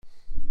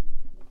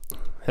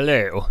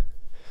Hello.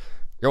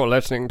 You're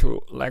listening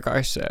to Like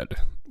I Said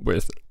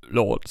with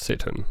Lord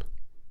Satan.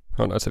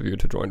 How nice of you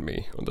to join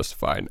me on this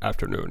fine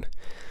afternoon.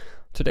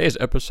 Today's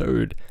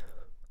episode,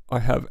 I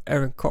have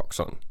Aaron Cox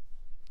on.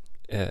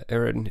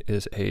 Aaron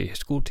is a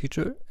school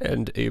teacher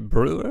and a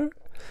brewer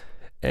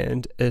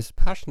and is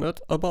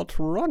passionate about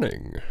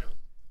running.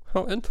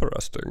 How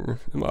interesting.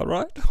 Am I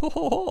right?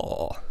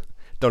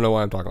 Don't know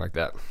why I'm talking like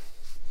that.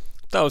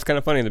 That was kind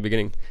of funny in the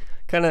beginning.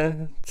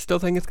 Still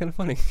think it's kind of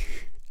funny.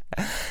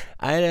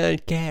 I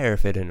don't care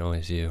if it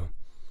annoys you.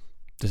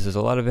 This is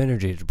a lot of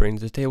energy to bring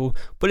to the table,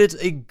 but it's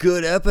a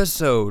good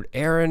episode.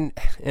 Aaron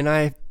and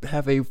I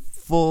have a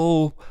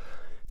full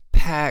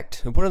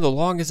packed, one of the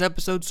longest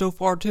episodes so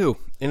far too,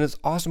 and it's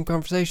awesome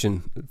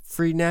conversation.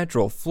 Free,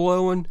 natural,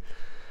 flowing.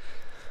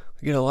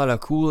 We get a lot of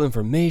cool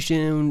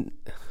information.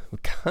 We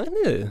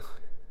kind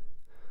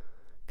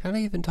of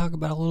even talk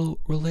about a little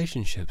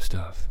relationship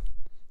stuff.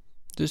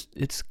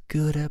 It's a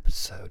good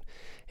episode.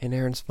 And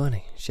Erin's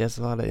funny. She has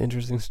a lot of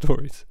interesting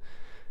stories.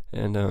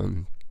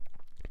 And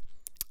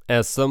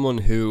as someone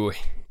who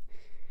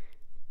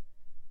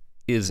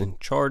is in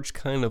charge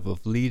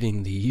of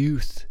leading the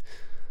youth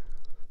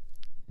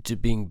to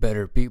being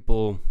better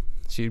people,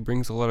 she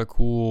brings a lot of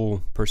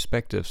cool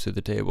perspectives to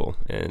the table.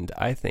 And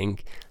I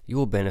think you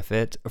will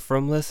benefit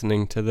from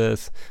listening to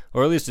this,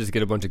 or at least just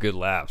get a bunch of good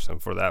laughs.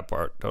 And for that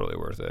part, totally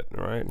worth it,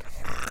 all right?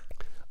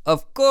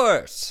 Of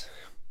course.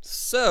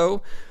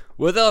 So,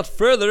 without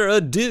further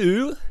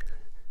ado,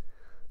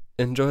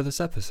 enjoy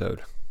this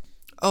episode.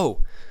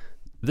 Oh,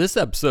 this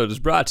episode is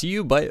brought to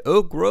you by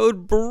Oak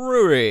Road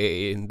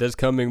Brewery. This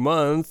coming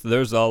month,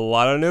 there's a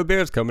lot of new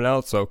beers coming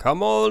out, so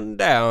come on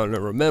down.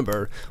 And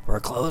remember, we're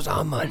closed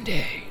on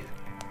Monday.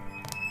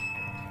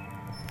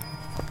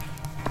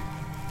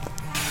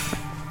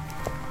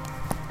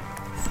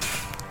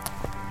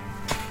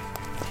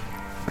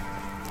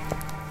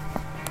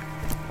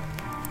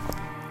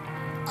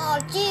 Oh,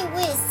 gee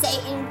whiz,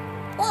 Satan.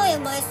 Why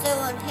am I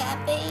so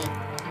unhappy?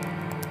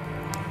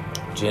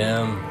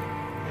 Jim,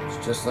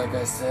 it's just like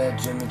I said,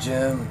 Jimmy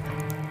Jim.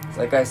 It's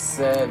like I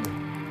said.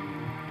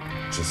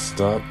 Just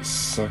stop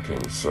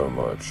sucking so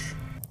much.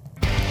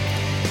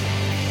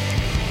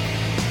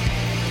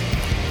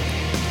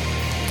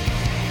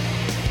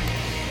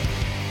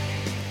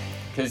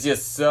 Cause you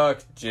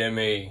suck,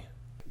 Jimmy.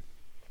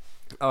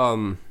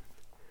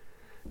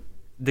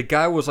 The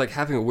guy was like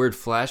having a weird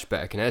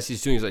flashback, and as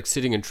he's doing, he's like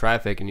sitting in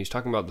traffic, and he's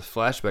talking about the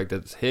flashback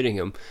that's hitting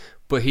him,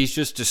 but he's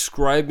just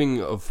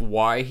describing of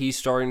why he's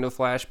starting the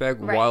flashback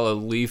while a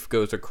leaf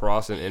goes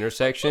across an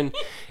intersection,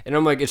 and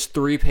I'm like, it's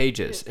 3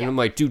 pages, and I'm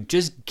like, dude,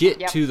 just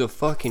get to the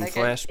fucking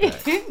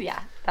flashback.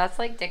 Yeah, that's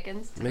like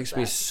Dickens. Makes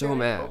me so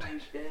mad.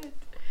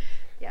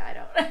 Yeah, I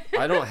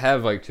don't. I don't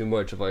have like too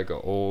much of like an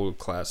old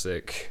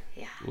classic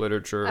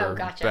literature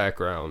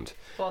background.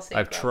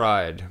 I've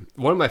tried.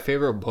 One of my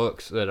favorite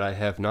books that I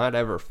have not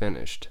ever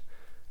finished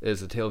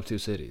is A Tale of Two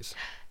Cities.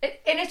 And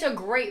it's a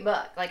great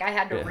book. Like I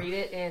had to read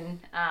it in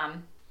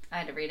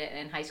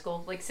high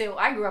school. Like, so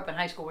I grew up in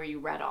high school where you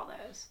read all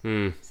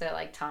those. So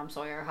like Tom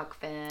Sawyer, Huck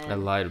Finn. I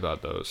lied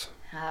about those.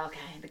 Okay,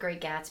 The Great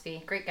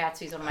Gatsby. Great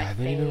Gatsby's one of my favorites.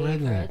 I haven't even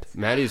read that.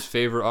 Maddie's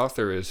favorite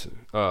author is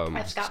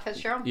Scott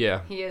Fitzgerald.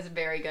 Yeah, he is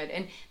very good.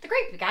 And The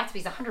Great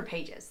Gatsby's 100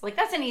 pages. Like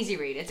that's an easy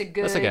read. It's a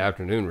good. That's like an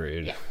afternoon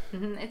read. Yeah,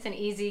 it's an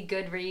easy,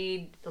 good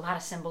read. A lot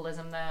of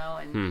symbolism though,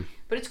 and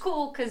but it's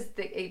cool because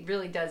it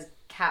really does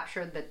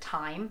capture the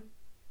time,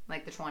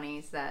 like the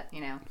 20s. That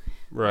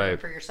right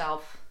for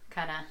yourself.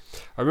 Kind of.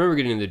 I remember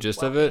getting the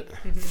gist of it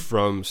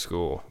from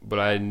school, but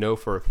I know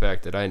for a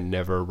fact that I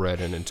never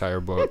read an entire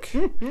book.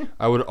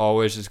 I would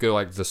always just go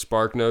like the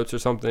Spark Notes or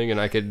something,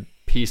 and I could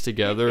piece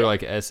together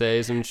like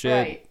essays and shit.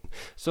 Right.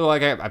 So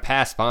like I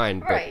passed fine,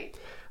 but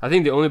I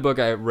think the only book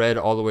I read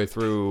all the way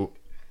through,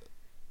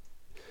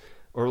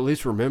 or at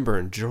least remember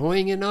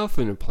enjoying enough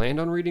and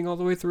planned on reading all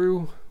the way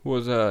through,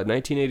 was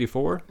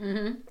 1984.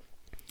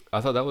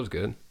 I thought that was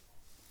good.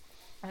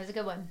 That was a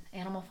good one.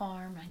 Animal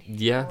Farm.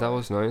 1984. Yeah, that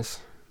was nice.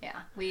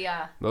 Yeah, we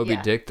Moby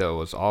Dick though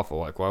was awful.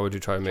 Like, why would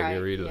you try to make me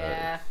read that?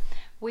 Yeah,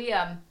 we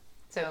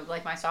so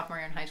like my sophomore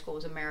year in high school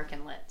was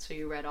American Lit, so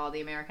you read all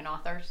the American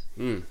authors,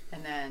 and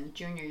then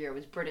junior year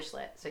was British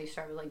Lit, so you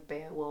started with like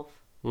Beowulf,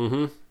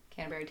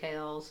 Canterbury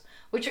Tales,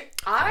 which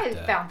I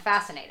found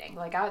fascinating.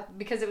 Like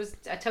because it was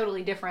a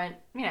totally different,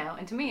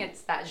 and to me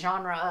it's that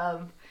genre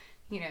of,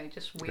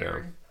 just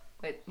weird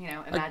with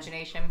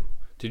imagination.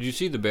 Did you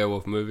see the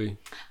Beowulf movie?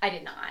 I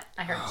did not.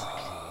 I heard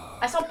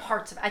I saw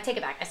parts of it. I take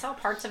it back. I saw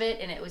parts of it,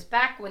 and it was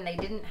back when they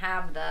didn't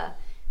have the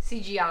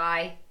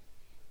CGI.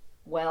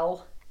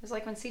 Well, it was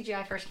like when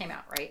CGI first came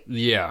out, right?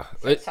 Yeah.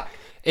 So it sucked.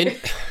 And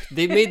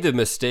they made the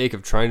mistake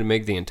of trying to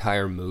make the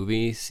entire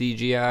movie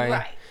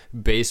CGI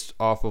based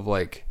off of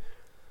like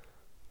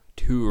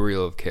too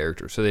real of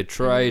characters. So they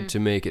tried to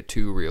make it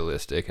too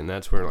realistic, and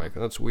that's where like,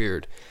 that's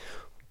weird.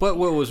 But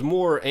what was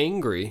more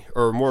angry,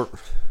 or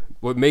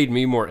what made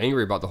me more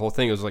angry about the whole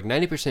thing was like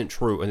 90%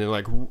 true, and then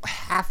like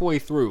halfway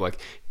through, like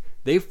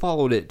They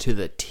followed it to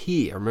the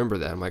T. I remember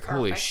that. I'm like,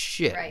 holy Perfect.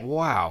 shit, Right.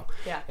 wow.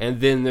 Yeah. And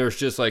then there's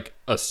just like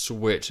a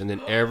switch, and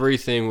then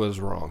everything was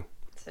wrong.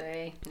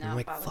 See, no, I'm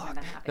like, I wouldn't fuck. have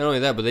been happy. Not only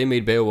that, but they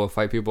made Beowulf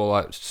fight people a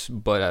lot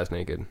butt-ass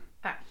naked.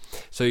 Ah.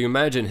 So you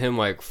imagine him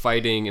like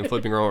fighting and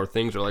flipping around where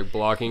things are like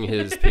blocking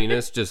his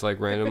penis just like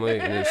randomly,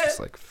 and it's just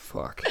like,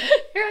 fuck.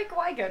 You're like,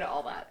 why go to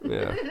all that?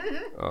 Yeah.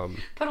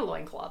 Put a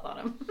loincloth on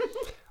him.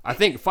 I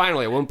think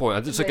finally at one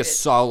point, it's like a Did it.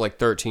 solid like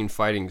 13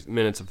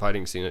 minutes of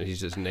fighting scene and he's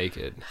just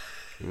naked.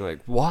 And you're like,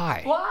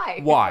 why? Why?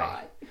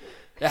 Why?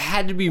 It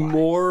had to be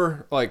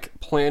more like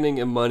planning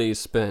and money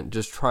spent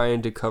just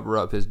trying to cover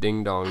up his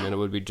ding dong than it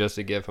would be just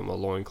to give him a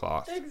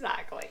loincloth.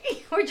 Exactly.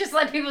 Or just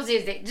let people see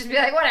it. Just be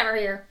like, whatever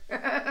here.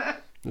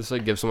 Just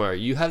like give someone,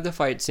 you have the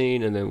fight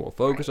scene and then we'll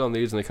focus on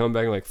these, and they come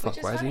back and like, fuck, Which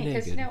is why is he funny,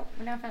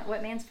 naked?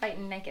 what man's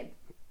fighting naked?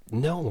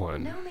 No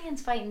one. No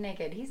man's fighting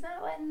naked. He's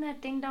not letting that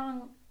ding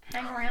dong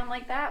hang around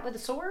like that with a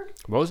sword.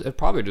 Most, it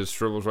probably just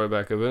shrivels right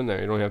back up in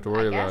there. You don't have to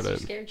worry I guess about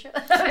you're it. scared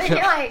shit. You're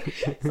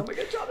like, somebody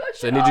go chop that I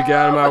shit need you to get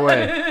out of my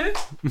way.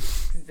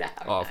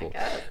 Exactly. Awful.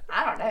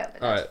 I don't know,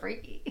 but All that's right.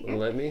 freaky.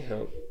 Let me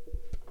help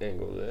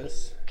angle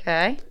this.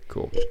 Okay.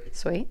 Cool.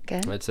 Sweet.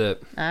 Good. That's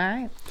it. All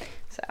right.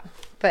 So,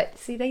 but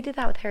see, they did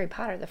that with Harry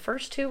Potter. The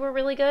first two were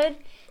really good,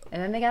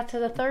 and then they got to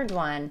the third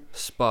one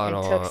Spot and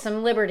on. took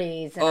some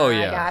liberties, and Oh, I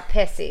yeah. got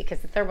pissy because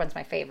the third one's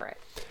my favorite.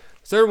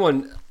 Third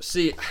one,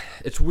 see,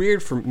 it's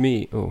weird for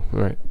me. Oh, all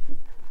right.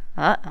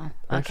 Uh-oh.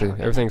 Actually,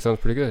 everything sounds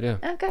pretty good, yeah.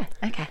 Oh, good.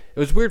 Okay. It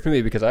was weird for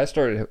me because I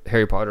started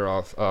Harry Potter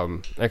off.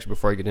 Actually,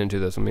 before I get into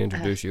this, let me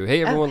introduce you.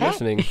 Hey, everyone hey.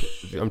 listening.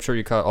 I'm sure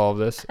you caught all of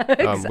this.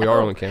 We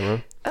are on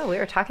camera. Oh, we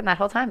were talking that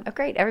whole time. Oh,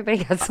 great.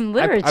 Everybody got some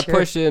I literature.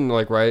 pushed in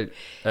like right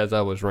as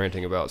I was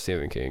ranting about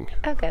Stephen King.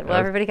 Oh, good. Well,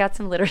 everybody got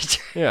some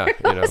literature. Yeah,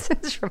 you know.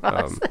 Listens from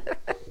us.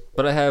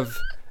 But I have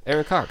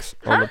Aaron Cox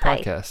on the Hi.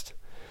 podcast.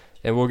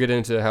 And we'll get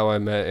into how I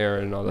met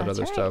Aaron and all that That's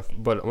other right. stuff.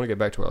 But I want to get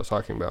back to what I was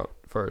talking about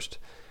first.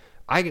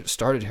 I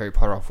started Harry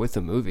Potter off with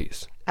the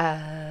movies.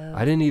 I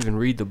didn't even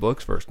read the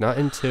books first. Not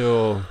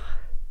until...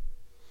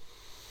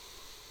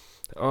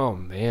 Oh,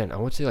 man. I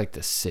would say like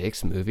the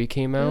 6th movie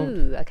came out.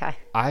 Ooh, okay.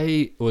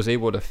 I was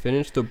able to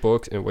finish the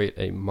books and wait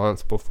a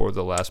month before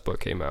the last book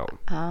came out.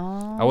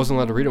 Oh. I wasn't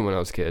allowed to read them when I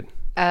was a kid.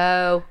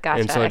 Oh, gotcha.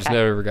 And so I just okay.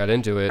 never got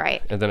into it.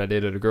 Right. And then I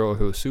dated a girl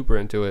who was super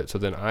into it. So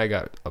then I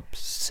got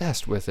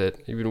obsessed with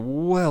it,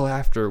 even well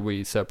after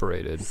we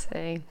separated.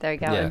 See, there you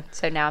go. Yeah.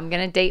 So now I'm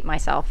going to date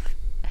myself.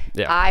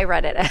 Yeah. I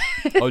read it.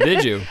 Oh,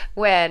 did you?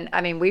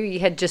 We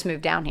had just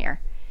moved down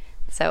here.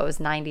 So it was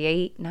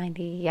 98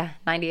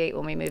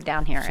 when we moved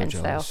down here. So and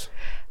jealous. so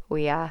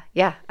we, I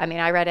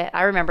read it.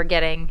 I remember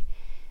getting,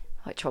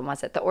 which one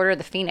was it? The Order of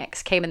the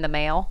Phoenix came in the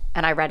mail,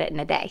 and I read it in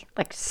a day.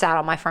 Like, sat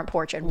on my front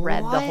porch and read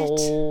the What?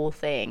 whole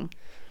thing.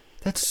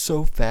 That's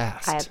so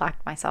fast. I had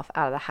locked myself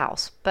out of the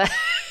house, but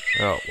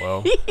Oh,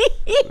 well.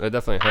 That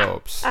definitely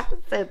helps.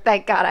 so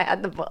thank God I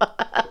had the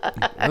book.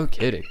 No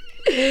kidding.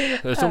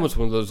 There's almost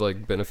one of those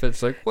like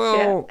benefits, like,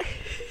 well,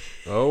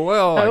 oh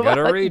well, I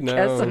gotta read now.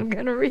 Guess I'm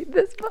gonna read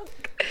this book.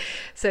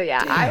 So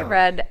yeah,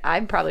 I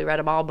probably read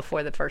them all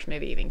before the first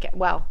movie even came.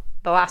 Well,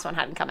 the last one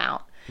hadn't come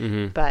out,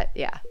 but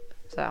yeah.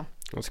 So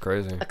That's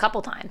crazy. a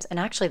couple times, and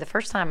actually the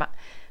first time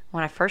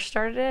when I first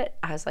started it,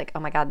 I was like, oh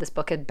my God, this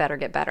book had better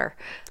get better.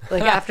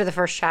 Like after the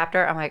first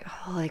chapter, I'm like,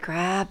 holy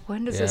crap,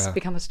 when does this Yeah.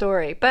 become a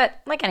story? But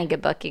like any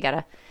good book, you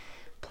gotta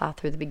plow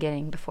through the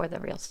beginning before the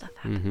real stuff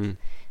happens.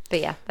 But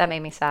yeah, that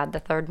made me sad.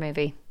 The third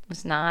movie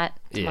was not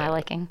to my Yeah.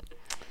 liking.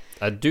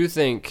 I do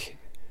think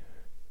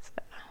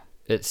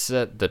it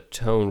set the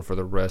tone for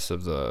the rest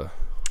of the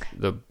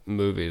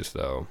movies,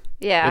 though.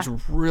 Yeah, It's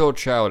real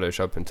childish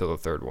up until the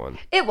third one.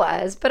 it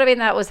was, but I mean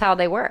that was how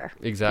they were.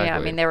 Exactly. Yeah, I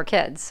mean they were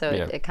kids, so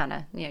Yeah. it kind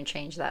of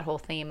changed that whole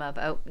theme of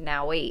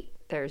now wait,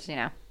 there's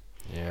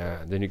Yeah,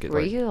 then you get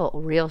like,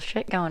 real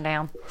shit going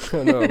down.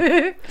 I know.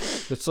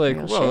 It's like,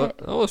 Real well, shit.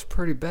 that was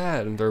pretty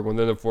bad. And third one,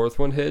 then the fourth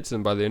one hits,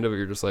 and by the end of it,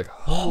 you're just like,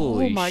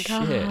 holy my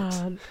shit.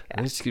 God.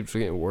 And it just keeps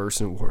getting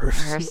worse and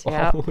worse. Worse, all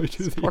yeah. the way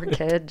to This the poor end.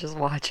 kid just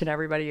watching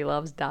everybody he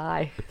loves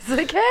die. It's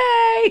like,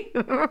 hey,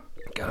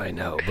 I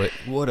know, but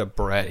what a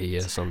brat he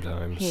is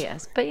sometimes. he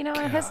is. But in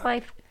his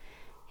life,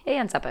 he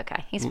ends up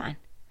okay. He's fine.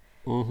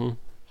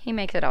 He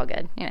makes it all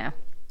good.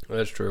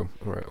 That's true.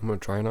 All right, I'm going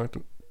to try not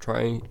to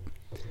try.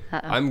 Uh-oh.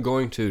 I'm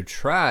going to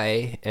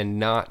try and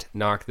not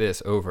knock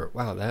this over.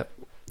 Wow, that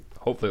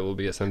hopefully will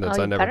be a sentence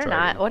Oh, I you never better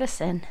tried. not. What a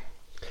sin.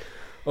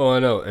 Oh, I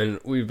know. And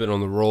we've been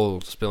on the roll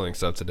of spilling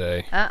stuff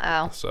today.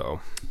 Uh-oh.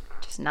 So,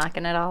 Just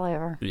knocking it all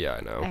over. yeah,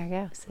 I know. There you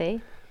go.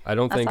 See? I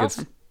don't That's think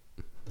awesome.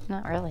 it's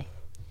Not really.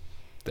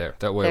 there.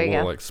 That way There it you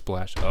won't go. like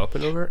splash up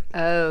and over.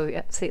 Oh,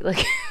 yeah. See, look.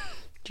 Did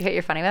you hit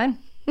your funny bone?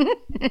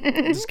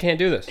 Just can't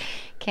do this.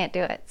 Can't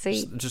do it.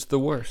 See? Just the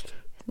worst.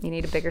 You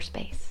need a bigger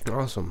space.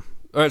 Awesome.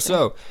 All right,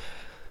 so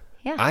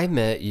Yeah. I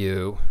met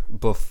you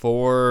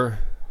before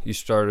you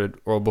started,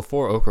 or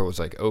before Okra was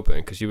like open,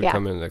 because you would Yeah.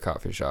 come into the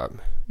coffee shop,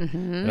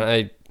 and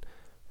I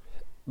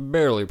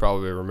barely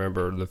probably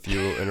remember the few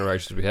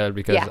interactions we had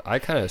because Yeah. I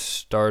kind of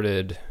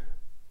started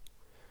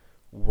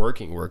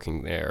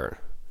working there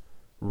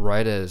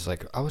right as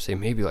like I would say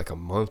maybe like a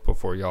month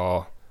before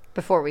y'all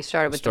Before we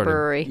started with the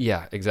brewery.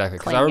 Yeah, exactly.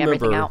 Because I Cleaning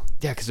everything remember, out.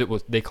 yeah,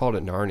 because they called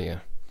it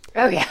Narnia,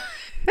 Oh, yeah.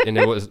 and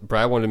it was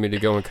Brad wanted me to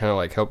go and kind of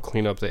like help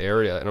clean up the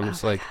area, and I'm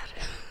just like,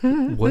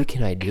 what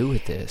can I do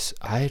with this?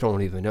 I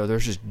don't even know.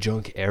 There's just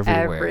junk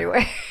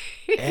everywhere.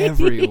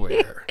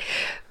 Everywhere.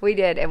 We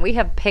did, and we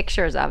have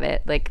pictures of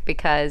it, like,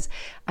 because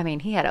I mean,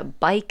 he had a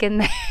bike in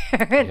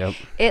there. Yep.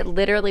 It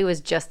literally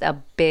was just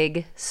a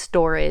big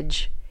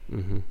storage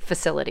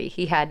facility.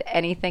 He had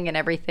anything and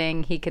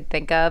everything he could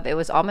think of. It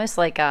was almost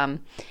like it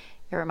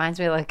reminds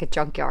me of like a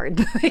junkyard.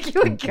 Like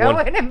you would go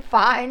in and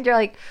find, you're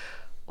like,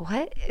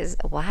 why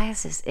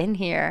is this in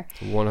here?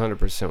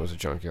 100% was a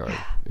junkyard.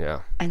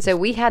 Yeah. And so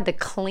we had to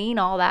clean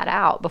all that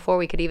out before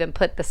we could even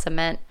put the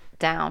cement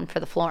down for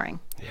the flooring.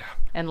 Yeah.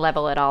 And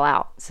level it all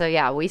out. So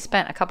yeah, we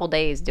spent a couple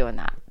days doing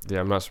that. Yeah,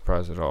 I'm not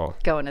surprised at all.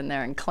 Going in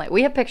there and clean.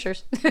 We have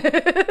pictures.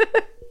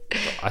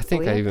 I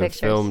think We I have even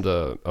pictures. filmed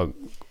a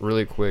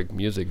really quick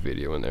music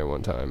video in there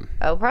one time.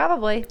 Oh,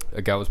 probably.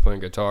 A guy was playing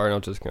guitar, and I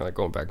was just kind of like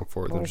going back and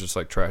forth, and there's just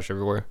like trash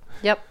everywhere.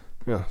 Yep.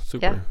 Yeah,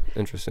 super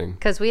interesting.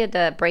 Because we had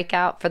to break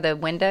out for the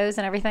windows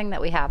and everything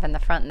that we have in the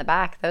front and the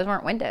back. Those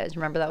weren't windows.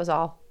 Remember, that was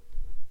all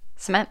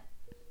cement.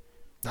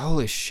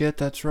 Holy shit,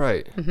 that's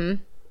right.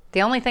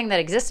 The only thing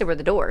that existed were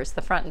the doors,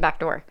 the front and back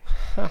door.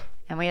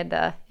 And we had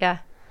to,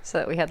 so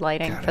that we had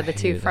lighting God, for I the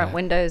two hated front that.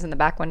 windows and the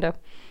back window.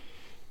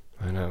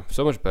 I know.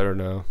 So much better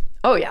now.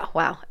 Oh, yeah.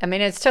 Wow. I mean,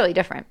 it's totally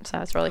different. So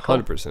it's really cool.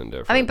 100%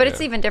 different. I mean, but yeah.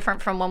 it's even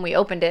different from when we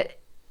opened it.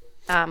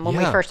 When we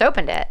Yeah. first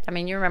opened it. I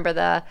mean, you remember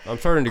the I'm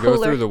starting to go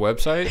cooler- through the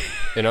website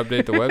and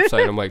update the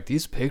website. I'm like,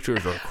 these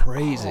pictures are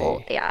crazy.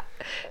 Oh, yeah.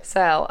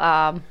 So,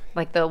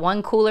 like the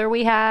one cooler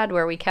we had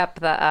where we kept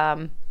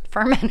the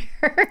fermenters.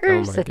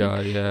 Oh my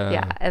god, yeah.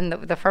 Yeah, and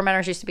the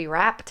fermenters used to be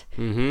wrapped,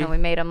 and we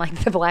made them like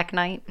the Black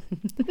Knight.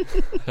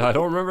 I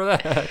don't remember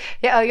that.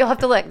 Yeah, oh, you'll have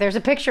to look. There's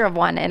a picture of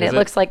one, and Is it it?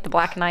 looks like the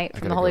Black Knight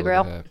from the Gotta Holy go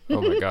look Grail. at that.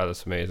 Oh my god,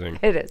 that's amazing.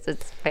 It is.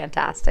 It's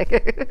fantastic.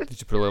 Did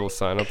you put a little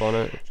sign up on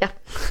it? Yeah,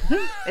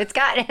 it's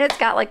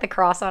got like the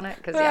cross on it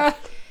because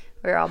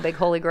we're all big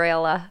Holy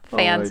Grail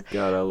fans. Oh my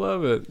god, I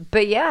love it.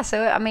 But yeah,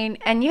 so I mean,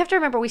 and you have to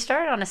remember, we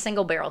started on a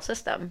single barrel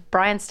system.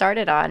 Brian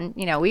started on,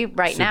 we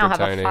right now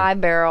Super have tiny. a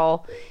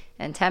 5-barrel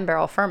and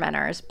 10-barrel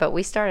fermenters, but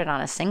we started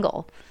on a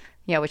single,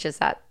 which is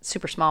that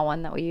super small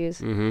one that we use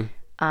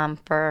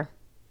for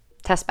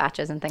test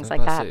batches and things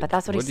like that. But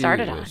that's what he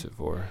started do you on. use it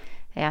for?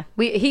 Yeah,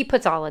 he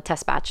puts all the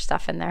test batch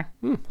stuff in there,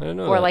 I didn't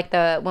know or that.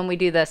 like when we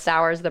do the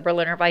sours, the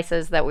Berliner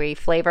Weisses that we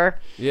flavor.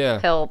 Yeah.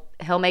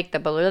 He'll make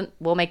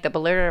we'll make the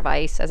Berliner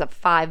Weiss as a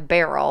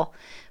 5-barrel,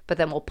 but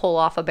then we'll pull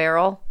off a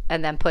barrel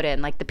and then put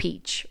in like the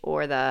peach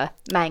or the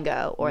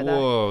mango or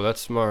Whoa,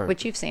 that's smart.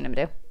 which you've seen him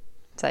do.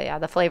 So yeah,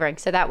 the flavoring.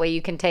 So that way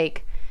you can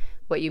take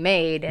what you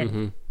made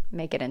and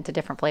make it into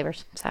different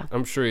flavors. So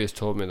I'm sure he's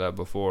told me that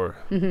before.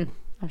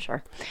 I'm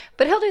sure,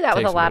 but he'll do that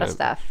with Takes a a lot of minute.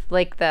 stuff,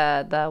 like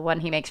the one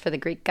he makes for the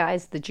Greek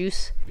guys, the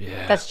juice.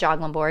 Yeah. That's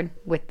Joglin board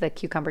with the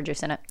cucumber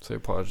juice in it. So he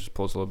probably just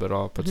pulls a little bit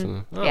off, puts in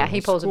the... Oh, Yeah, he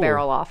that's pulls cool. a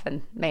barrel off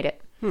and made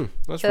it.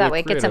 That's So that really way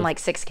it gets creative. in like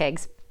 6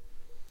 kegs.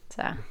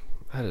 So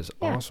That is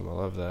awesome. I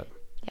love that.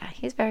 yeah,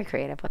 he's very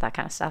creative with that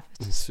kind of stuff.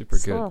 It's super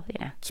It's a good. little,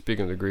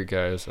 Speaking of the Greek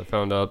guys, I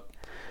found out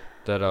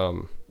that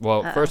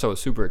first I was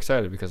super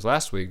excited because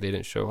last week they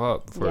didn't show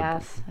up for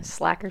Yes,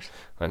 slackers.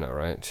 I know,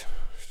 right?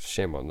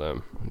 Shame on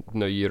them.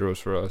 No euros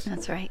for us.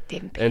 That's right,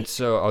 David. And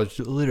so I was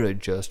literally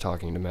just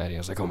talking to Maddie. I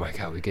was like, "Oh my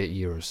god, we get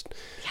euros!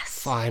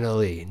 Yes.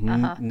 Finally,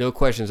 no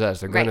questions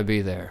asked. They're Right. gonna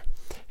be there."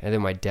 And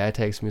then my dad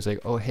texts me. He's like,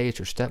 "Oh hey, it's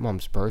your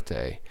stepmom's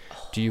birthday.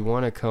 Do you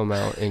want to come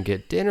out and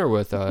get dinner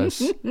with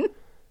us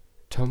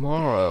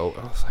tomorrow?"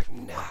 I was like,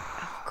 "Nah."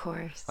 Of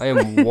course. I am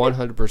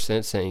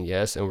 100% saying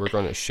yes, and we're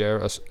going to share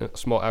a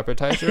small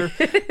appetizer,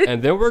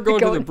 and then we're going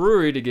to the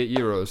brewery to get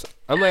euros.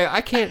 I'm like, I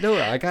can't do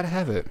it. I gotta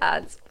have it.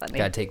 That's funny.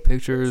 Gotta take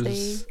pictures.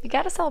 See, you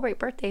gotta celebrate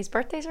birthdays.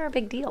 Birthdays are a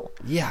big deal.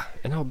 Yeah,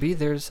 and I'll be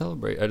there to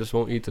celebrate. I just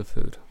won't eat the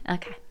food.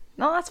 Okay.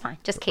 No, that's fine.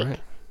 Just cake. Right.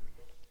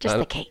 Just I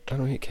the don't- cake. I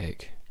don't eat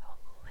cake.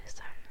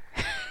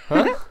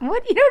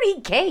 What? You don't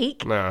eat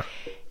cake? Nah.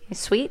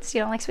 Sweets?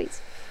 You don't like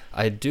sweets?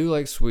 I do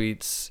like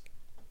sweets,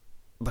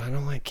 but I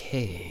don't like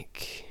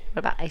cake. What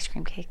about ice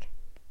cream cake?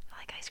 I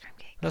like ice cream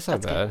cake. That's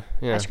not good. bad.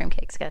 Yeah. Ice cream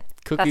cake's good.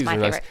 Cookies That's my are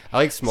nice. favorite. I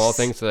like small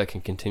things that I can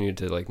continue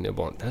to like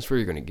nibble on. That's where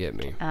you're gonna get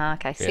me.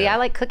 Okay. See, Yeah. I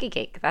like cookie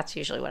cake. That's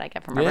usually what I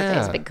get for my birthday.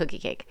 It's Yeah. big cookie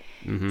cake.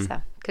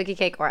 So cookie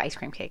cake or ice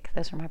cream cake.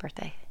 Those are my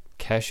birthday.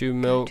 Cashew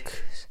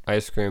milk,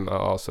 ice cream. I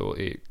also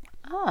will eat.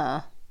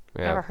 Oh,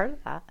 Yeah, never heard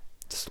of that.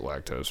 it's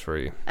lactose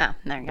free. Oh,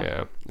 there you go.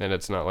 Yeah, and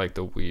it's not like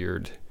the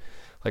weird,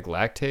 like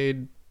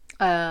Lactaid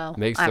Oh,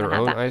 makes I their haven't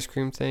own had that. ice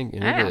cream thing,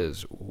 and Yeah. it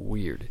is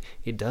weird.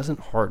 It doesn't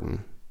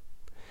harden,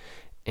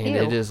 and Ew.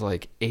 it is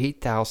like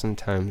 8,000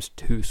 times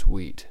too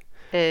sweet.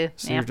 Ew,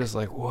 So yeah. you're just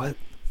like, what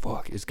the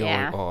fuck is going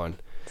Yeah. on?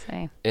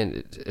 See.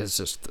 And it's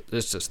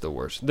just the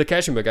worst. The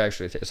cashew milk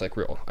actually tastes like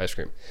real ice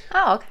cream.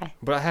 Oh, okay.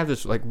 But I have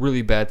this like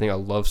really bad thing. I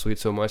love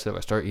sweets so much that if I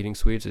start eating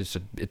sweets,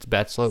 it's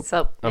bad slope.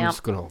 So, I'm yep.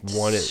 just gonna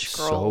want it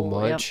so Scroll,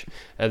 yep. much.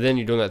 And then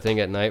you're doing that thing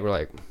at night where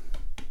like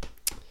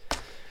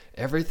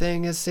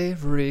everything is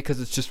savory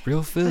because it's just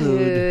real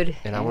food.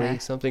 And I want to Yeah.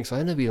 eat something. So I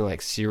end up eating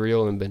like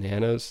cereal and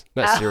bananas.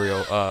 Not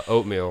cereal,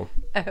 oatmeal.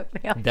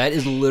 Oatmeal. That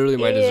is literally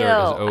my dessert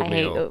is Ew, oatmeal. I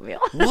hate oatmeal.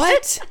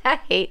 What? I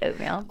hate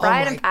oatmeal.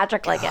 Brian my and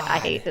Patrick like it. I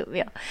hate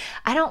oatmeal.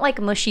 I don't like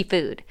mushy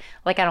food.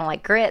 Like I don't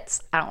like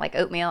grits. I don't like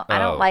oatmeal. I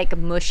don't like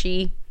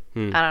mushy.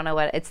 I don't know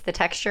what. It's the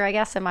texture, I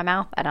guess, in my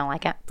mouth. I don't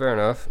like it. Fair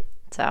enough.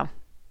 So,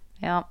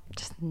 yeah,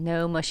 just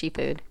no mushy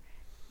food.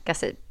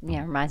 Guess it,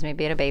 reminds me of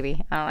being a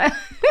baby. I don't know.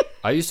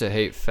 I used to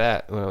hate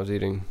fat when I was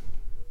eating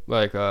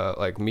like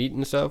meat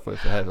and stuff.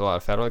 If it had a lot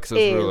of fat on it because it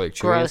was Ew, really like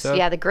chewy and gross. stuff.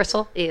 Yeah, the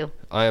gristle. Ew.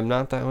 I am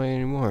not that way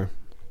anymore.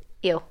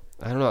 Ew.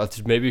 I don't know.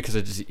 It's maybe because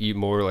I just eat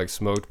more like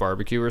smoked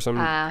barbecue or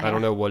something. I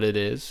don't know what it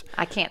is.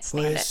 I can't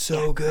stand But it. it's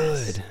so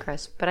good.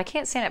 Gross. But I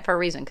can't stand it for a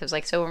reason because,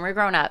 so when we were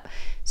growing up,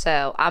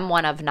 so I'm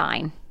one of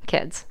 9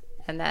 kids.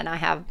 And then I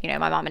have, my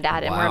mom and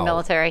dad, and we're a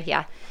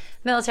Wow.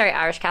 military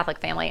Irish Catholic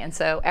family. And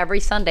so every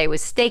Sunday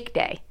was steak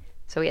day.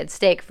 So we had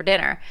steak for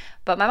dinner.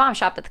 But my mom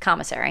shopped at the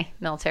commissary,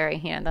 military,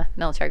 the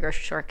military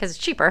grocery store, because it's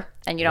cheaper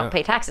and you don't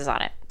pay taxes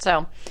on it.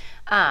 So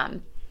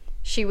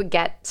she would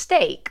get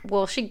steak.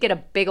 Well, she'd get a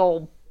big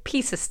old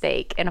piece of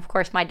steak. And of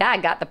course, my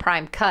dad got the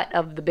prime cut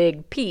of the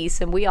big piece.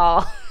 And we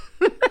all,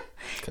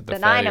 the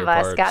 9 of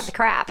us, got the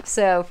crap.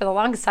 So for the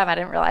longest time, I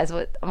didn't realize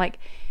what, I'm like,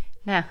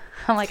 no,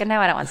 I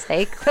don't want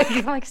steak.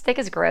 I'm like, steak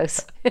is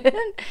gross.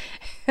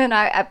 And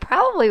I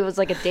probably was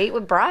like a date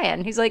with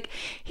Brian. He's like,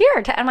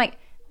 here. I'm like,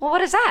 well,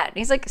 what is that? And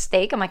he's like,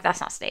 steak. I'm like, that's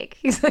not steak.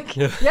 He's like,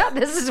 yeah,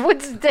 this is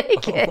what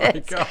steak is.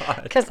 Oh my God.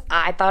 Because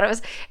I thought it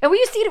was, and we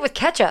used to eat it with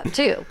ketchup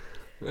too.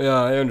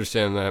 Yeah, I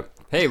understand that.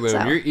 Hey, when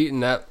you're eating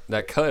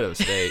that cut of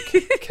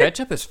steak,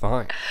 ketchup is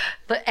fine.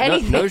 But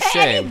anything, no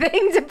shame.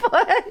 anything to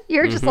put,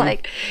 you're just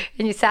like,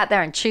 and you sat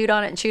there and chewed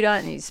on it,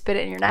 and you spit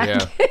it in your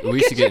napkin. Yeah, we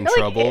used to get in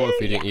You're like, trouble if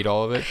you didn't eat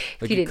all of it.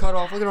 Like you you didn't- cut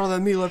off, look at all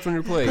that meat left on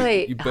your plate.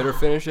 Plate. You better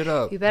finish it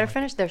up. You better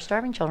finish. They're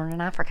starving children in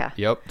Africa.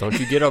 Yep, don't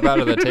you get up out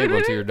of the table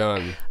until you're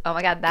done. Oh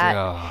my God, that.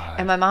 God.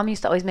 And my mom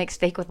used to always make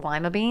steak with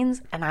lima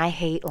beans, and I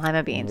hate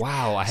lima beans.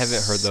 Wow, I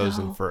haven't heard those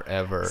in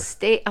forever.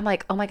 Steak. I'm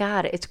like, oh my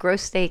God, it's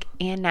gross steak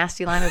and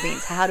nasty lima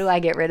beans. How do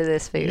I get rid of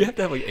this food? You have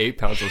to have like 8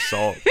 pounds of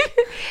salt.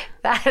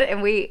 That,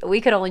 and we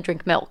could only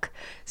drink milk,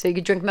 so you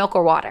could drink milk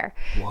or water.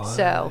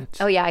 So,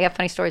 oh yeah, I got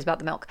funny stories about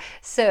the milk.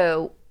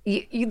 So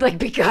you'd like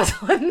be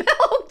guzzling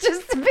milk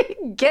just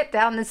to get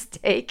down the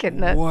steak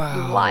and the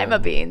Wow. lima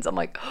beans. I'm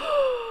like,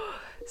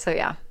 so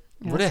yeah.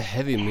 What a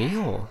heavy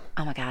meal.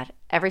 Oh my God,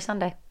 every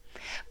Sunday.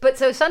 But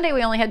so Sunday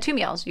we only had 2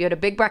 meals. You had a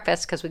big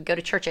breakfast because we'd go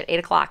to church at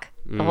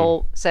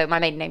 8:00. So my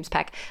maiden name's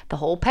Peck. The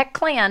whole Peck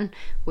clan,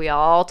 we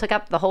all took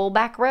up the whole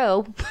back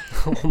row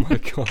Oh my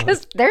God.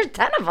 because there's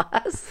 10 of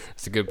us.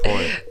 That's a good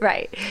point.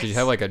 Right. Did you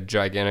have like a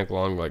gigantic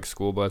long like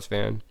school bus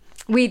van?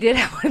 We did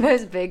have one of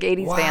those big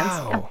 80s vans.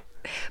 Wow.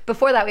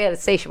 Before that, we had a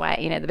station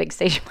wagon, the big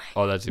station wagon.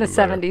 Oh, that's the even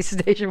better. 70s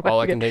station wagon. All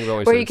I can think of when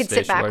we where said you could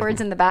sit station wagon.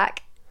 backwards in the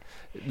back.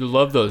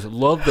 Love those.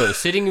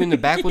 Sitting in the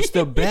back was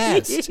the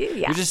best. Yeah.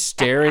 You're just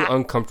staring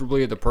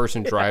uncomfortably at the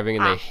person driving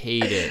and they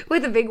hate it.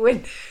 With a big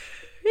window.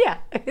 Yeah.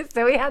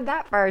 So we had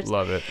that first.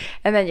 Love it.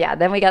 And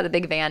then we got the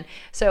big van.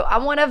 So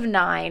I'm one of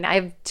 9. I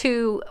have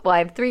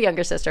 3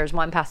 younger sisters.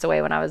 One passed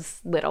away when I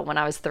was little, when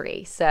I was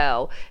 3.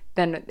 So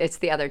then it's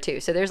the other 2.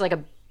 So there's like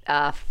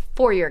a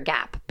 4-year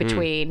gap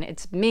between,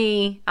 it's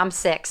me, I'm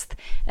 6th,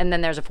 and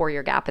then there's a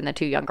 4-year gap in the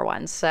 2 younger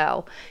ones.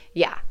 So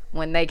yeah,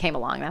 when they came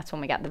along, that's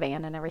when we got the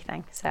van and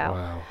everything. So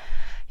Wow.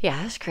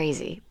 yeah, that's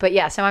crazy. But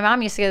yeah, so my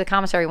mom used to go to the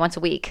commissary once a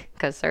week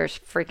because there's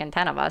freaking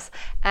 10 of us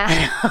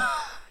and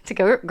to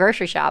go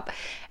grocery shop.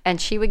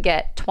 And she would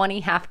get 20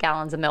 half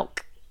gallons of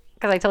milk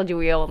because I told you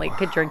we only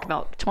could drink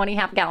milk. 20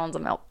 half gallons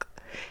of milk.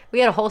 We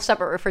had a whole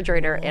separate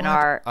refrigerator in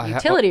our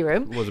utility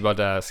room. Was about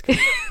to ask.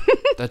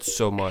 That's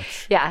so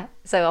much. Yeah,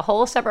 so a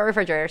whole separate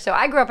refrigerator. So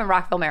I grew up in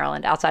Rockville,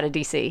 Maryland, outside of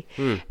D.C.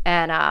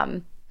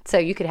 And so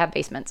you could have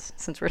basements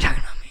since we're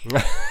talking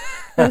about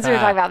since we were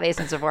talking about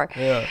basements before.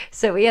 Yeah.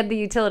 So we had the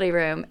utility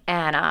room,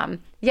 and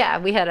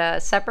we had a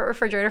separate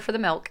refrigerator for the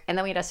milk, and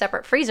then we had a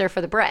separate freezer for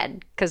the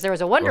bread because there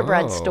was a Wonder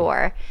Bread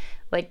store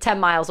like 10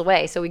 miles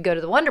away. So we'd go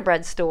to the Wonder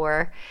Bread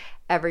store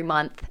every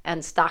month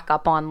and stock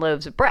up on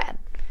loaves of bread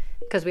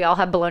because we all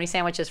had bologna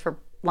sandwiches for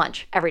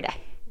lunch every day.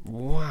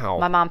 Wow.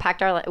 My mom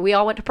packed we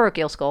all went to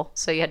parochial school,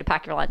 so you had to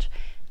pack your lunch.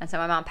 And so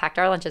my mom packed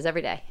our lunches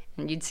every day.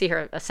 And you'd see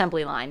her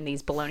assembly line,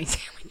 these bologna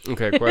sandwiches.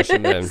 Okay,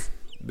 question then.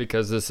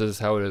 Because this is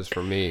how it is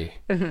for me.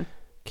 Mm-hmm.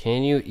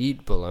 Can you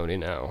eat bologna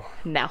now?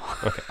 No.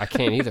 Okay, I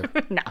can't either.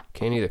 No.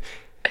 Can't either.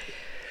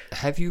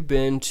 Have you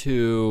been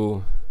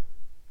to...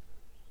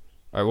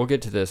 All right, we'll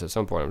get to this at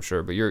some point, I'm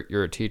sure. But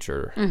you're a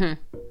teacher.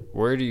 Mm-hmm.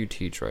 Where do you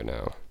teach right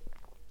now?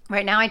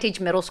 Right now I teach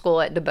middle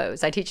school at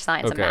DuBose. I teach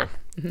science and math.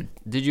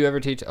 Did you ever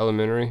teach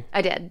elementary?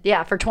 I did.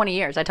 Yeah, for 20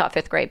 years. I taught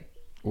 5th grade.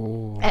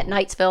 Ooh. At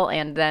Knightsville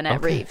and then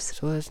at Reeves.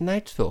 So that's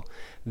Knightsville.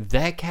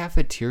 That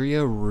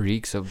cafeteria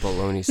reeks of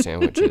bologna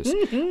sandwiches.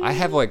 I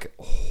have like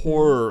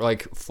horror,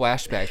 like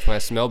flashbacks when I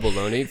smell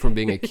bologna from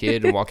being a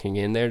kid and walking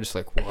in there, just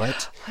like,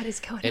 what? What is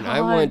going And on?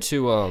 I went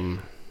to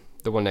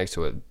the one next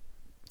to it,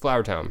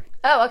 Flowertown.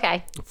 Oh,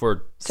 okay.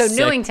 For So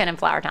Newington and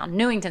Flowertown.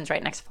 Newington's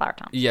right next to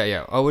Flowertown.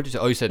 Yeah. Oh, what did you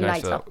say? Oh, you said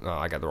nice. Knightsville. Oh,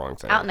 I got the wrong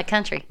thing. Out in the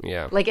country.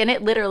 Yeah. Like, and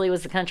it literally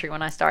was the country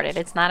when I started.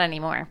 It's not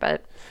anymore,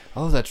 but...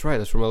 Oh, that's right.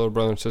 That's where my little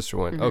brother and sister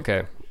went. Mm-hmm.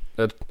 Okay.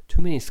 That's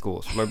too many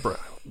schools. My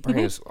brain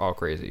is all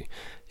crazy.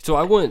 So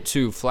I went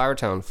to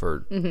Flowertown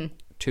for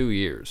 2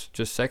 years,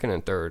 just second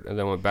and third, and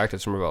then went back to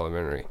Somerville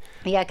Elementary.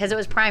 Yeah, because it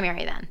was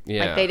primary then.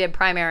 Yeah. Like, they did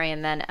primary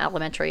and then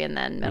elementary and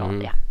then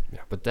middle. Yeah. Yeah,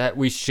 but that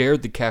we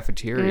shared the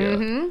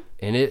cafeteria,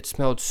 and it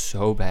smelled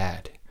so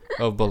bad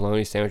of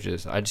bologna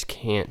sandwiches. I just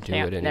can't do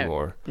it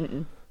anymore.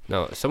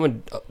 No,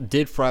 someone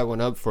did fry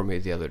one up for me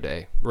the other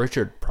day.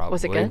 Richard probably.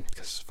 Was it good?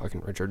 Because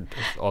fucking Richard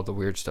does all the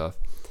weird stuff.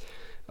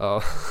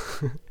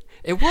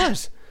 It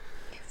was.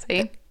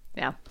 See?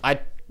 Yeah. I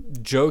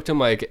joked him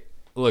like,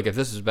 look, if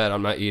this is bad,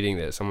 I'm not eating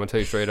this. I'm gonna tell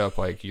you straight up,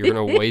 like, you're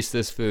gonna waste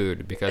this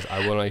food because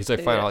I will not. He's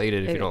like, fine, I'll eat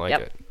it if you don't like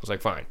it. I was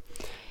like, fine.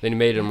 Then he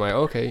made it. I'm like,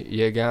 okay,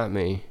 you got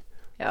me.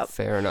 Yep.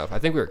 Fair enough. I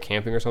think we were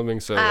camping or something,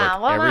 so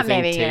Well,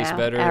 everything maybe, tastes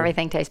better.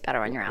 Everything tastes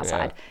better when you're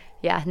outside.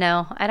 Yeah,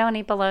 no, I don't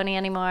eat bologna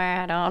anymore.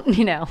 I don't,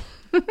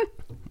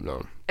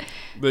 No,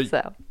 but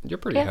So, you're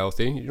pretty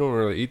healthy. You don't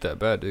really eat that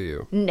bad, do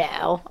you?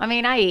 No. I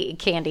mean, I eat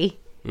candy.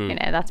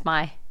 That's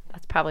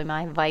probably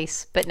my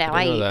vice. But no,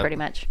 I eat that. pretty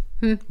much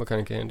What kind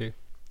of candy?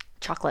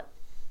 chocolate.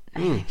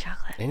 Anything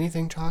chocolate.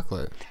 Anything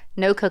chocolate.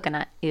 No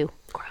coconut. Ew,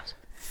 gross.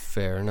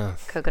 Fair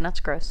enough.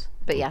 Coconut's gross.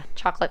 But yeah,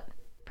 chocolate.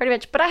 Pretty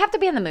much. But I have to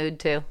be in the mood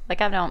too.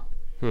 Like, I don't.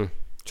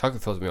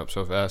 Chocolate fills me up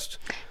so fast.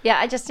 Yeah,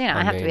 I just,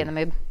 I have to be in the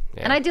mood.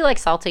 Yeah. And I do like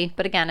salty,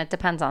 but again, it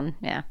depends on,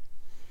 I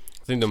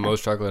think the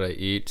most chocolate I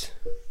eat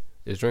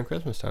is during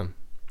Christmas time.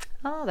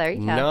 Oh, there you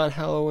go. Not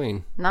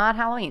Halloween. Not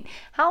Halloween.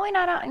 Halloween,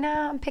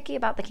 I'm picky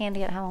about the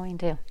candy at Halloween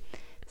too.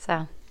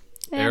 So,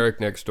 yeah. Eric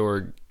next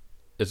door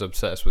is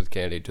obsessed with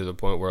candy to the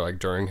point where, like,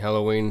 during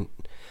Halloween,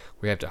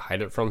 we have to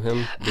hide it from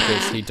him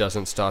because he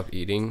doesn't stop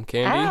eating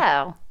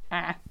candy.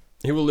 Oh.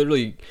 He will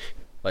literally,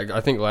 like, I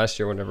think last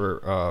year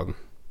whenever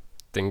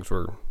things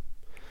were...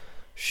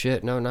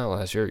 Shit, no, not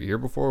last year. Year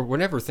before.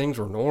 Whenever things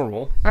were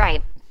normal.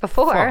 Right.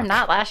 Before, Fuck.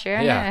 not last year.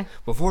 Yeah.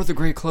 Before the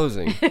great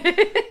closing.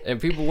 And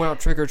people went out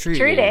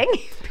trick-or-treating. Treating.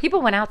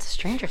 People went out to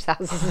strangers'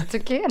 houses and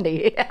took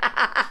candy.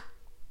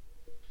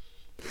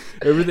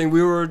 Everything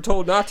we were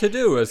told not to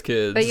do as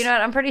kids. But you know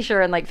what? I'm pretty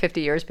sure in like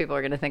 50 years, people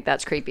are going to think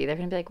that's creepy. They're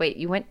going to be like, wait,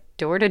 you went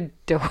door to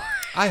door?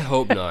 I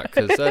hope not,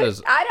 because that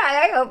is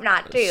I hope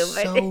not too.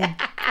 But so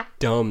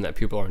dumb that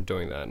people aren't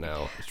doing that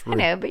now. It's I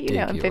know, but in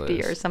 50 ridiculous.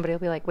 years, somebody will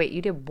be like, wait,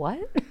 you did what?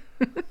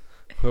 I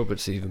hope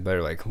it's even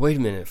better. Like, wait a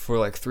minute, for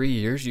like 3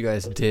 years, you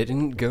guys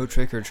didn't go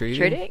trick-or-treating?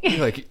 Treating?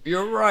 Like,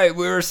 you're right,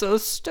 we were so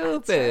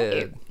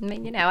stupid. I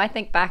mean, I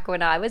think back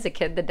when I was a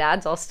kid, the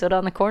dads all stood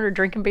on the corner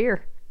drinking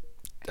beer.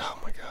 Oh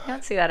my I god.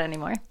 don't see that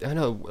anymore. I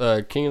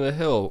know, King of the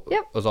Hill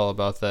Yep. was all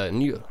about that,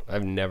 and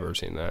I've never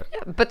seen that.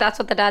 Yeah, but that's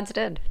what the dads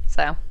did.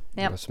 So,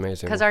 yeah. That's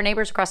amazing. Because our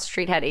neighbors across the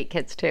street had 8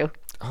 kids too.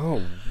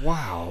 Oh,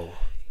 wow.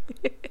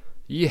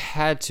 You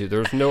had to. There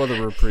was no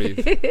other reprieve.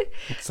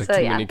 It's like So,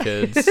 too yeah. many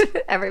kids.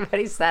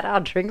 Everybody sat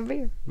out drinking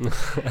beer.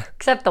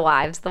 Except the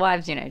wives. The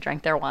wives,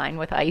 drank their wine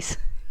with ice.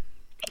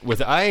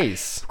 With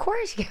ice. Of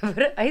course, you put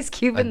an ice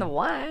cube in the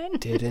wine.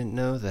 Didn't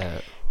know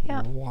that.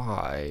 Yeah.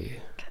 Why?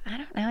 I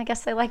don't know. I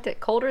guess they liked it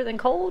colder than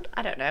cold.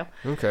 I don't know.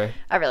 Okay.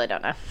 I really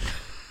don't know.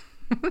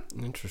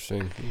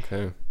 Interesting.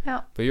 Okay.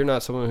 Yeah. But you're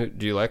not someone who...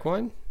 Do you like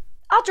wine?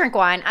 I'll drink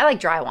wine. I like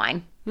dry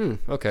wine.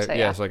 Okay. So, yeah,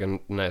 yeah. it's like a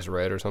nice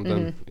red or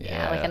something.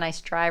 Yeah, like a nice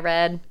dry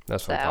red.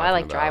 That's so what I'm I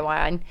like talking dry about.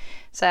 wine.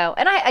 So,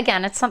 and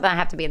again, it's something I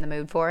have to be in the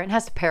mood for. It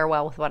has to pair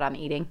well with what I'm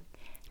eating,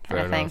 kind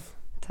Fair of thing. enough.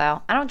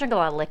 So I don't drink a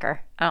lot of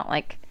liquor. I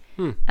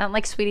don't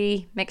like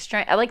sweetie mixed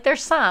drink.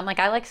 There's some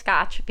I like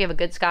scotch. If you have a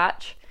good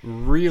scotch.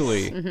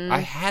 Really? Mm-hmm. I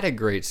had a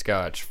great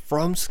scotch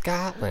from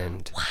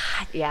Scotland.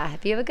 Yeah,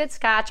 if you have a good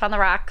scotch on the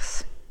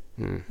rocks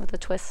with a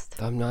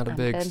twist, I'm not a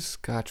big good.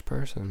 scotch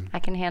person. I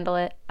can handle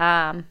it.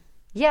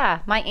 Yeah,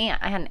 I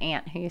had an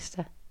aunt who used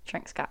to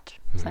drink scotch.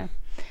 So,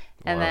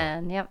 and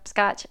then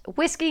scotch,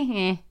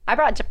 whiskey. I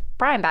brought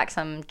Brian back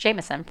some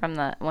Jameson from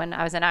when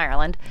I was in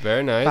Ireland.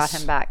 Very nice. Brought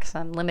him back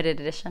some limited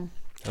edition.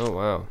 Oh,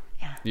 wow.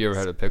 Yeah. You ever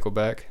had a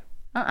pickleback?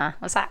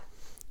 What's that?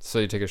 So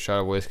you take a shot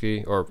of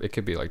whiskey, or it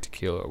could be like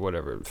tequila or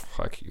whatever the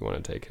fuck you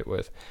want to take it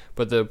with.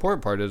 But the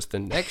important part is the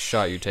next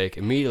shot you take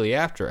immediately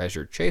after as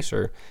your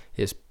chaser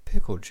is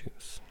pickle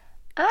juice.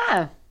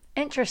 Oh,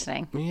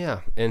 interesting.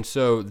 Yeah, and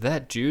so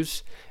that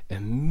juice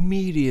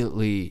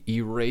immediately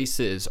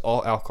erases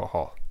all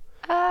alcohol.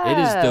 It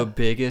is the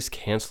biggest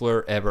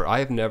canceller ever. I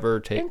have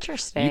never taken...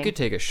 Interesting. You could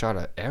take a shot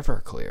of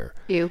Everclear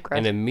Ew, gross.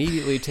 and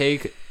immediately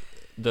take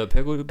the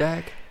pickle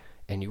back,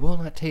 and you will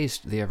not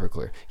taste the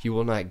Everclear. You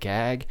will not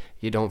gag.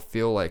 You don't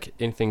feel like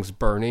anything's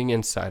burning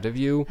inside of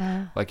you.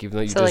 Like even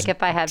though you So just like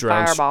if I had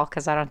drounced- Fireball,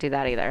 because I don't do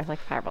that either. Like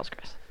Fireball's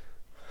gross.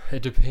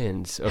 It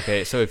depends.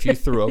 Okay, so if you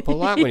threw up a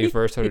lot when you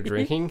first started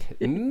drinking,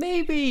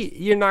 maybe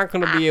you're not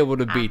going to be able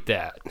to beat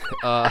that.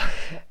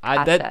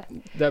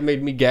 That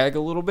made me gag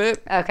a little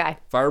bit. Okay.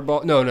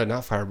 Fireball. No,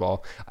 not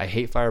Fireball. I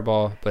hate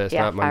Fireball, but it's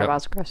not my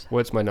Fireball's gross.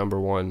 What's my number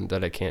one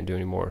that I can't do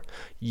anymore?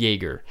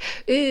 Jaeger.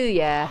 Ooh,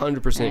 yeah.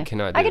 100%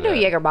 cannot do I can do that.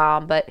 a Jaeger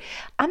bomb, but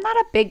I'm not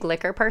a big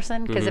liquor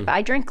person because if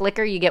I drink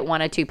liquor, you get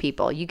one of two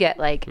people. You get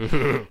like,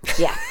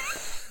 yeah.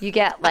 You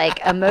get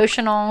like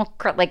emotional,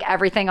 like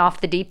everything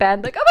off the deep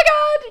end. Like, oh my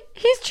God,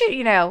 he's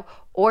cheating,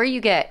 or you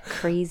get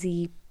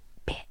crazy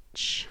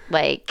bitch.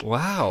 Like,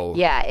 wow.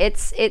 Yeah,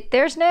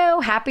 there's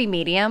no happy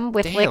medium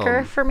with Damn.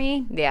 liquor for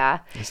me. Yeah.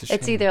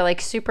 It's either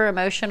like super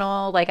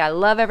emotional, like I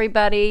love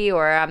everybody,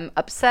 or I'm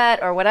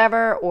upset or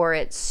whatever, or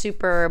it's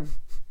super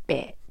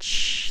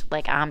bitch.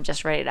 Like I'm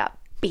just ready to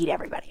beat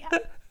everybody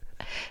up.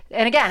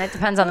 And again, it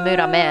depends on the mood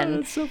I'm in.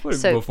 That's so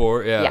funny.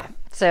 Before, yeah. Yeah.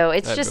 So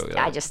it's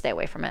I just stay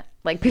away from it.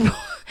 Like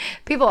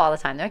people all the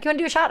time, they're like, you want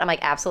to do a shot? I'm like,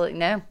 absolutely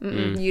no.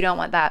 You don't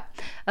want that.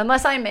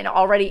 Unless I'm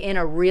already in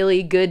a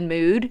really good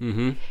mood.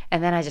 Mm-hmm.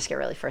 And then I just get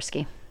really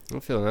frisky. I'm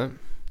feeling that.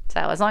 So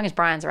as long as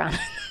Brian's around.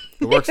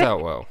 It works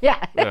out well.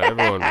 Yeah.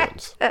 Everyone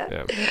wins.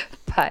 Yeah.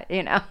 But,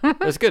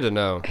 It's good to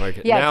know.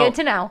 Like, yeah, now, good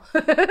to know.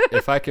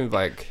 if I can,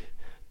 like,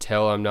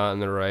 tell I'm not in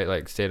the right,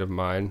 like, state of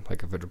mind,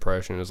 like if a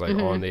depression is, like,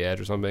 on the edge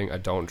or something, I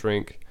don't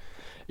drink.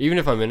 Even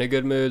if I'm in a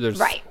good mood,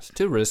 it's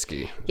too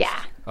risky.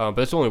 Yeah. But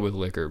it's only with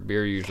liquor.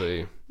 Beer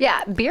usually.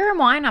 Yeah, beer and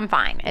wine, I'm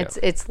fine.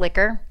 It's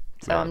liquor.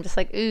 So I'm just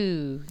like,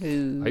 ooh.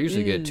 I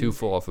usually get too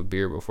full off of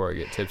beer before I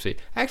get tipsy.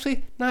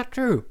 Actually, not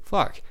true.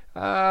 Fuck.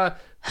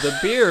 The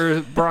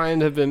beers Brian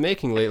have been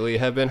making lately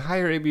have been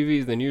higher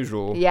ABVs than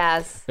usual.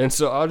 Yes. And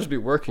so I'll just be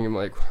working. I'm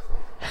like,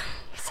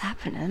 what's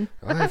happening?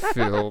 I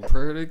feel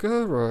pretty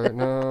good right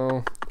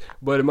now.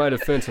 But in my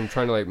defense, I'm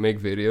trying to like make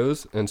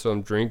videos, and so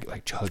I'm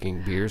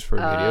chugging beers for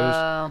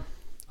videos.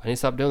 I need to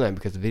stop doing that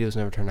because the videos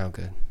never turn out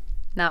good.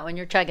 Not when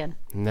you're chugging.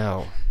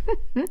 No.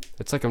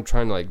 It's like I'm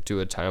trying to like do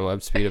a time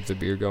lapse speed of the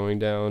beer going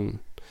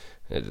down.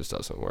 It just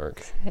doesn't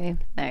work. Okay.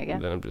 There you go.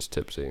 And then I'm just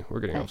tipsy. We're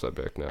getting off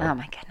subject now. Oh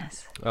my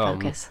goodness.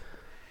 Focus.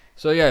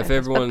 So yeah, if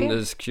everyone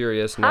is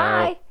curious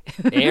now,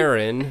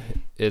 Erin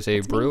is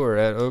a brewer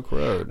at Oak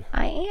Road.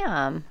 I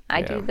am.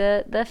 I do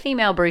the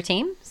female brew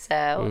team.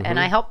 So and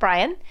I help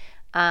Brian.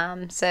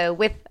 So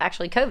with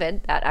actually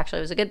COVID, that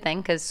actually was a good thing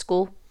because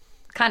school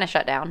kind of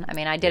shut down. I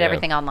mean, I did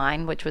everything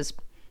online, which was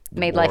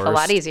made life a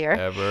lot easier.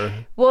 Ever.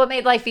 Well, it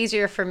made life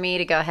easier for me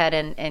to go ahead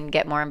and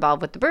get more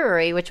involved with the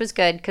brewery, which was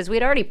good because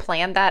we'd already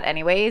planned that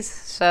anyways.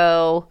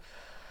 So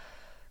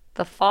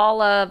the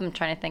fall of, I'm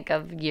trying to think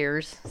of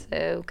years.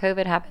 So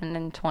COVID happened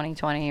in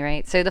 2020,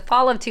 right? So the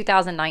fall of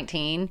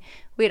 2019,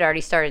 we had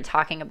already started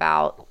talking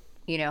about,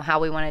 how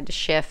we wanted to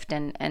shift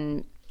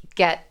and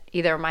get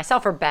either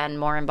myself or Ben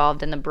more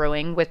involved in the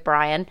brewing with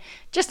Brian,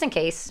 just in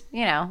case,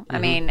 I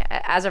mean,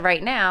 as of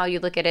right now, you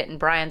look at it and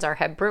Brian's our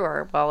head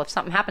brewer. Well, if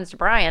something happens to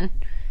Brian,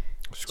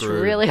 it's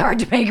really hard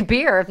to make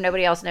beer if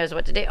nobody else knows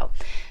what to do.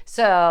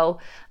 So,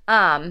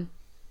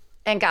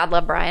 and God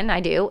love Brian, I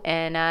do.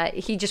 And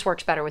he just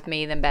works better with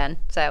me than Ben.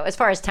 So as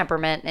far as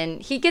temperament,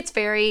 and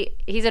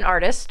he's an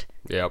artist.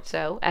 Yep.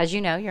 So as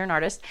you know, you're an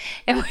artist.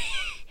 And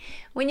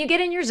when you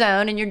get in your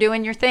zone and you're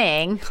doing your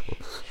thing,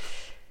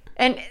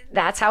 and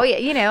that's how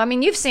he, I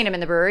mean, you've seen him in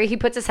the brewery. He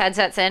puts his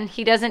headsets in.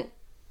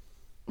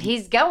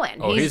 He's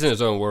going. Oh, he's in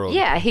his own world.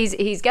 Yeah,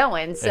 he's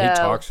going. So and he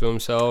talks to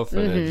himself.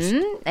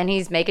 And, and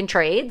he's making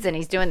trades and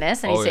he's doing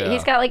this. And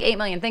he's got like 8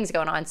 million things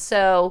going on.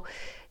 So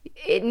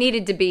it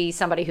needed to be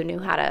somebody who knew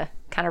how to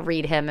kind of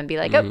read him and be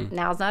like, oh,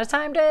 now's not a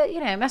time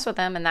to, mess with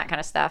him and that kind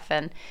of stuff.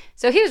 And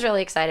so he was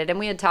really excited. And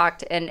we had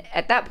talked. And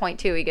at that point,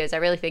 too, he goes, I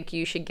really think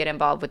you should get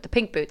involved with the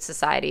Pink Boots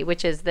Society,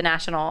 which is the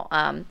international,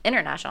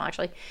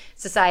 actually,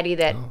 society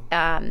that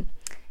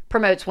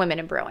promotes women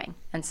in brewing.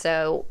 And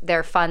so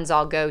their funds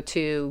all go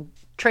to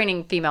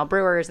training female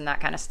brewers and that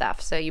kind of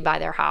stuff. So you buy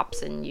their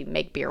hops and you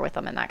make beer with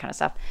them and that kind of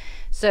stuff.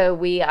 So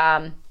we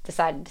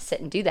decided to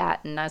sit and do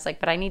that. And I was like,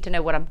 but I need to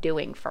know what I'm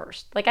doing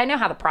first. Like, I know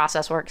how the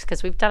process works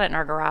because we've done it in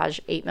our garage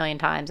 8 million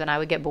times and I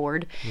would get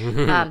bored.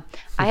 I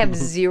have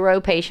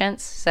zero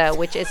patience, so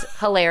which is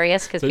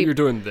hilarious. So you're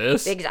doing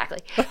this? Exactly.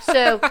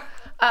 So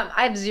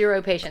I have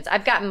zero patience.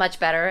 I've gotten much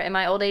better in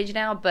my old age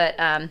now, but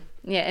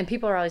yeah, and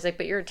people are always like,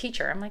 but you're a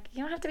teacher. I'm like,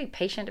 you don't have to be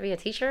patient to be a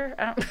teacher.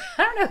 I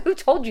don't know who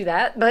told you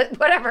that, but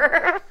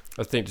whatever.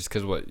 I think just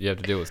because what you have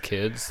to deal with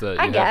kids, that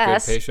you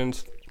have good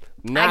patience.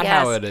 Not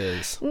how it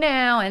is.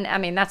 No, and I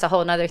mean, that's a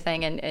whole nother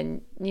thing.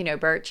 And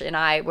Birch and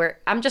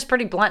I'm just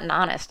pretty blunt and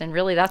honest. And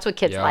really, that's what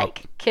kids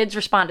like. Kids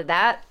respond to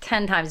that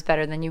 10 times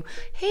better than you.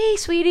 Hey,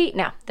 sweetie.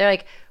 No, they're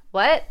like,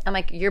 what? I'm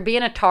like, you're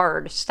being a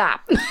tard.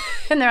 Stop.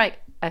 And they're like,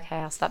 okay,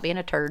 I'll stop being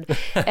a turd.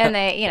 And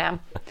they,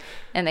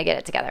 and they get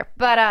it together.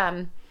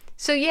 But,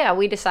 so yeah,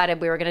 we decided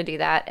we were going to do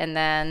that. And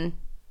then,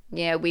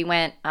 we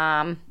went,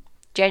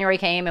 January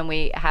came and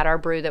we had our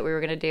brew that we were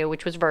going to do,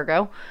 which was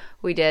Virgo.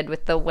 We did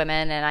with the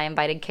women, and I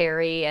invited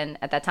Carrie, and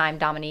at that time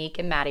Dominique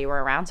and Maddie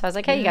were around. So I was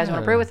like, hey, you guys want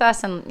to brew with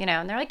us? And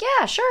and they're like,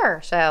 yeah,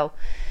 sure. So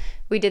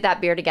we did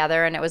that beer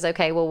together, and it was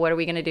okay. Well, what are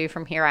we going to do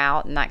from here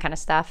out, and that kind of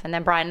stuff. And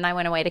then Brian and I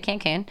went away to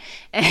Cancun,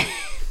 and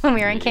when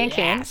we were in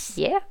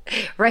Cancun,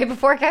 right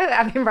before COVID.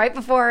 I mean, right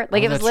before,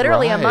 like, it was that's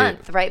literally a right.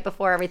 month right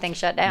before everything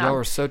shut down. Y'all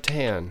were so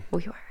tan.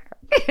 We were.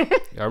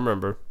 I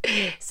remember.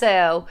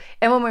 So,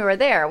 and when we were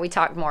there, we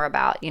talked more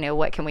about,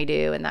 what can we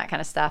do and that kind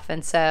of stuff.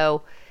 And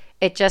so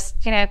it just,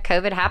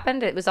 COVID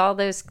happened. It was all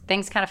those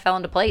things kind of fell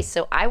into place.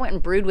 So I went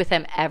and brewed with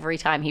him every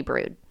time he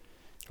brewed.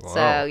 Wow.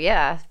 So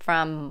yeah,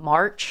 from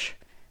March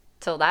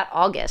till that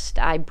August,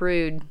 I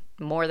brewed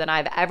more than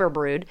I've ever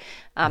brewed,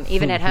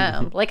 even at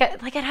home. Like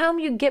at home,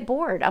 you get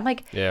bored. I'm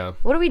like, Yeah.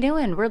 what are we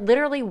doing? We're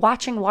literally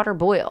watching water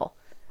boil.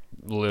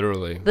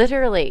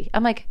 Literally.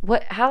 I'm like,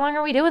 what? How long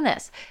are we doing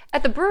this?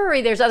 At the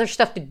brewery, there's other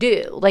stuff to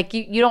do. Like,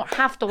 you don't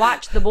have to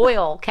watch the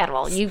boil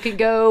kettle. You could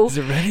go. Is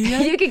it ready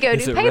yet? You could go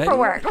Is do it ready?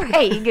 paperwork.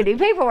 Right. You could do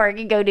paperwork.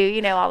 You go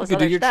do, all this You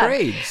could other do your stuff.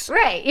 trades.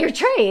 Right. Your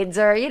trades.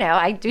 Or,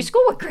 I do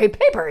schoolwork grade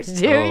papers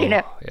too, Oh,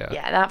 Yeah,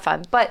 yeah. not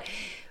fun. But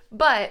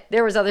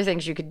there was other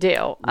things you could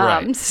do.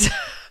 Right.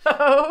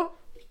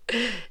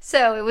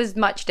 So it was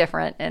much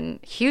different and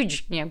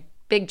huge,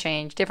 big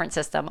change, different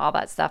system, all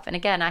that stuff. And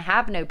again, I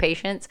have no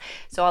patience.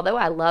 So although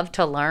I love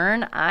to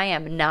learn, I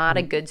am not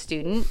a good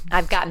student.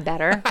 I've gotten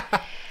better.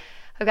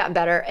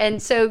 And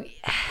so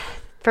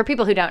for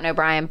people who don't know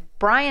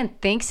Brian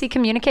thinks he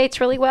communicates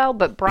really well,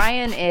 but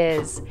Brian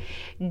is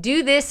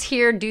do this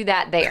here, do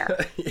that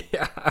there.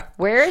 Yeah.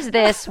 Where is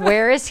this?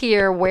 Where is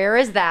here? Where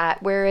is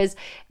that?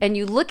 And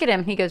you look at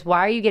him, he goes, why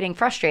are you getting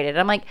frustrated?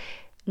 I'm like,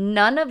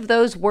 none of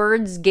those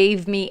words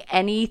gave me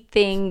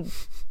anything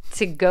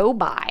to go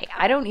by.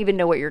 I don't even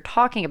know what you're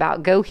talking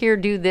about. Go here,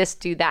 do this,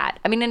 do that.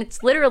 I mean, and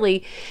it's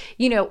literally,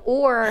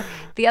 or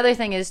the other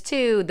thing is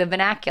too, the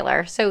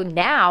vernacular. So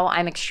now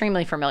I'm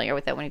extremely familiar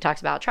with it when he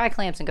talks about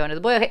tri-clamps and going to the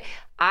boil.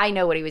 I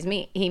know what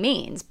he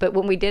means. But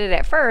when we did it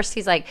at first,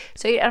 he's like,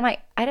 so I'm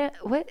like,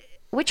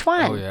 which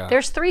one? Oh, yeah.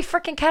 There's 3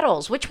 freaking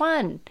kettles. Which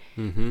one?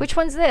 Which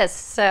one's this?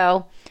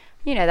 So,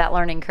 that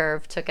learning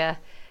curve took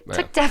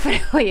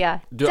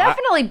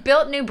definitely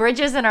built new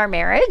bridges in our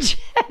marriage.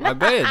 I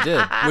bet it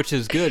did, which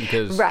is good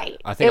because Right.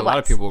 I think It a lot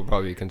of was. people were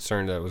probably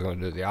concerned that it was going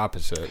to do the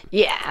opposite.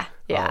 Yeah.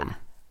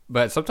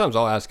 But sometimes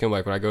I'll ask him,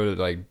 like, when I go to,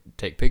 like,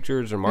 take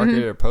pictures or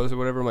market or post or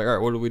whatever, I'm like, all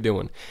right, what are we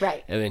doing?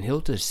 Right. And then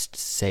he'll just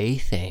say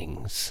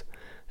things.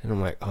 And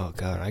I'm like, oh,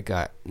 God, I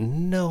got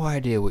no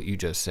idea what you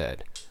just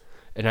said.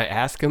 And I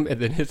ask him,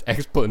 and then his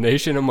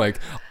explanation, I'm like,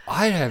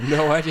 I have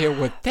no idea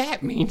what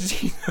that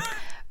means either.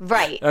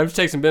 Right. I'm just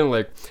texting Ben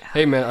like,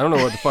 hey, man, I don't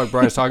know what the fuck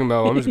Brian's talking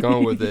about. I'm just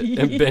going with it.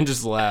 And Ben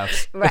just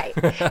laughs. Right.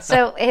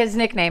 So his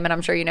nickname, and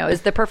I'm sure you know,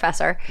 is the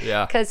Professor.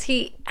 Yeah. Because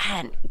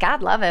and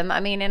God love him.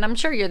 I mean, and I'm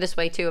sure you're this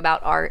way too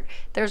about art.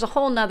 There's a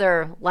whole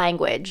nother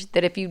language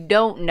that if you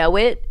don't know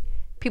it,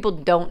 people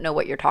don't know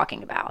what you're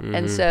talking about.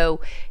 And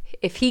so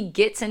if he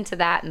gets into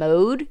that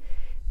mode,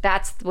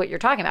 that's what you're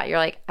talking about. You're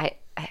like,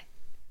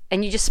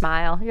 and you just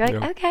smile. You're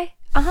like, okay.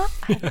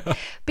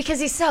 Because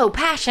he's so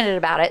passionate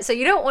about it. So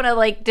you don't want to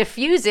like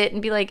diffuse it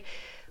and be like,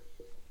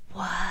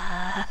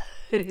 what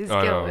is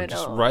going on?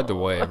 Just ride the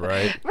wave,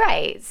 right?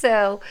 Right.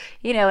 So,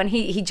 and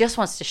he just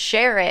wants to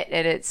share it.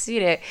 And it's,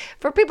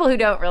 for people who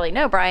don't really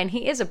know Brian,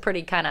 he is a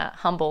pretty kind of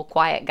humble,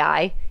 quiet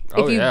guy.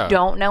 If you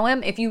don't know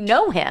him, if you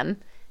know him,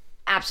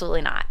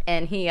 absolutely not.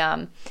 And he,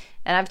 and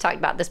I've talked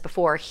about this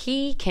before,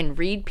 he can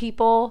read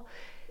people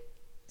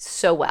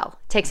so well.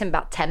 It takes him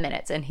about 10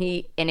 minutes. And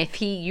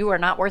if you are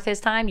not worth his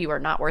time, you are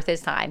not worth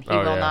his time. He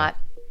will not.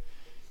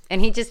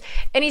 And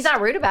he's not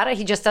rude about it.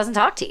 He just doesn't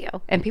talk to you.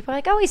 And people are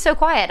like, oh, he's so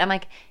quiet. I'm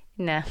like,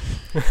 no,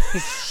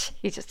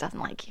 he just doesn't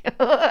like you.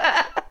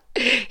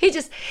 He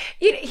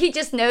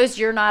just knows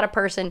you're not a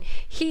person.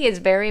 He is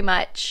very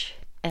much,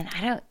 and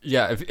I don't.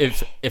 Yeah,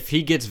 if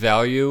he gets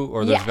value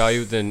or there's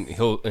value, then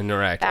he'll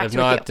interact. If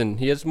not, then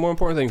he has more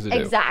important things to do.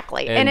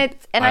 Exactly. And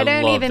I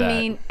don't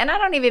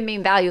even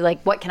mean value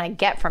like what can I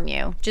get from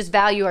you? Just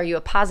value, are you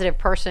a positive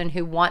person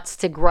who wants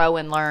to grow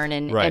and learn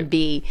and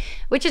be,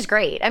 which is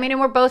great. I mean, and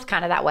we're both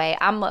kind of that way.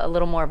 I'm a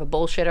little more of a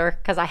bullshitter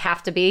because I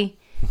have to be.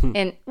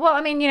 And well,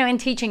 I mean, in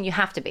teaching you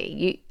have to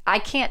be. I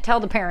can't tell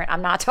the parent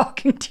I'm not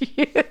talking to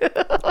you.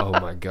 Oh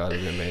my God,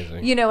 it'd be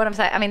amazing. You know what I'm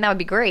saying? I mean, that would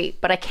be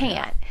great, but I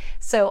can't.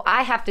 So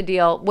I have to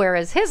deal.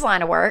 Whereas his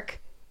line of work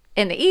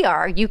in the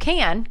ER, you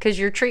can because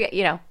you're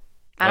I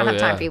don't have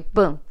time for you.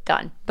 Boom,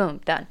 done.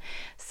 Boom, done.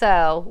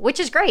 So,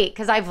 which is great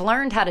because I've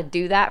learned how to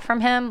do that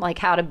from him, like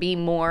how to be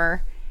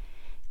more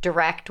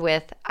direct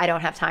with. I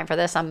don't have time for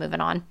this. I'm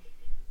moving on.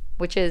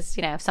 Which is,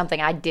 something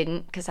I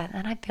didn't, because then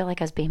I feel like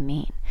I was being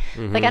mean.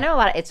 Like, I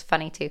know it's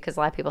funny too, because a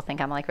lot of people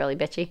think I'm like really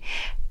bitchy,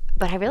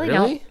 but I really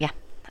don't. Yeah.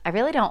 I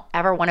really don't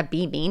ever want to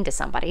be mean to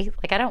somebody.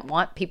 Like, I don't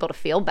want people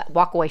to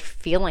walk away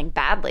feeling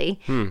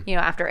badly,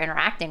 after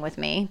interacting with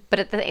me. But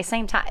at the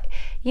same time,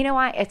 you know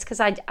why? It's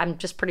because I'm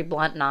just pretty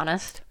blunt and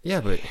honest.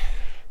 Yeah, but...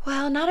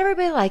 Well, not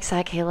everybody likes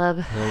that, Caleb.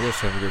 I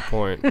guess you have a good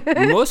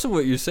point. Most of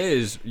what you say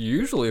is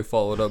usually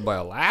followed up by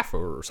a laugh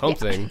or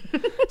something.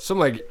 So I'm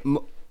like...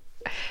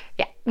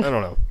 Yeah. I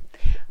don't know.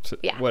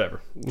 Yeah. Whatever.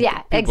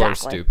 Yeah, People exactly. are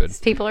stupid.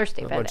 People are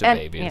stupid. A bunch of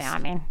babies. I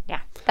mean, yeah.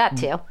 That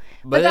too.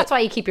 But that's why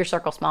you keep your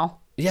circle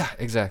small. Yeah,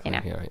 exactly. You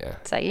know? Yeah.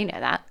 So you know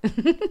that.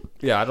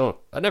 Yeah,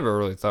 I never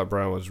really thought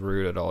Brian was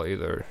rude at all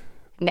either.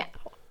 No.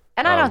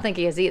 And I don't think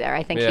he is either.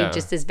 I think he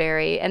just is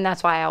very, and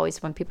that's why I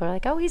always, when people are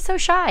like, oh, he's so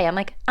shy, I'm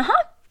like,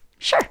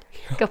 sure,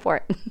 go for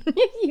it.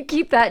 You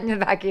keep that in the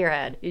back of your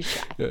head. He's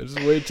shy. Yeah,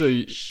 just wait till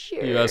you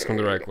ask him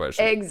the right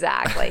question.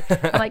 Exactly.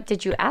 I'm like,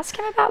 did you ask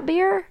him about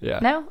beer? Yeah.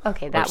 No?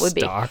 Okay, that would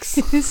stocks.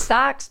 be.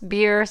 Stocks,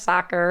 beer,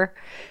 soccer,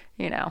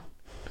 you know.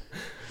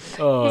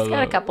 Oh, He's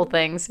got a couple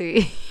things.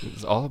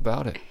 He's all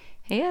about it.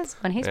 He is.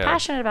 When he's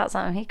passionate about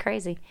something, he's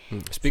crazy.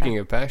 Speaking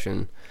of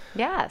passion.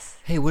 Yes.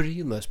 Hey, what are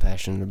you most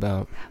passionate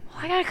about? Well,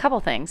 I got a couple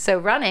things. So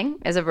running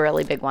is a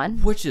really big one.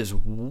 Which is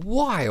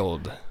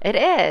wild. It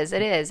is.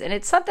 It is. And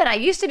it's something I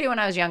used to do when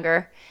I was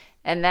younger.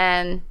 And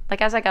then, like,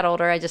 as I got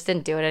older, I just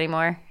didn't do it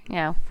anymore, you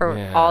know, for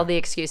all the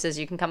excuses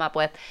you can come up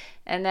with.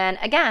 And then,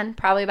 again,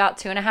 probably about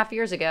 2.5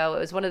 years ago, it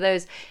was one of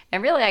those,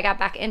 and really I got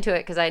back into it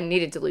because I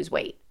needed to lose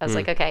weight. I was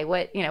like, okay,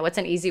 what's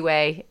an easy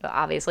way?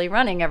 Obviously,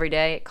 running every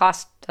day. It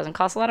doesn't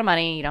cost a lot of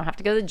money. You don't have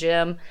to go to the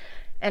gym,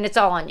 and it's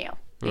all on you,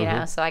 you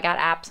know? So I got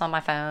apps on my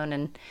phone,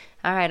 and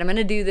all right, I'm going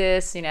to do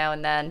this, you know,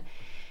 and then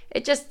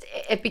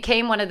it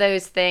became one of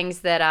those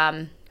things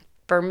that,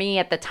 for me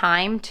at the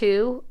time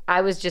too,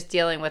 I was just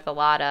dealing with a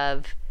lot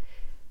of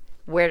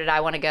where did I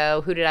want to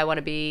go? Who did I want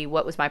to be?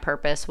 What was my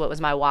purpose? What was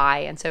my why?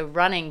 And so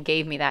running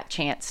gave me that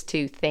chance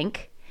to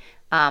think.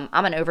 I'm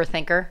an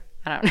overthinker.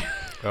 I don't know.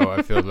 Oh,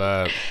 I feel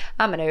that.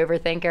 I'm an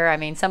overthinker. I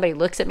mean, somebody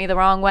looks at me the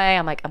wrong way.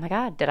 I'm like, oh my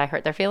God, did I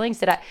hurt their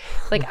feelings?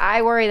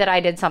 I worry that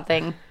I did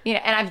something, you know,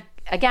 and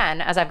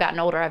as I've gotten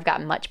older, I've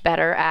gotten much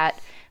better at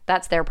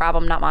that's their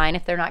problem, not mine.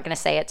 If they're not going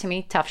to say it to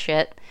me, tough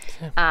shit.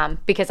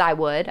 Because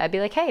I'd be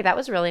like, hey, that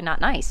was really not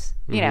nice,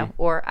 you know,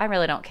 or I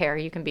really don't care.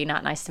 You can be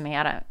not nice to me.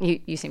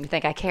 You seem to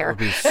think I care. It would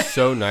be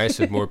so nice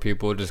if more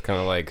people just kind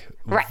of like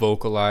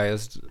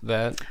vocalized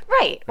that.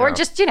 Right. Or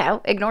just, you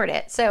know, ignored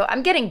it. So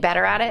I'm getting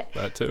better at it.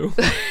 That too.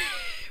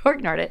 Or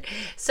ignored it.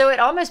 So it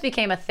almost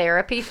became a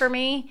therapy for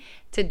me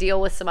to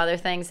deal with some other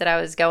things that I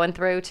was going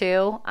through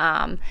too.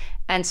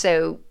 And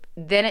so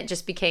then it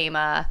just became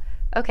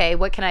okay,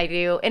 what can I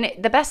do? And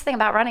the best thing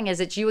about running is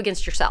it's you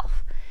against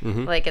yourself.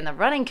 Like, in the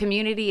running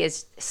community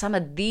is some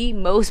of the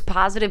most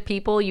positive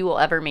people you will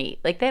ever meet.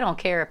 Like, they don't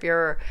care if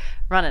you're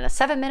running a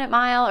 7-minute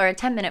mile or a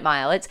 10-minute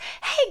mile. It's,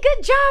 hey,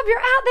 good job, you're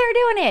out there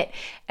doing it.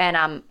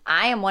 And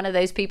I am one of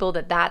those people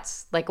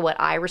that's like what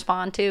I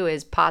respond to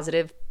is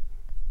positive.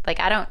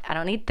 Like, I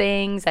don't need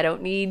things. I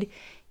don't need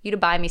you to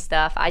buy me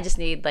stuff. I just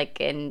need, like,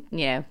 in,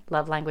 you know,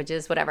 love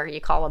languages, whatever you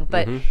call them.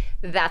 But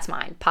that's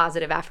mine.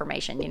 Positive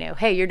affirmation, you know,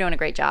 hey, you're doing a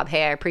great job.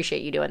 Hey, I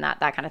appreciate you doing that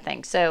kind of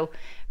thing. So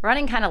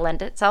running kind of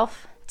lent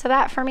itself to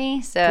that for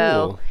me.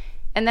 So, cool.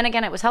 And then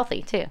again, it was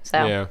healthy too.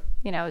 So,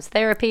 you know, it was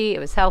therapy. It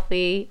was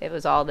healthy. It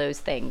was all those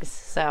things.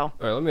 So. All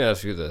right, let me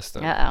ask you this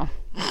then.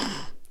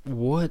 Uh-oh.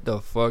 What the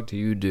fuck do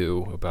you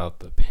do about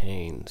the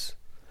pains?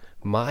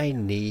 My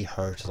knee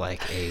hurts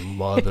like a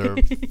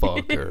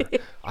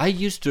motherfucker. I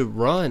used to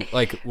run,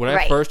 like, when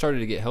I first started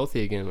to get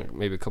healthy again, like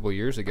maybe a couple of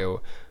years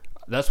ago,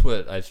 that's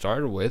what I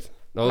started with.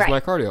 That was my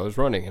cardio. I was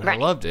running, and I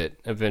loved it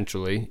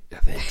eventually.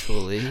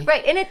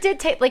 Right, and it did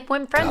take, like,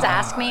 when friends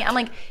ask me, I'm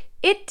like,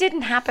 it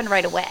didn't happen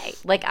right away.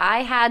 Like,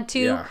 I had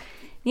to,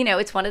 you know,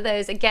 it's one of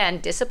those, again,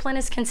 discipline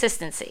is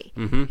consistency.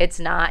 It's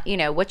not, you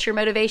know, what's your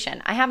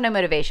motivation? I have no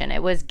motivation.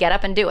 It was get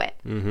up and do it.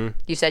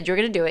 You said you were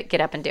going to do it,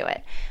 get up and do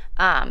it.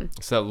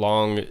 It's that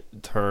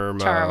long-term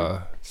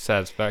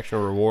satisfaction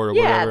or reward or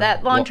whatever. Yeah,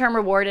 that long-term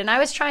reward. And I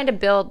was trying to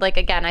build, like,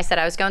 again, I said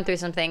I was going through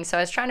some things, so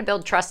I was trying to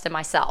build trust in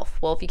myself.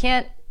 Well, if you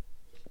can't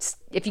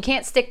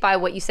stick by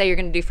what you say you're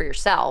going to do for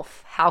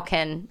yourself, how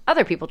can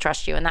other people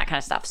trust you and that kind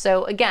of stuff?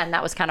 So again,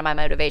 that was kind of my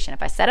motivation.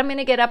 If I said I'm going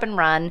to get up and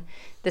run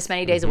this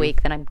many days a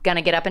week, then I'm going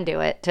to get up and do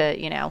it to,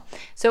 you know.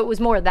 So it was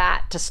more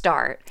that to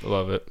start.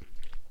 Love it.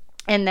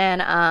 And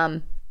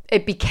then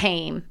it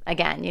became,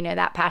 again, you know,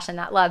 that passion,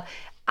 that love.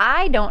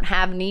 I don't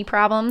have knee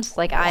problems.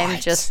 Like, I'm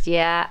just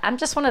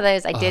one of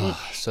those. I didn't.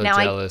 So now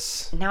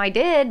jealous. I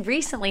did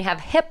recently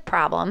have hip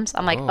problems.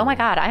 I'm like, oh my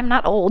God, I'm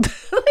not old.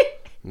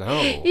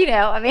 No. You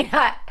know, I mean,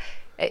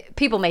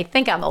 people may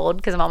think I'm old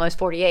because I'm almost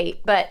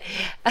 48, but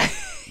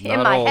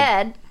in my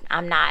head,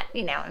 I'm not,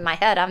 you know, in my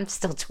head, I'm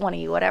still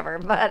 20, whatever.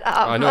 But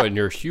I know, and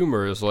your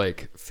humor is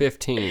like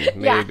 15,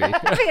 maybe. Yeah,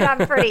 I mean,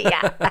 I'm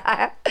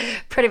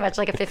pretty much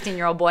like a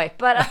 15-year-old boy,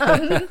 but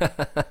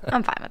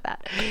I'm fine with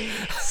that.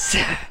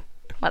 So,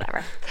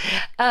 whatever.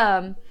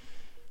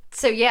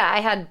 So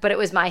yeah, but it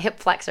was my hip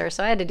flexor,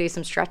 so I had to do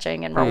some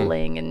stretching and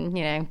rolling and,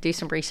 you know, do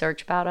some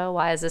research about,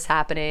 why is this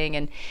happening?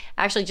 And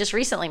actually just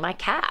recently my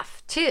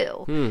calf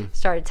too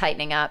started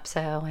tightening up. So,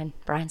 and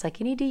Brian's like,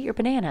 you need to eat your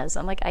bananas.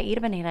 I'm like, I eat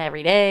a banana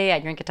every day. I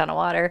drink a ton of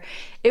water.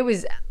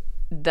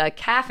 The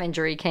calf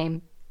injury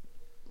came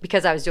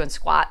because I was doing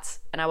squats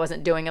and I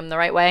wasn't doing them the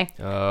right way.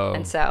 Oh.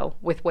 And so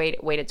with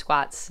weighted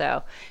squats.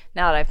 So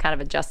now that I've kind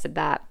of adjusted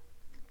that,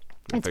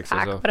 it's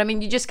back. But I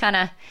mean, you just kind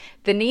of,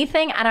 the knee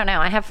thing, I don't know.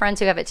 I have friends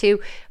who have it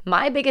too.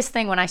 My biggest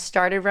thing when I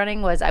started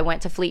running was I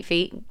went to Fleet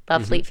Feet,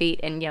 love Fleet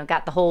Feet, and, you know,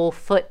 got the whole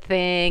foot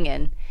thing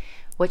and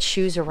what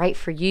shoes are right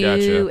for you.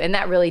 Gotcha. And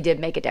that really did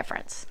make a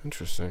difference.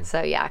 Interesting.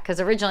 So yeah, because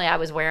originally I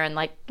was wearing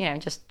like,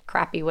 just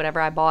crappy whatever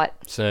I bought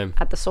Same.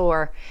 at the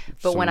store.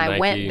 But Some when I Nike.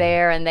 went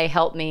there and they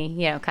helped me,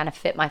 kind of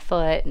fit my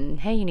foot and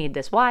hey, you need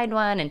this wide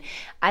one. And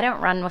I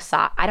don't run with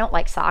socks. I don't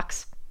like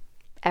socks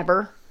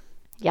ever.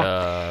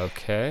 Yeah.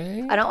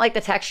 Okay. I don't like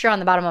the texture on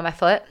the bottom of my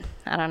foot.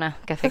 I don't know.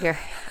 Go figure.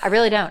 I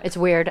really don't. It's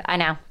weird. I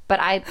know.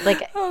 But I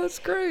like Oh, that's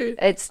great.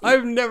 it's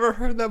I've never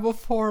heard that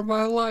before in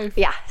my life.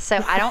 yeah, so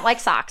I don't like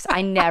socks.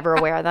 I never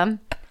wear them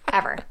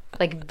ever.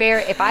 Like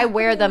if I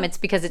wear them it's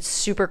because it's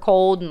super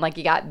cold and like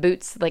you got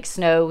boots like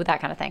snow,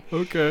 that kind of thing.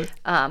 Okay.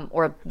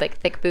 Or like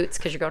thick boots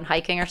cuz you're going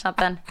hiking or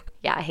something.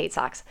 Yeah, I hate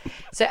socks.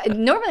 So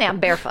normally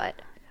I'm barefoot.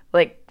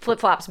 Like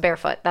flip-flops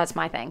barefoot. That's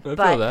my thing. I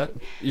feel that.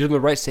 You're in the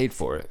right state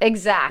for it.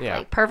 Exactly.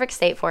 Yeah. Perfect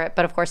state for it.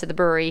 But of course at the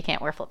brewery you can't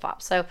wear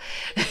flip-flops. So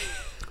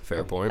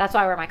Fair point. that's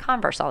why I wear my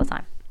Converse all the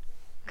time.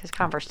 Because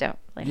Converse don't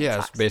really need Yeah,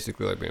 it's socks.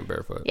 basically like being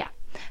barefoot. Yeah.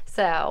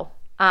 So,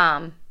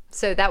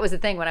 so that was the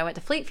thing when I went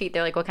to Fleet Feet.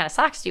 They're like, "What kind of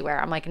socks do you wear?"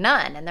 I'm like,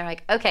 "None." And they're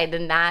like, "Okay,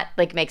 then that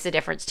like makes a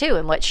difference too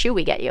in what shoe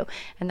we get you."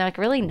 And they're like,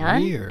 "Really,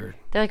 none?" Weird.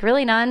 They're like,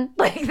 "Really, none?"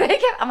 Like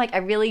I'm like, "I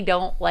really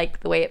don't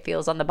like the way it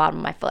feels on the bottom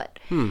of my foot."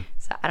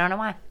 So I don't know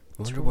why.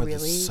 I wonder why the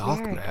really sock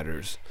weird.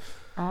 matters.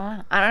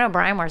 I don't know.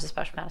 Brian wears a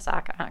special kind of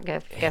sock. I don't go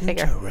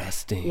figure.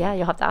 Interesting. Yeah,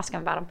 you'll have to ask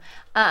him about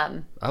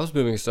him. I was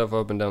moving stuff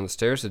up and down the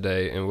stairs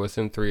today, and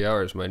within 3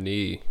 hours, my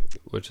knee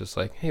was just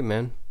like, "Hey,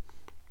 man,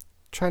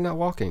 try not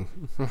walking."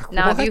 I'm like,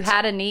 Now, have you "What?"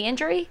 had a knee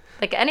injury?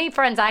 Like any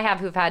friends I have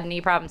who've had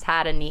knee problems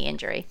had a knee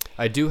injury.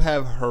 I do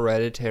have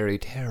hereditary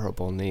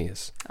terrible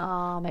knees.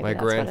 Oh, maybe My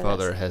that's what it is.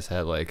 grandfather has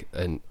had like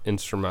an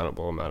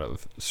insurmountable amount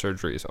of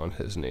surgeries on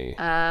his knee.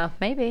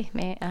 Maybe.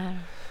 Maybe I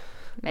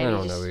you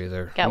don't just know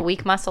either. got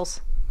weak muscles.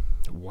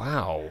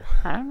 Wow.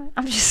 I don't know.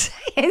 I'm just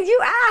saying. You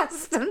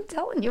asked. I'm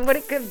telling you what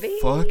it could be.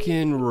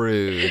 Fucking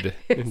rude.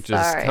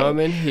 Just Sorry. come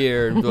in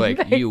here and be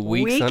like, "You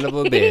weak son of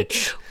a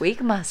bitch."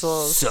 Weak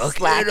muscles. Suck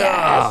slack it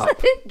ass.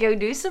 up. Go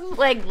do some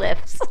leg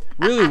lifts.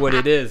 Really what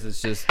it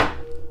is just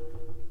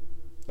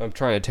I'm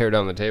trying to tear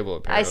down the table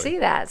apparently. I see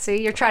that.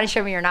 See, you're trying to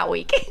show me you're not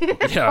weak.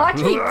 Yeah. Watch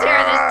me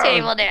tear this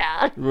table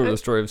down. Remember the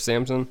story of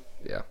Samson?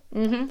 Yeah.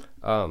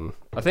 Mm-hmm.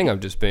 I think I'm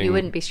just being You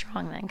wouldn't be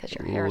strong then because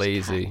your hair is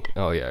lazy.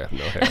 Oh yeah, I have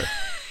no hair.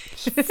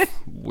 Just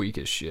weak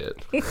as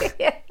shit.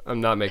 I'm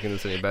not making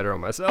this any better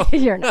on myself.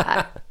 You're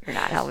not. You're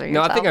not helping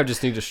No, yourself. I think I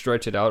just need to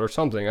stretch it out or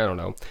something. I don't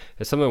know.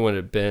 It's something when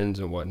it bends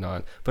and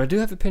whatnot. But I do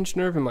have a pinched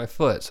nerve in my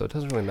foot, so it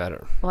doesn't really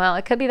matter. Well,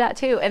 it could be that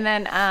too. And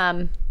then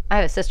I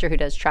have a sister who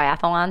does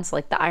triathlons,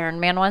 like the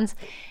Ironman ones.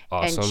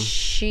 Awesome. And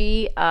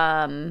she,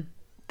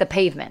 the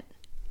pavement,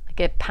 like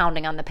it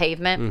pounding on the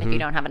pavement Mm-hmm. if you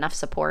don't have enough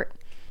support.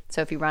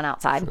 So if you run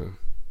outside,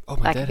 Oh,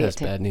 my That could dad be has it,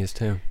 too. bad knees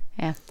too.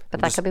 yeah.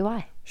 But that could be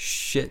why.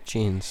 Shit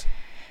jeans.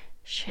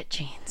 Shit,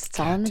 jeans. It's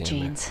all in the damn it.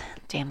 jeans.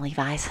 Damn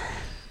Levi's.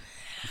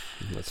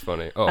 That's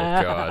funny. Oh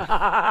god.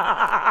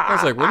 I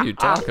was like, what are you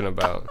talking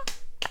about?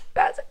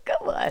 That's a good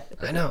one.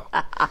 I know.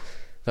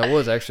 That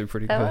was actually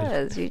pretty good.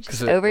 That was. You just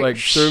 'Cause it, over. like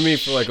threw me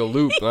for like a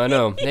loop. I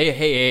know.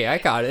 Hey, I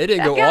caught it. It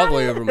didn't go all the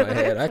way over my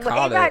head. I Way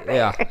caught back it.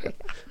 Yeah,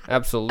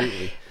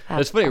 absolutely.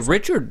 That's It's funny.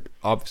 Richard,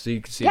 obviously,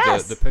 you can see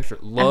Yes. the picture.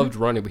 Loved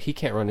running, but he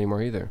can't run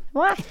anymore either.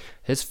 Why?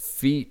 His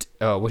feet,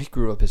 when he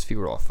grew up, his feet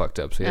were all fucked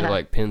up. So he had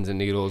like pins and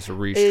needles to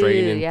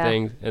restraining yeah.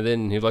 things. And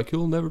then he's like,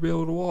 "You'll never be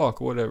able to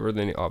walk," or whatever.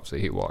 Then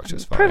he walks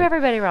just fine. Prove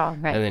everybody wrong,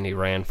 right? And then he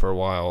ran for a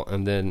while,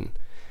 and then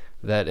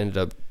that ended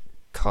up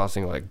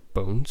causing like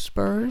bone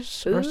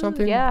spurs or Ooh,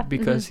 something. yeah.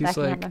 Because Mhm, he's that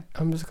can like, happen.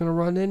 "I'm just gonna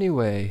run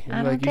anyway."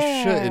 And I like, don't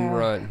you shouldn't care.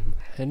 run,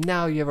 and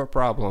now you have a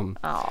problem.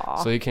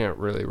 Aw. So he can't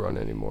really run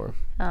anymore.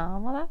 Oh,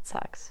 well, that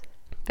sucks.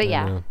 But I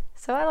yeah, know.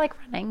 so I like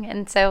running.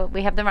 And so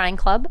we have the running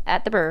club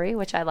at the brewery,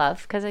 which I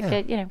love because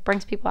it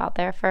brings people out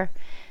there for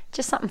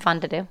just something fun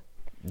to do.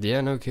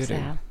 Yeah, no kidding.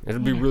 So,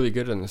 It'll be really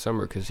good in the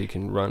summer because he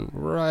can run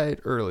right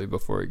early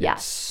before it gets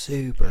Yes.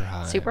 super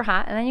hot. Super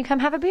hot. And then you come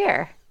have a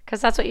beer because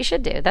that's what you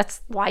should do.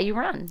 That's why you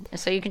run,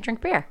 so you can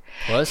drink beer.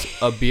 Plus,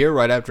 a beer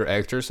right after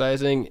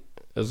exercising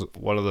is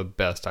one of the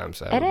best times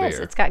to have It a is.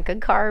 beer. It's got good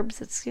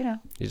carbs. It's, You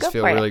good just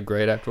feel for really you.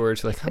 great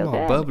afterwards. You're like, I'm Feel all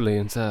good. bubbly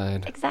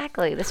inside.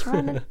 Exactly. This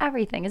run and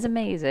everything is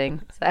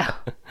amazing. So,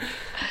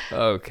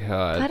 Oh,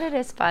 God. but it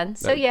is fun.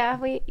 So yeah,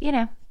 we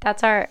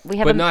that's we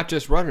have But not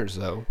just runners,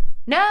 though.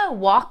 no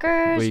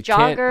walkers, We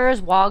can't-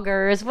 joggers,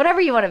 woggers, whatever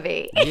you want to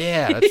be.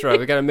 Yeah, that's right.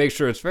 We got to make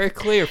sure it's very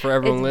clear for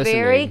everyone It's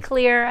listening. very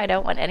clear. I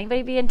don't want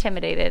anybody to be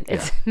intimidated.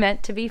 It's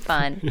meant to be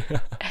fun.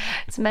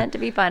 It's meant to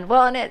be fun.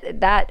 Well, and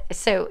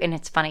and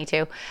it's funny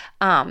too.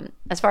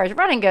 As far as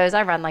running goes,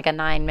 I run like a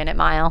 9-minute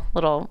mile,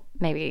 little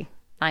maybe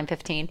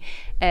 9:15,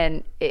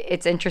 and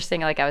it's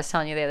interesting. Like I was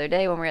telling you the other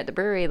day when we were at the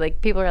brewery,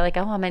 like people are like,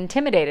 "Oh, I'm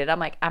intimidated." I'm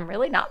like, "I'm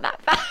really not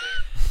that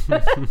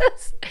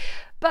fast."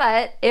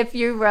 But if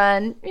you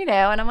run, and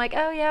I'm like,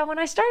 oh yeah, when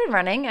I started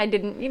running, I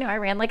didn't, I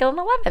ran like an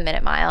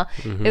 11-minute mile.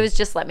 It was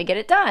just let me get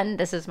it done.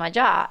 This is my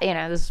job.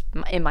 This is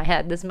in my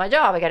head. This is my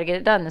job. I got to get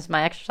it done. This is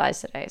my exercise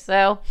today.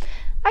 So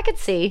I could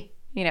see,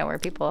 You know, where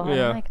people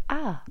Yeah. are like,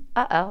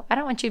 I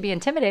don't want you to be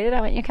intimidated.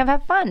 I want you to come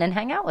have fun and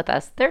hang out with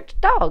us. They're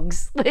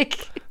dogs.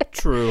 Like,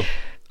 True.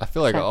 I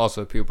feel like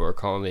also people are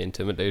calling the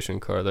intimidation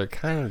card. They're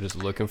kind of just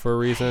looking for a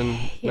reason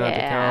not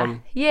to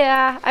come.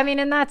 Yeah. I mean,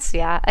 and that's,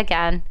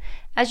 again,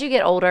 as you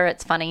get older,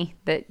 it's funny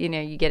that, you know,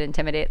 you get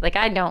intimidated. Like,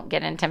 I don't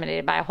get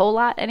intimidated by a whole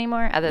lot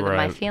anymore other than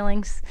my Right.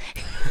 feelings.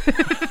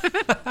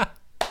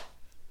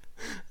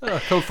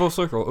 Come full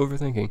circle,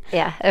 overthinking.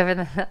 Yeah.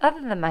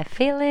 Other than my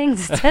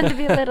feelings tend to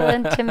be a little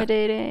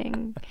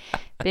intimidating.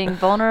 Being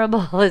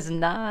vulnerable is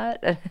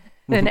not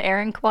an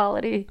Aaron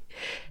quality.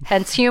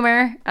 Hence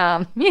humor.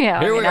 You know,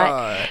 Here we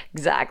are.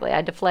 Exactly.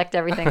 I deflect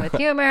everything with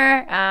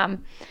humor.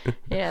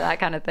 You know, that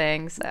kind of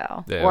thing.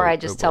 So, Yeah, or I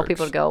it just tell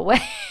people works. to go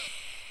away.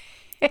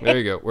 There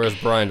you go. Whereas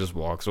Brian just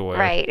walks away.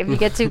 Right. If you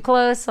get too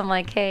close, I'm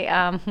like, hey,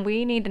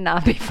 we need to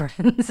not be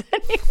friends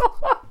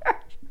anymore.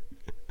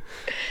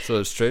 So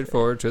it's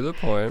straightforward to the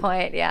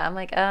point. Yeah. I'm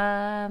like,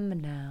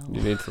 no.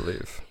 You need to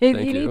leave. You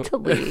Thank you. need to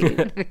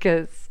leave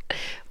because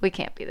we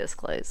can't be this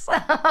close.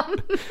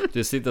 Do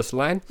you see this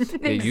line?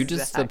 Yeah, you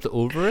just stepped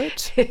over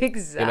it.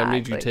 Exactly. And I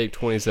need you to take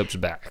 20 steps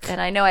back. And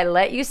I know I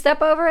let you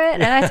step over it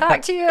and I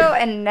talked to you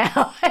and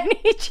now I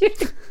need you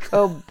to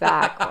go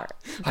backward.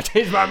 I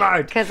changed my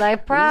mind. Because I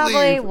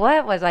probably, Leave.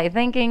 what was I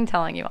thinking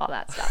telling you all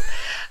that stuff?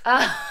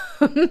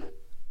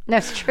 No,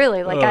 it's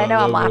truly, like, Oh, I know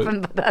I I'm love it.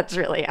 laughing, but that's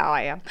really how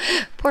I am.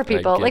 Poor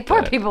people, get like,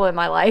 poor that. people in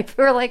my life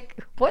who are like,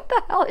 what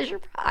the hell is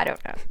your, I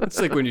don't know. It's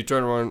like when you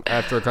turn around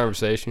after a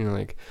conversation, you're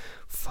like,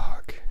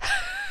 fuck.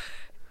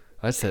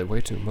 I said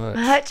way too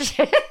much.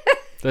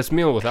 That's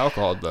me with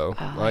alcohol, though.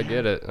 I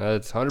get it.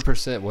 That's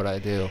 100% what I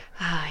do.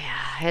 Oh,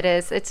 yeah, it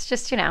is. It's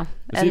just, you know.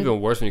 It's and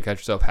even worse when you catch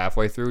yourself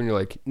halfway through and you're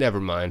like,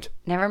 never mind.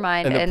 never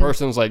mind. And the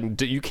person's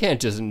like, you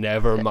can't just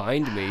never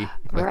mind me.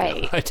 Like,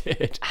 Right. I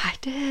did. I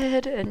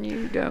did, and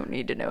you don't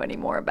need to know any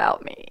more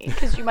about me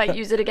because you might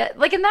use it again.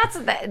 Like, and that's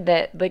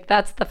like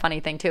that's the funny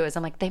thing too is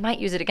I'm like, they might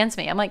use it against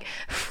me. I'm like,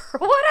 for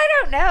what? I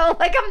don't know.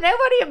 Like, I'm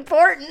nobody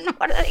important.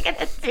 What are they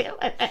gonna do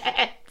with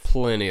it?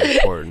 Plenty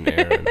important,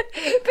 Aaron. But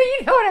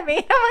you know what I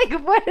mean? I'm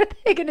like, what are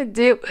they gonna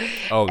do?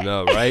 Oh,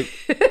 no, right?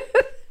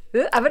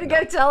 I'm gonna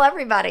go tell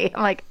everybody.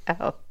 I'm like,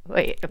 oh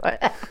wait,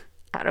 what?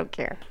 I don't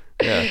care.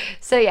 Yeah.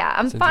 So yeah,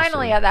 I'm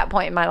finally interesting. at that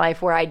point in my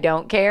life where I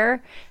don't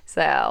care.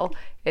 So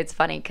it's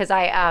funny because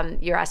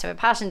you're asking my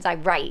passions. I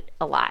write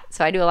a lot,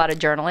 so I do a lot of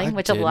journaling, I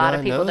which a did lot not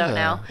of people know don't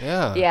know.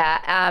 that. Yeah.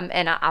 Yeah.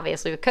 And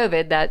obviously with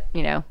COVID, that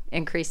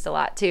increased a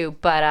lot too.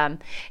 But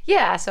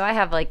yeah, so I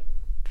have like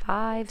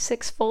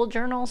 5-6 full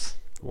journals.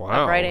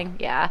 Wow. Of writing,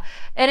 yeah.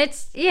 And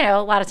it's, a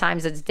lot of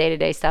times it's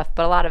day-to-day stuff,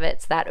 but a lot of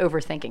it's that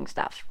overthinking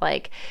stuff,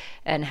 like,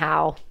 and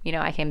how,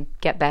 I can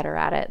get better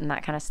at it and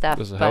that kind of stuff.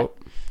 Does it But help?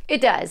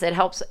 It does. It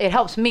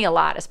helps me a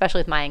lot,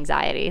 especially with my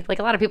anxiety. Like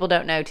a lot of people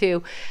don't know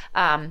too,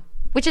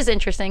 which is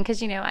interesting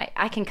because,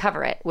 I can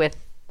cover it with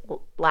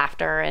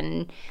laughter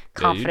and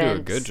confidence. Yeah, you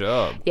do a good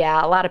job.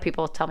 Yeah, a lot of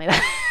people tell me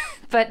that.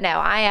 But no,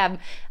 I am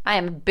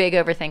a big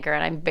overthinker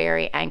and I'm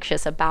very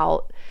anxious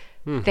about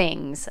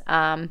things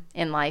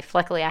in life.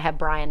 Luckily, I have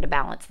Brian to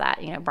balance that.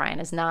 Brian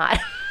is not.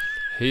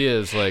 He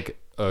is like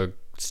a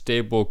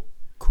stable,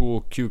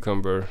 cool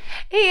cucumber.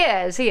 He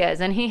is,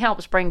 and he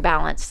helps bring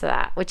balance to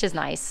that, which is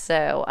nice.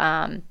 So,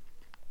 kind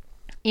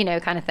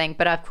of thing.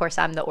 But of course,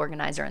 I'm the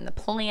organizer and the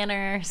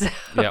planner. So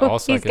Yeah,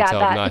 also I he's can got tell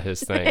that. not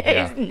his thing.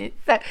 Yeah.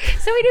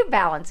 So we do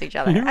balance each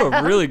other. You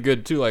are really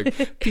good too,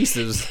 like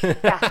pieces.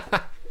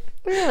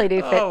 We really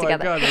do fit Oh my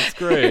together. god, that's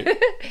great.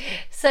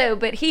 So,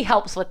 but he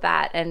helps with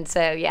that. And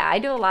so, yeah, I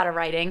do a lot of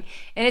writing.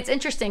 And it's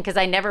interesting because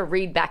I never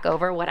read back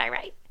over what I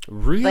write.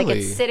 Really? Like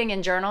it's sitting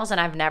in journals and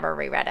I've never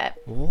reread it.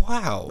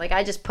 Wow. Like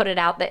I just put it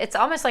out there. It's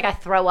almost like I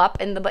throw up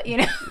in the, like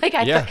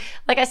Yeah.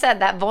 like I said,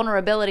 that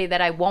vulnerability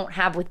that I won't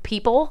have with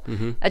people,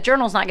 Mm-hmm. a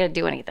journal's not going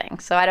to do anything.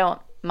 So I don't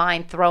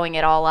mind throwing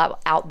it all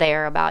out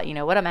there about,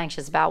 what I'm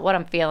anxious about, what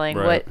I'm feeling,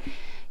 Right.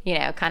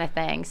 what, kind of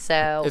thing.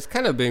 So It's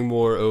kind of being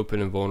more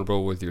open and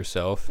vulnerable with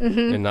yourself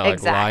and not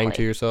like lying exactly.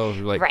 to yourself.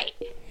 You're like, Right.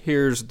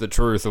 here's the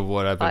truth of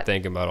what I've been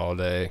thinking about all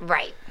day.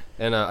 Right.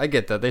 And I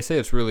get that. They say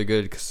it's really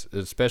good, 'cause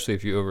especially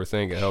if you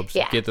overthink, it helps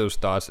Yeah. get those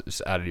thoughts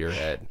just out of your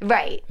head.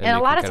 Right. And And a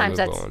you lot can of kinda times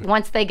move that's on.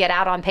 once they get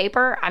out on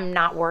paper, I'm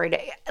not worried.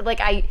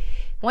 Like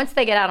once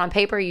they get out on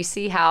paper, you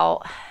see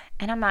how,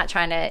 and I'm not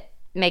trying to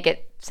make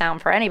it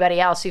sound for anybody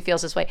else who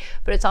feels this way,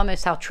 but it's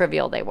almost how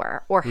trivial they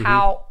were or Mm-hmm.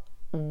 how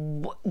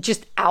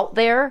just out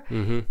there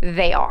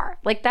they are.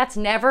 Like that's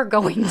never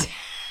going to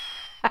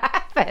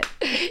happen.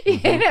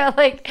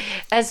 Like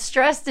as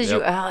stressed as Mm-hmm.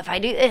 Yep. if I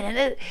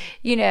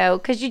do,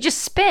 because you just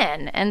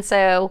spin. And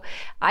so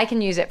I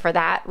can use it for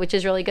that, which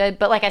is really good.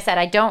 But like I said,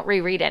 I don't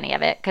reread any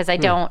of it because I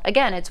don't,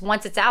 again, it's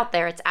once it's out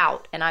there, it's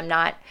out and I'm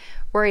not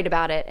worried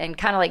about it. And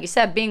kind of like you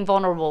said, being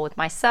vulnerable with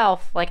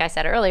myself, like I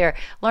said earlier,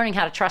 learning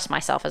how to trust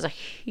myself is a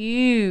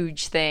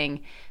huge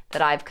thing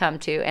that I've come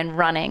to, and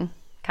running,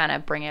 kind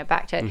of bringing it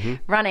back to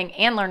running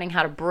and learning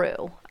how to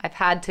brew. I've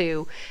had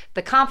to,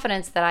 the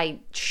confidence that I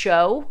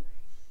show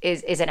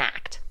is an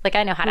act. Like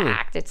I know how to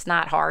act. It's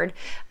not hard.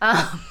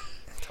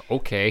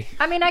 Okay.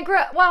 I mean, I grew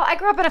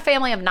up in a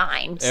family of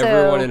 9. So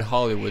Everyone in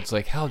Hollywood's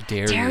like, how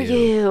dare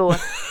you?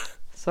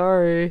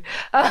 Sorry.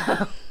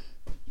 But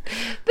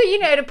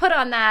to put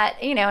on that,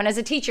 and as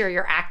a teacher,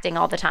 you're acting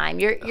all the time.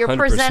 You're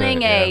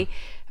presenting a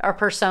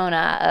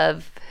persona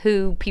of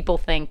who people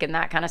think and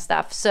that kind of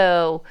stuff.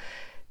 So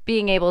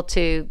being able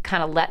to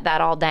kind of let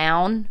that all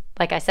down,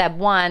 like I said,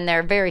 one, there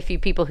are very few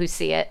people who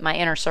see it. My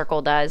inner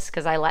circle does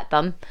because I let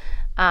them.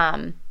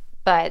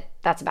 But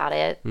that's about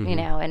it,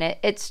 and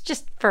it's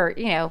just for,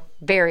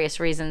 various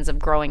reasons of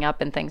growing up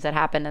and things that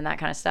happened and that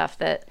kind of stuff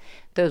that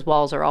those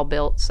walls are all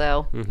built.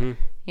 So, I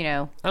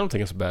don't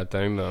think it's a bad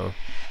thing, though.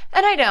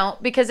 And I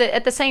don't, because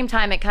at the same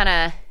time,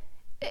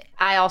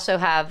 I also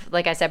have,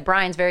 like I said,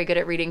 Brian's very good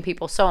at reading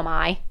people. So am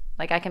I.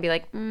 Like, I can be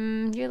like, you're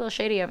a little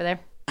shady over there.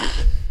 A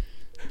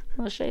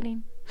little shady.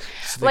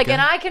 Like,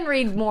 and I can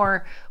read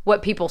more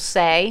what people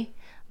say.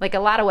 Like, a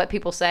lot of what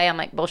people say, I'm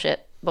like,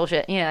 bullshit.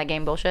 That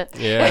game bullshit.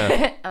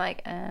 Yeah. I'm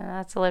like,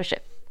 that's a load of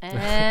shit.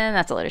 And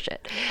that's a load of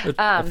shit.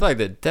 I feel like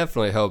that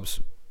definitely helps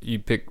you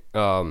pick,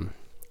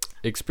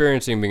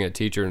 experiencing being a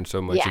teacher and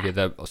so much. Yeah. You get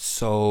that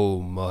so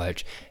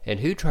much. And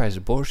who tries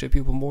to bullshit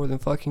people more than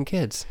fucking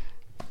kids?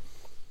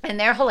 And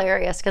they're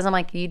hilarious because I'm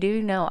like, you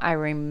do know I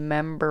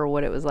remember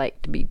what it was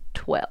like to be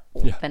 12.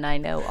 Yeah. And I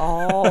know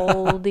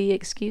all the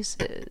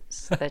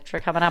excuses that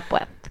you're coming up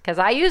with because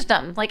I used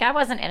them. Like, I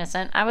wasn't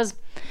innocent. I was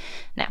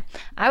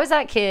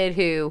that kid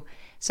who,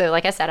 so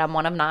like I said, I'm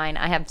one of 9.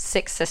 I have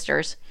 6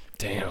 sisters.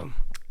 Damn.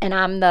 And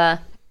I'm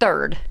the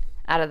 3rd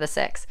out of the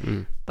 6.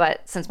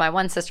 But since my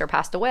one sister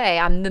passed away,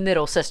 I'm the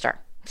middle sister.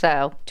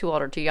 So 2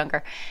 older, 2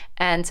 younger.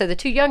 And so the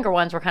 2 younger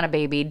ones were kind of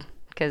babied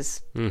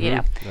because,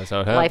 that's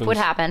how it happens. Life would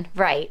happen.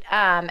 Right.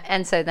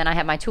 And so then I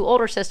have my 2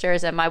 older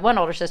sisters and my one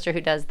older sister who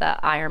does the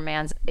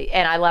Ironmans.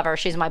 And I love her.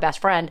 She's my best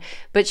friend.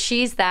 But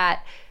she's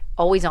that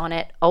always on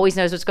it, always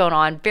knows what's going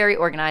on, very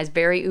organized,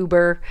 very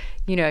Uber.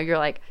 You're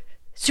like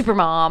super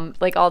mom,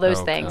 like all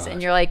those things. Gosh.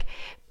 And you're like,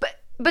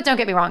 but don't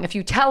get me wrong. If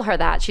you tell her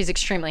that, she's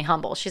extremely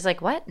humble. She's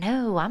like, what?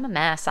 No, I'm a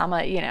mess. I'm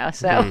a,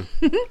 so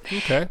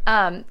Okay.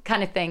 kind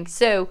of thing.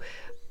 So,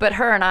 but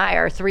her and I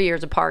are 3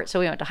 years apart. So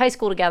we went to high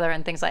school together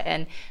and things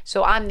and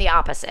so I'm the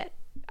opposite.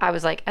 I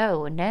was like,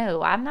 oh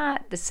no, I'm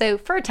not. So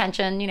for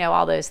attention,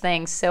 all those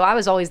things. So I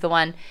was always the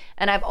one,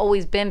 and I've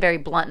always been very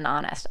blunt and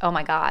honest. Oh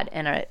my God.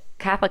 In a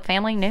Catholic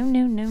family, no.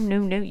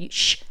 You,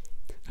 shh.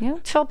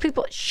 Tell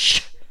people,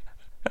 shh.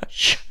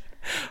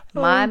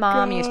 My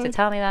mom used to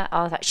tell me that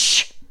all the time.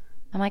 Shh.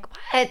 I'm like,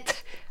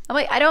 what? I'm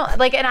like, I don't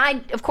like, and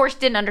I of course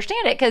didn't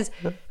understand it because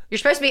you're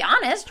supposed to be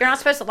honest. You're not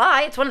supposed to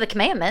lie. It's one of the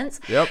commandments.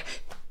 Yep.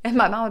 And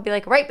my mom would be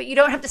like, right, but you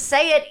don't have to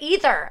say it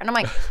either. And I'm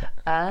like,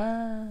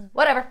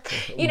 whatever.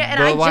 And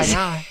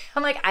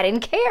I'm like, I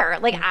didn't care.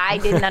 Like, I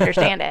didn't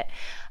understand it.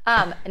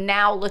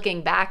 Now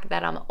looking back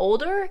that I'm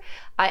older,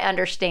 I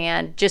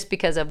understand just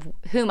because of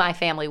who my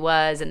family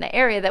was and the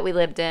area that we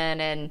lived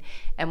in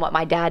and what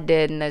my dad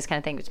did and those kind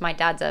of things. My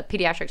dad's a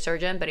pediatric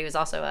surgeon, but he was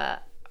also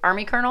a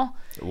Army colonel.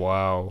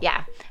 Wow.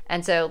 Yeah.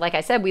 And so, like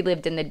I said, we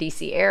lived in the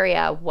DC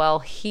area. Well,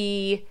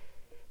 he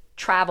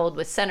traveled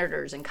with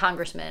senators and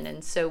congressmen,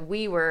 and so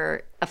we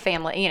were a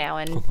family,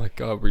 and Oh my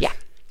God.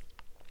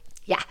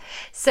 yeah.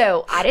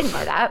 So I didn't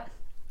know that.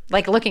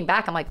 Like, looking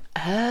back, I'm like,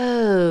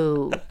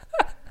 oh,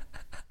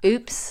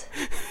 oops.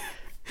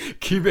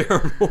 Keep it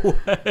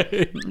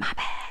away. My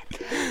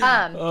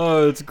bad.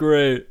 Oh, it's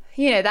great.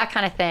 That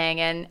kind of thing.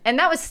 And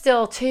that was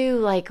still too,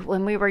 like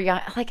when we were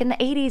young, like in the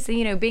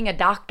 80s, being a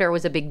doctor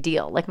was a big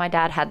deal. Like my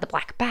dad had the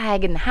black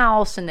bag in the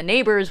house and the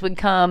neighbors would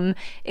come.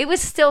 It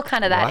was still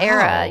kind of that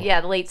era.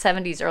 Yeah. The late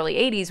 70s, early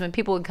 80s when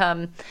people would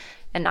come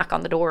and knock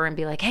on the door and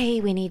be like,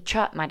 hey, we need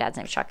Chuck. My dad's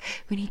name's Chuck.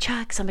 We need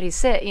Chuck. Somebody's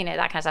sick,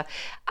 that kind of stuff.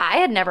 I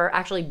had never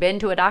actually been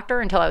to a doctor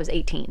until I was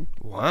 18.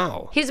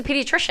 Wow. He was a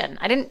pediatrician.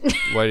 I didn't.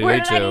 Why did where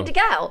did I need to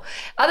go?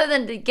 Other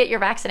than to get your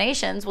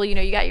vaccinations. Well,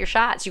 you got your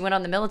shots. You went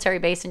on the military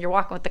base and you're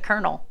walking with the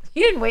colonel.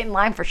 You didn't wait in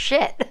line for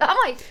shit. I'm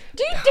like,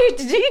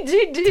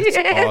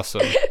 That's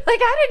awesome. Like,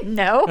 I didn't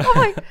know.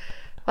 I'm like,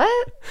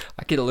 what?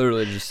 I could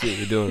literally just see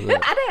you doing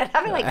that. I did.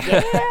 I'd be like,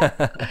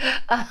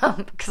 yeah.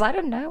 Because I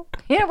didn't know.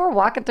 We're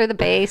walking through the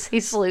base.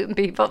 He's saluting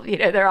people.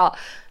 They're all,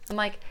 I'm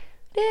like,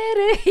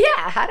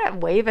 yeah, I'm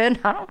waving.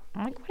 I'm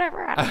like,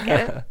 whatever. I don't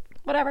get it.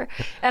 Whatever.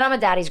 And I'm a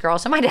daddy's girl,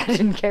 so my dad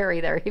didn't care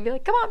either. He'd be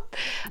like, come on.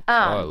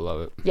 I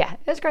love it. Yeah,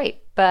 it was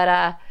great.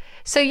 But,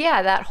 so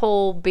yeah, that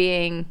whole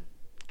being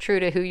true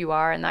to who you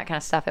are and that kind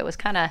of stuff, it was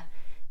kind of,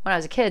 when I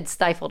was a kid,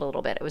 stifled a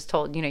little bit. It was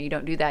told, you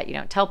don't do that. You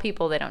don't tell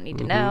people. They don't need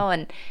to know.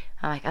 And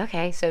I'm like,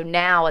 okay. So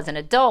now as an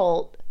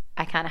adult,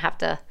 I kind of have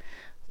to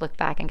look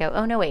back and go,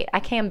 oh, no, wait, I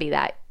can be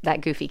that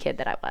goofy kid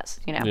that I was.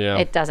 Yeah.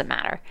 It doesn't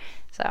matter.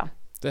 So.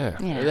 Yeah.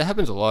 That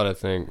happens a lot, I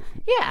think.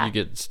 Yeah. You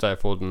get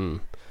stifled and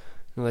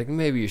you're like,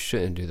 maybe you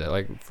shouldn't do that.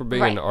 Like, for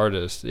being an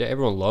artist,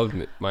 everyone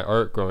loved my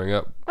art growing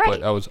up. Right.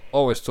 But I was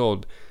always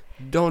told,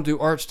 don't do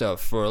art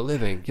stuff for a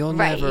living. You'll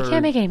never. You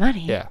can't make any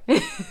money. Yeah.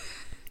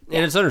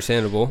 And it's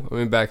understandable. I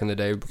mean, back in the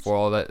day, before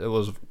all that, it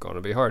was going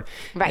to be hard.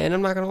 Right. And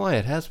I'm not going to lie,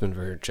 it has been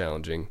very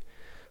challenging.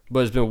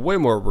 But it's been way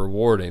more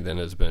rewarding than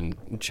it's been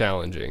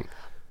challenging.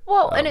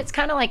 Well, and it's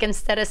kind of like,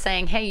 instead of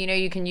saying, hey,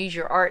 you can use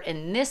your art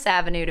in this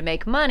avenue to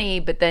make money,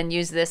 but then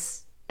use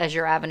this as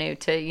your avenue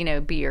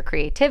to, be your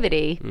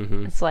creativity.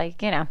 It's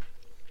like,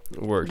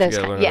 Work those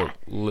together.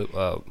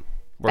 Work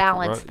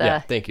balance the. Yeah,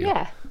 thank you.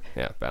 Yeah.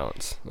 Yeah,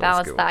 balance. That's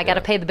Balance good. that. I got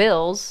to pay the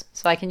bills,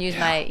 so I can use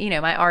my,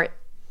 my art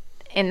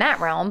in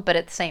that realm. But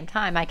at the same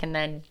time, I can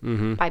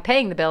then, by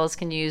paying the bills,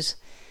 can use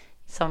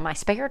some of my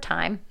spare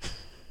time.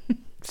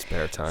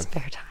 Spare time.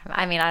 Spare time.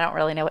 I mean, I don't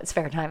really know what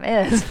spare time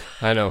is.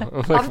 I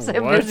know. I'm so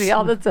busy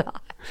all the time.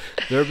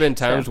 There have been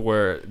times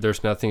where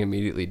there's nothing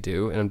immediately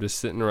due, and I'm just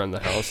sitting around the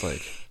house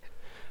like,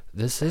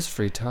 this is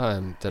free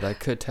time that I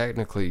could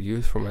technically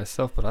use for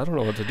myself, but I don't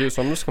know what to do,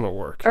 so I'm just going to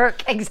work.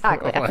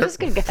 Exactly. I'm just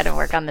going to go ahead and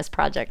work on this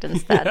project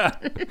instead.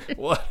 Yeah,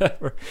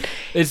 whatever.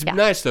 It's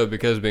nice, though,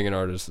 because being an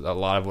artist, a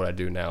lot of what I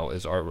do now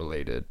is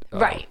art-related.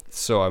 Right.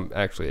 So I'm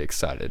actually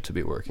excited to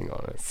be working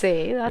on it.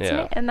 See, that's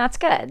neat, and that's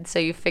good. So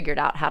you figured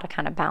out how to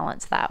kind of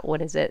balance that.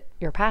 What is it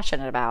you're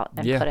passionate about?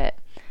 And put it,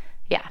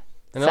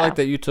 And I like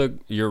that you took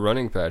your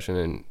running passion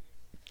and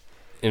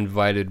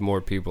invited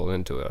more people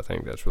into it. I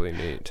think that's really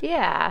neat.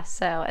 Yeah,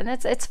 so, and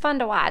it's fun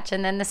to watch.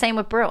 And then the same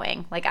with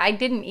brewing. Like, I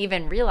didn't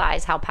even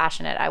realize how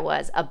passionate I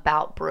was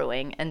about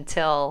brewing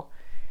until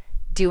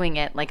doing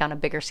it like on a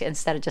bigger scale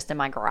instead of just in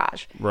my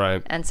garage.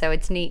 Right. And so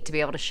it's neat to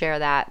be able to share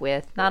that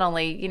with not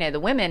only, the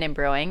women in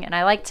brewing, and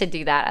I like to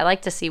do that. I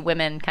like to see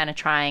women kind of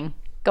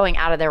going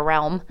out of their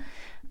realm,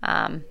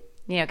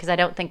 because I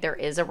don't think there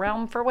is a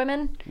realm for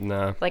women.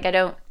 No. Like,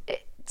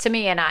 to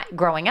me, and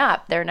growing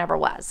up, there never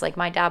was. Like,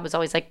 my dad was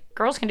always like,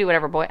 girls can do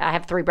whatever. I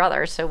have 3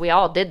 brothers, so we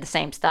all did the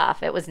same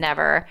stuff. It was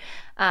never,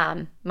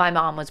 my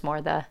mom was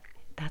more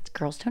that's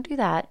girls don't do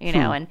that,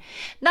 and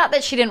not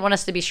that she didn't want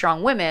us to be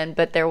strong women,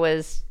 but there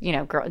was,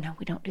 no,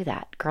 we don't do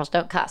that. Girls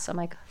don't cuss. I'm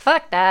like,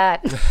 fuck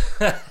that.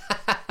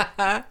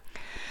 Kind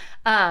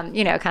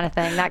of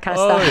thing, that kind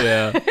of stuff.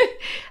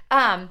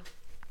 Oh,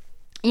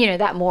 yeah.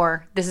 That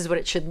more, this is what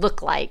it should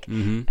look like.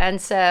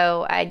 And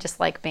so I just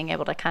like being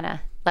able to kind of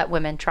let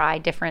women try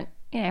different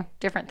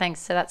things.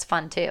 So that's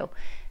fun too.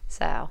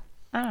 So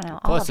I don't know.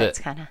 All Plus, of it's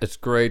kind of. It's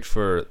great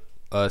for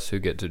us who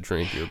get to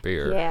drink your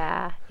beer.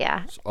 Yeah.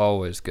 It's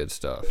always good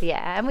stuff.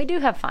 Yeah, and we do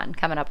have fun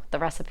coming up with the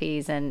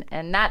recipes, and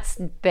that's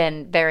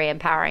been very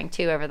empowering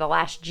too. Over the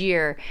last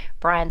year,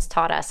 Brian's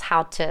taught us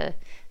how to,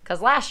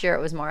 because last year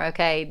it was more,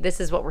 okay, this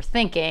is what we're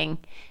thinking,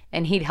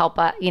 and he'd help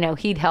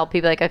he'd help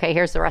people like, okay,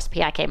 here's the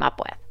recipe I came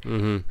up with,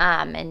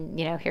 and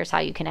here's how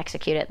you can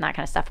execute it and that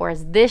kind of stuff.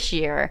 Whereas this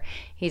year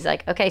he's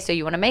like, okay, so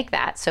you want to make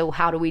that, so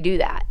how do we do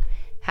that?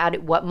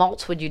 What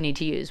malts would you need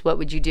to use? What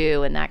would you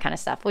do? And that kind of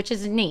stuff, which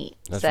is neat.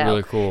 That's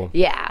really cool.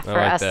 Yeah, for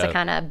like us that. to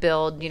kind of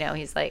build,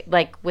 he's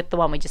like with the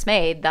one we just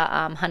made, the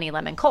honey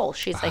lemon coal.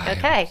 She's like,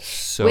 okay,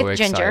 so with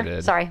ginger.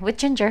 excited. Sorry, with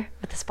ginger,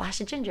 with a splash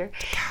of ginger.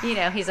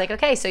 He's like,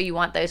 okay, so you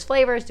want those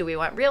flavors? Do we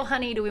want real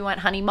honey? Do we want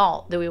honey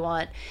malt?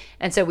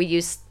 And so we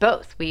used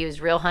both. We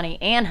used real honey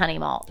and honey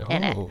malt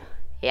in it.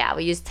 Yeah,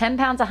 we used 10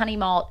 pounds of honey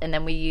malt, and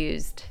then we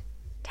used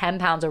 10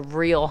 pounds of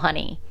real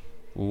honey.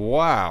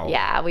 Wow.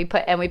 Yeah, we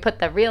put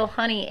the real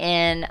honey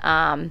in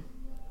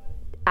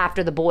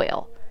after the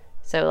boil,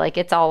 so like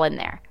it's all in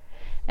there,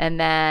 and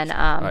then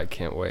I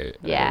can't wait.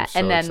 Yeah, so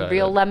and then excited.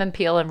 real lemon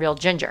peel and real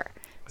ginger.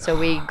 So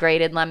we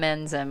grated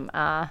lemons and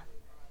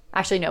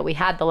actually no, we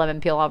had the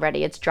lemon peel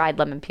already. It's dried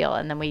lemon peel,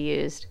 and then we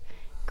used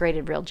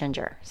grated real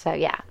ginger. So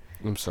yeah,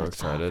 I'm so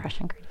excited.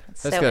 Fresh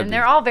ingredients. That's So gotta and be-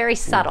 they're all very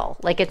subtle.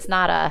 Like it's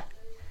not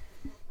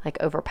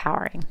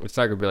overpowering. It's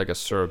not gonna be like a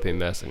syrupy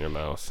mess in your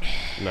mouth.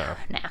 No.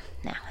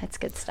 No, it's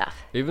good stuff.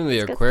 Even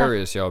the good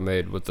Aquarius y'all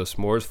made with the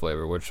s'mores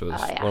flavor, which was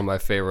yeah. one of my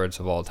favorites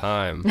of all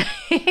time,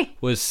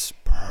 was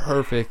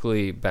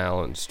perfectly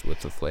balanced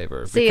with the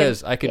flavor. See,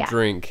 because I could yeah.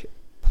 drink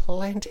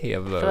plenty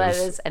of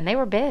those. And they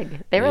were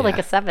big. They were like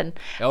a 7.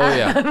 Oh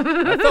yeah,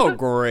 I felt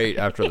great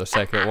after the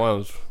second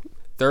one.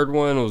 Third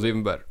one was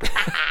even better.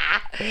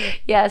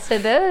 Yeah, so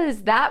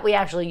that we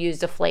actually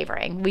used a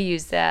flavoring. We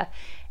used the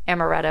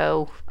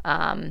amaretto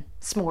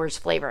s'mores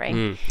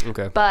flavoring.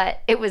 Okay.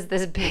 But it was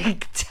this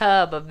big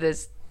tub of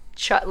this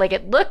like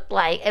it looked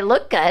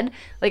good.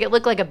 Like it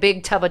looked like a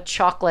big tub of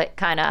chocolate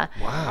kind of.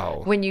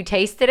 Wow. When you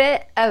tasted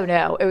it, oh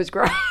no, it was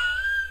gross.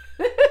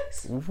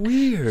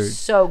 Weird.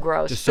 So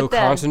gross. Just so But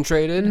then-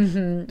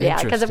 concentrated?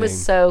 Yeah, because it was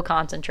Interesting. so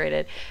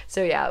concentrated.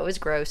 So yeah, it was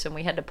gross, and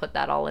we had to put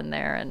that all in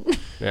there. And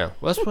Yeah.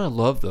 Well, that's what I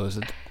love, though, is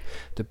that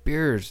the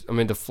beers, I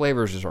mean, the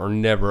flavors just are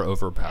never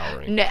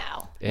overpowering.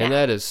 no. And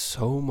that is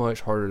so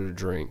much harder to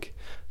drink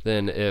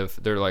than if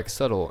they're like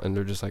subtle and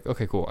they're just like,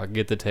 okay, cool, I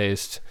get the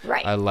taste,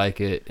 Right. I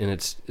like it, and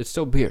it's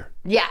still beer.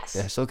 Yes.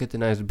 Yeah, I still get the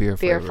nice beer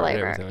flavor, and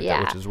flavor, everything like yeah.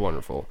 that, which is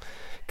wonderful.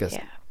 Because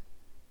Yeah.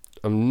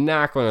 I'm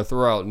not going to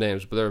throw out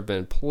names, but there have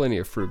been plenty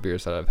of fruit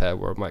beers that I've had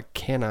where I'm like,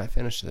 can I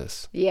finish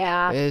this?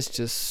 Yeah. It's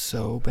just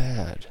so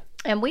bad.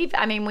 And we've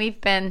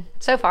been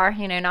so far,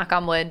 knock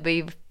on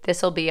wood,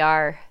 this will be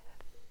our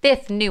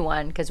 5th new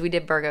one because we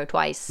did Virgo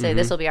twice. So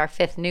this will be our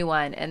 5th new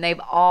one, and they've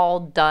all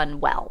done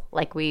well.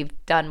 Like we've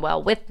done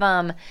well with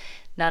them.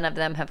 None of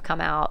them have come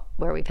out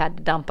where we've had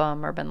to dump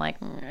them or been like,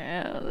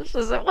 this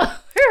isn't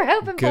what we were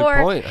hoping Good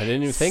for. point. I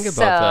didn't even think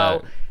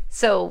about that.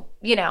 So,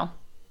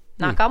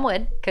 knock on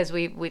wood, because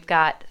we've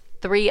got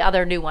 3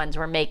 other new ones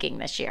we're making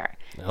this year.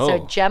 Oh.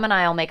 So Gem and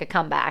I will make a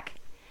comeback.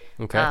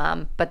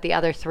 Okay. But the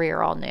other 3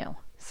 are all new.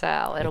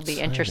 So it'll be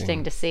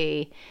interesting to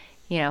see,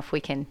 if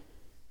we can.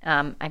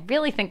 I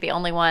really think the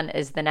only one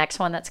is the next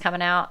one that's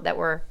coming out that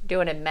we're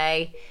doing in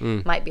May.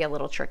 Might be a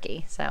little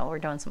tricky. So we're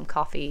doing some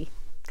coffee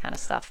kind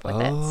of stuff with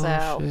it.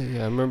 So shit.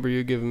 Yeah, I remember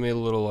you giving me a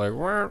little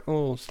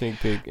little sneak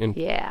peek and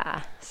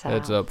so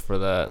heads up for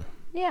that.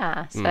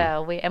 Yeah.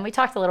 So we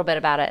talked a little bit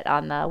about it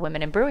on the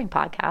Women in Brewing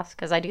podcast,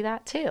 because I do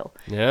that too.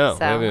 Yeah, So,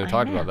 we haven't even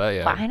talked about that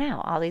yet. But I know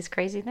all these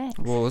crazy things.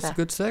 Well, it's So, a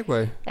good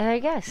segue. there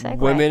you go. Segue.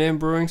 Women in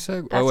brewing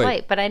segue. That's oh wait,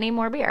 right. But I need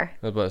more beer.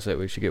 I was about to say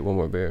we should get one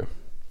more beer.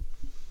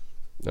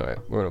 All right,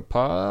 we're gonna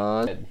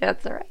pause.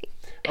 That's all right.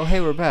 Oh,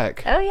 hey, we're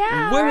back. Oh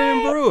yeah. Women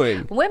right. in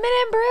brewing. Women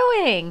in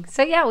brewing.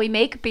 So yeah, we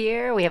make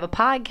beer. We have a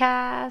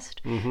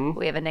podcast.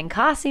 We have a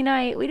Ninkasi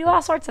night. We do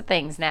all sorts of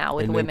things now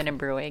with women in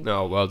brewing.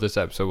 No, well, this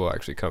episode will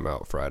actually come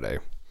out Friday.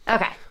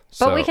 Okay.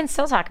 So- But we can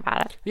still talk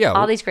about it. Yeah,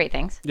 All we- these great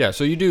things. Yeah,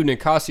 so you do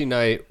Ninkasi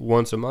night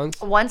once a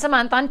month. Once a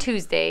month on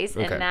Tuesdays,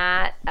 Okay. and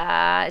that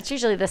it's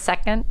usually the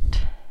second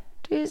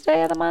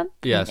Tuesday of the month.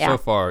 Yeah, so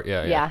far,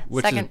 yeah. Yeah,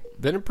 Which second- has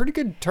been a pretty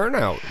good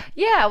turnout.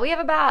 Yeah, we have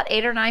about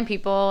 8 or 9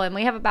 people, and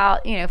we have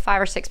about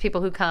 5 or 6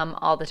 people who come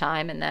all the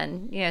time, and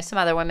then some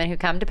other women who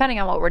come depending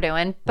on what we're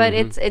doing. But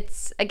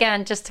it's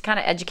again just to kind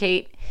of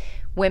educate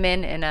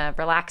women in a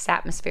relaxed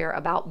atmosphere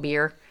about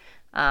beer.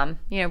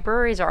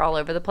 Breweries are all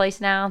over the place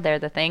now. They're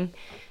the thing.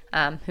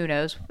 Who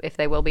knows if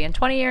they will be in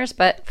 20 years,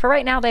 but for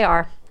right now they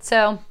are.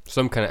 So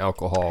Some kind of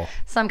alcohol.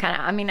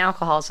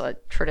 alcohol is a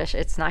tradition.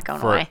 It's not going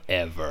away.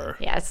 Forever.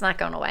 Yeah, it's not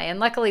going away. And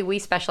luckily we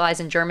specialize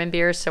in German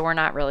beers, so we're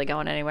not really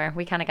going anywhere.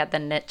 We kind of got the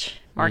niche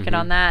market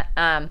on that.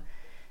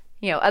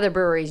 Other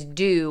breweries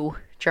do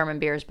German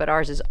beers, but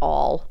ours is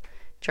all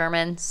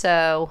German.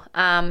 So,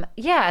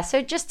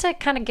 so just to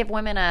kind of give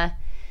women a,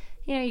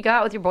 you go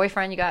out with your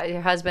boyfriend, you go out with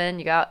your husband,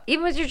 you go out,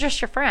 even with just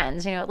your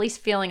friends, at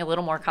least feeling a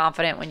little more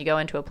confident when you go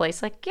into a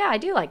place like, yeah, I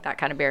do like that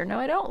kind of beer. No,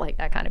 I don't like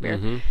that kind of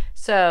beer.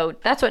 So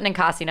that's what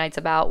Ninkasi Night's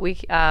about. We,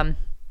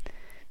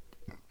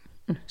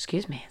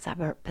 excuse me, is that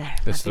burp there?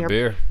 It's the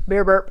beer.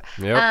 Beer burp.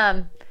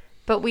 Yep.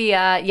 But we,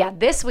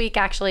 this week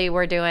actually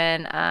we're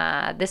doing,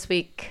 this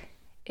week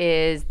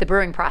is the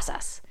brewing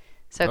process.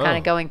 So kind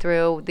of going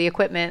through the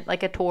equipment,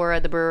 like a tour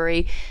of the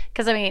brewery.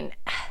 Because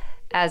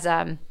as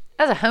a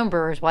home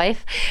brewer's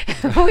wife,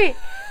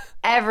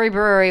 every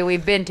brewery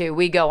we've been to,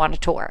 we go on a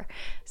tour.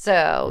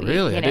 So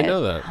Really? I didn't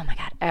know that. Oh my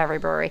God, every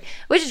brewery,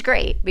 which is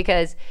great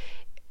because,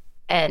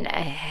 and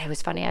it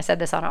was funny, I said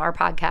this on our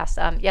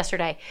podcast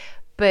yesterday,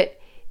 but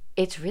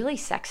it's really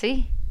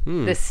sexy.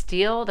 The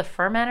steel, the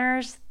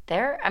fermenters,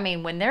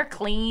 when they're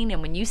clean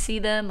and when you see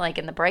them like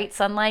in the bright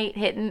sunlight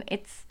hitting,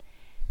 it's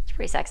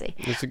pretty sexy.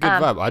 It's a good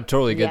vibe. I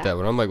totally get yeah. that.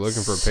 When I'm like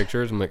looking for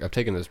pictures, I'm like, I've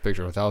taken this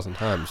picture 1,000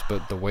 times,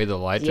 but the way the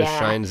light just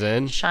shines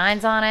in,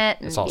 shines on it.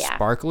 it's all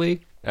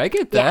sparkly. I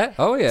get that.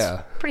 Oh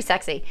yeah. Pretty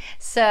sexy.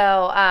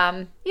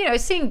 So,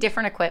 seeing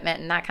different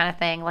equipment and that kind of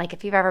thing. Like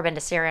if you've ever been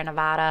to Sierra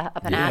Nevada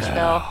up in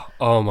Asheville,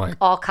 Oh my.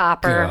 all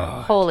copper.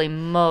 God. Holy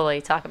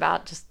moly. Talk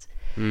about just,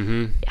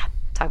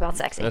 talk about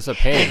sexy. That's a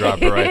panty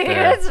dropper right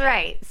there. That's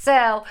right.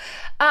 So,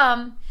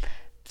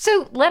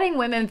 so letting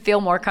women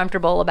feel more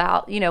comfortable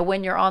about,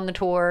 when you're on the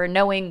tour,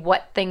 knowing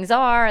what things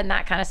are and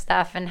that kind of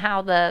stuff and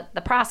how the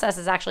process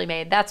is actually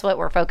made. That's what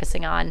we're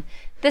focusing on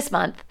this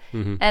month.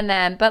 And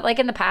then, but like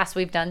in the past,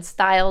 we've done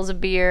styles of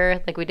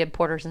beer. Like we did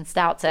porters and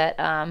stouts at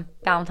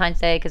Valentine's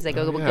Day because they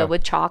go good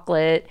with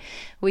chocolate.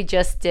 We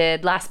just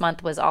did, last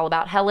month was all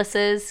about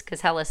Hellas's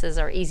because Hellas's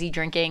are easy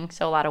drinking.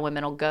 So a lot of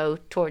women will go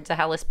towards a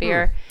Hellas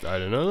beer. I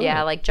didn't know that.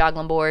 Yeah, like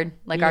Joglin Board,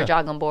 our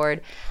Joglin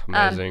Board.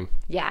 Amazing.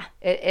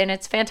 And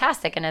it's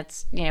fantastic. And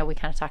it's, we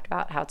kind of talked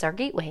about how it's our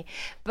gateway.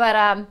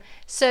 But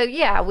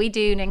we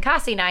do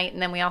Ninkasi Night.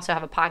 And then we also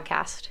have a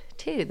podcast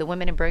too, the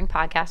Women in Brewing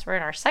podcast. We're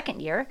in our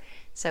 2nd year.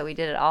 So we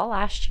did it all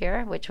last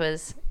year, which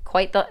was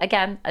quite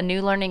a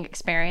new learning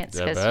experience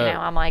because,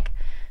 I'm like,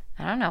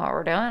 I don't know what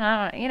we're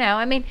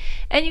doing.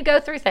 And you go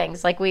through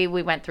things like we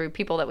went through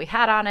people that we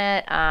had on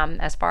it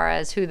as far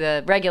as who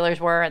the regulars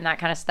were and that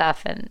kind of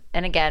stuff. And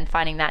again,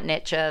 finding that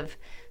niche of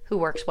who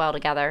works well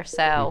together.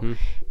 So,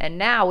 and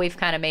now we've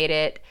kind of made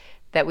it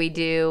that we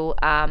do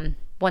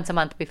once a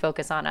month, we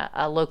focus on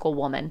a local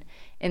woman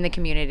in the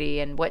community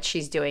and what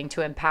she's doing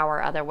to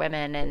empower other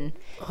women and,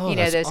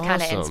 those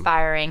kind of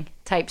inspiring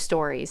type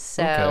stories.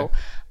 So,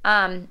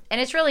 and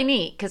it's really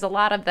neat because a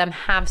lot of them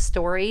have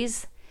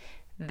stories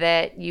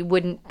that you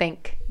wouldn't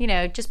think,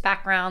 just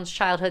backgrounds,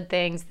 childhood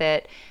things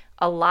that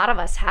a lot of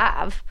us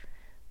have.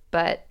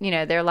 But,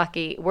 they're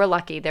lucky. We're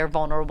lucky they're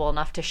vulnerable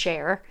enough to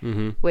share,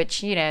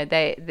 which,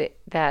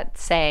 that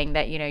saying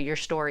that, your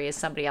story is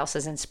somebody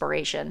else's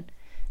inspiration.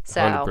 So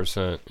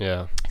 100%,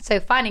 yeah. So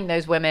finding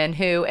those women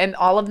who, and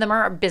all of them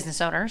are business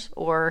owners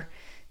or,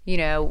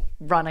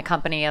 run a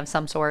company of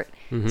some sort.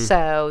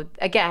 So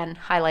again,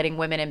 highlighting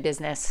women in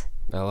business.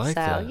 I like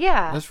that.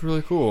 Yeah. That's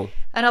really cool.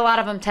 And a lot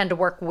of them tend to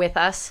work with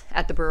us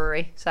at the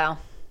brewery. So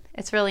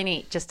it's really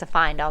neat just to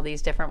find all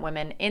these different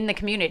women in the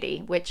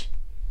community, which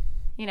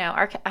you know,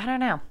 I don't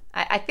know.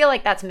 I feel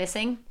like that's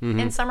missing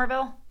in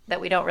Somerville, that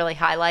we don't really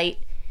highlight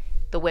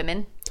the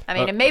women. I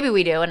mean, and maybe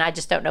we do, and I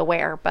just don't know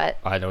where, but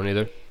I don't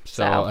either.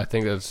 So I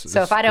think that's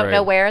so if I don't great.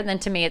 know where, then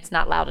to me it's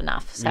not loud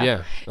enough. So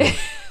Yeah.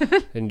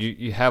 And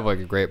you have like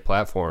a great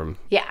platform.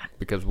 Yeah.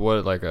 Because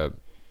the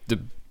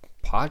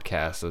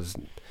podcast is,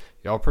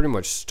 y'all pretty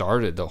much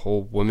started the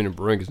whole Women in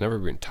Brewing has never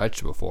been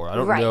touched before. I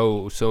don't Right.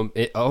 know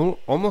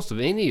almost of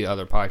any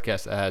other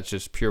podcast that has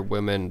just pure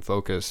women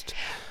focused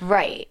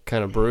Right.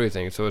 kind of brewery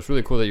thing. So it's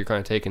really cool that you're kind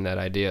of taking that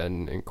idea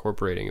and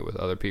incorporating it with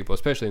other people,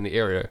 especially in the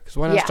area. Because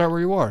why not Yeah. start where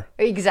you are?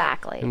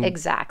 Exactly.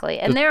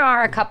 And there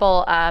are a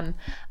couple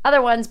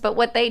other ones, but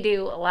what they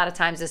do a lot of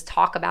times is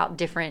talk about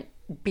different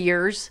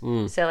beers.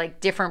 So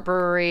like different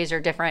breweries or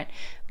different,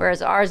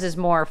 whereas ours is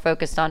more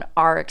focused on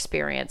our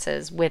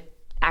experiences with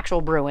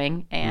actual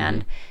brewing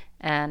and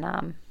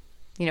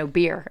you know,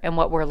 beer and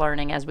what we're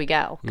learning as we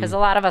go. Because a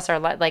lot of us are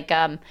like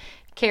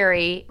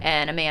Carrie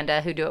and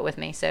Amanda who do it with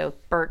me. So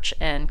Birch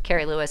and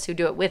Carrie Lewis who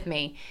do it with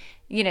me.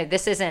 You know,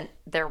 this isn't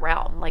their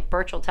realm. Like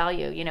Birch will tell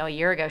you, you know, a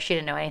year ago she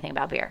didn't know anything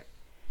about beer.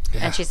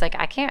 And she's like,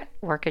 I can't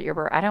work at your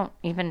brewery. I don't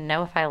even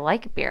know if I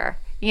like beer,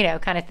 you know,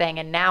 kind of thing.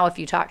 And now if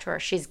you talk to her,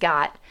 she's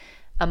got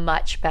a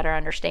much better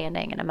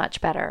understanding and a much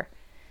better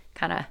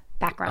kind of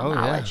background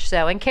knowledge.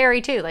 So, and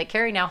Carrie too. Like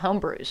Carrie now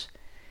homebrews.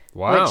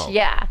 Wow.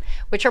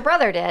 Which her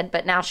brother did,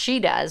 but now she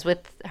does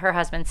with her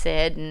husband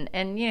Sid,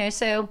 and you know,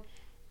 so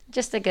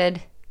just a good.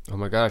 Oh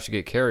my gosh, you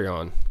get Carrie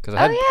on because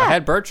I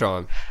had Birch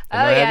on.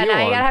 Oh yeah,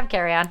 now you gotta have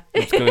Carrie on.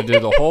 It's gonna do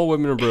the whole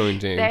Women in Brewing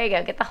team. There you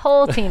go, get the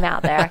whole team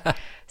out there.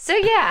 So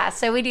yeah,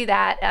 so we do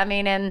that. I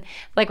mean, and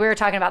like we were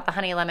talking about the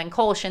honey lemon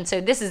kolsch, and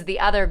so this is the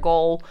other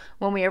goal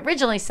when we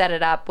originally set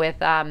it up with.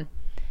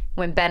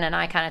 When Ben and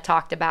I kind of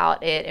talked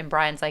about it, and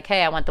Brian's like,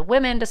 hey, I want the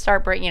women to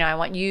start, you know, I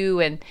want you.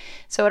 And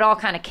so it all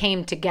kind of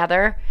came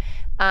together.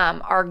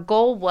 Our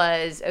goal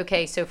was,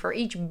 okay, so for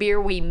each beer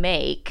we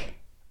make,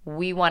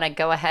 we want to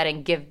go ahead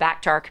and give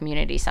back to our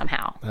community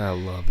somehow. I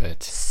love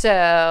it.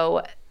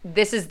 So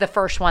this is the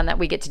first one that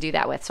we get to do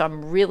that with. So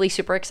I'm really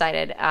super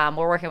excited.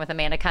 We're working with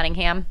Amanda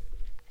Cunningham,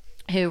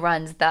 who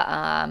runs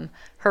the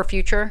Her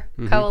Future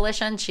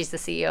Coalition. She's the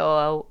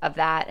CEO of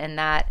that, and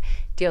that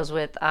deals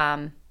with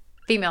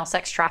female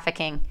sex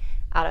trafficking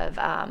out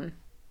of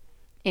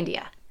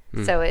India.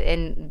 So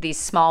in these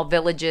small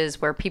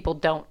villages where people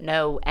don't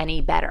know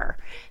any better.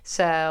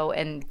 So,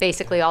 and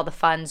basically all the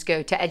funds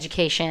go to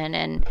education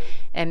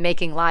and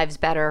making lives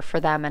better for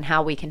them and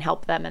how we can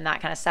help them and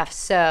that kind of stuff.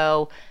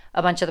 So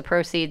a bunch of the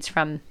proceeds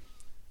from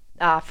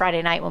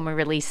Friday night when we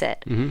release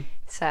it.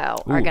 So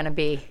are going to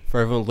be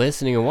for everyone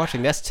listening and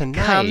watching. That's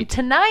tonight. Come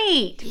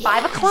tonight,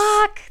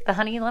 5:00. The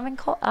honey lemon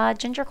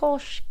ginger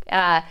kolsch.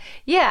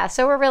 Yeah,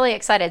 so we're really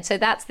excited. So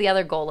that's the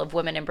other goal of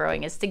Women in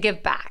Brewing is to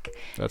give back.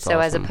 That's so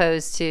awesome. as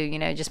opposed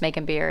to just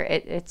making beer,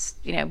 it's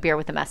beer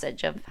with a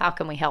message of how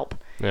can we help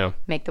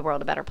make the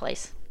world a better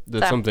place.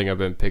 That's something I've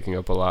been picking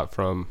up a lot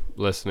from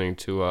listening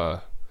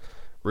to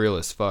Real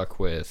as Fuck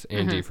with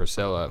Andy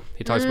Frisella.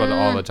 He talks about it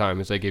all the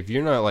time. It's like if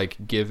you're not like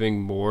giving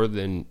more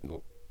than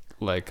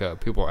like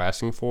people are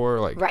asking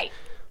for, like right,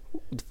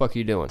 what the fuck are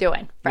you doing?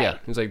 Right. Yeah,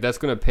 it's like that's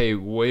gonna pay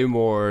way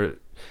more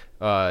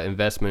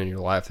investment in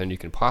your life than you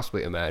can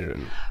possibly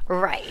imagine.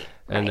 Right.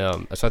 And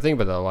so I think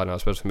about that a lot now,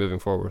 especially moving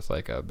forward with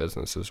like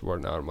businesses where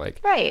now I'm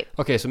like, right,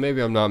 okay, so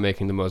maybe I'm not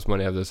making the most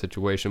money out of the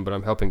situation, but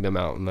I'm helping them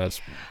out, and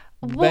that's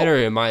better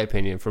in my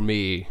opinion for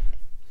me,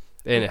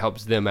 and it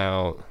helps them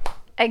out.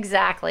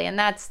 Exactly. And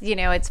that's,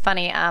 it's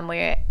funny.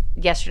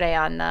 Yesterday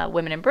on the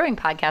Women in Brewing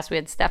podcast, we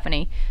had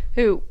Stephanie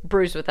who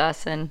brews with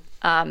us and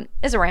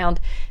is around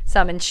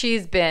some, and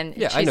she's been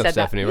I know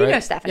Stephanie, right? You know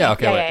Stephanie. Yeah,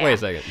 okay, wait a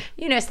second.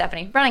 You know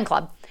Stephanie, running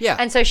club. Yeah.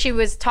 And so she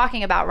was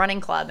talking about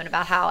running club and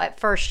about how at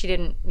first she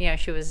didn't,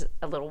 she was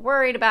a little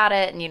worried about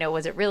it, and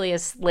was it really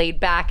as laid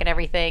back and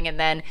everything, and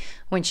then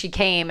when she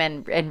came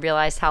and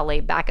realized how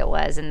laid back it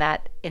was, and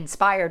that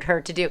inspired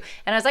her to do,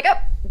 and I was like, oh,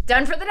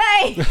 done for the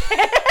day.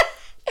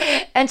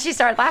 And she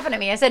started laughing at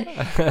me. I said,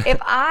 if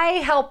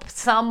I help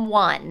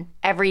someone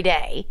every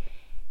day,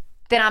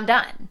 then I'm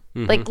done.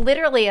 Like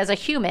literally as a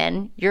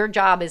human, your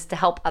job is to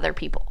help other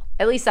people.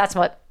 At least that's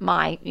what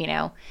my,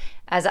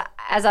 as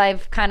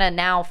I've kind of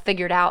now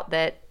figured out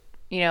that,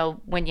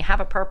 when you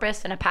have a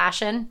purpose and a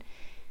passion,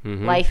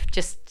 life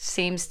just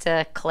seems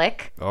to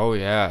click. Oh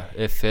yeah,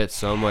 it fits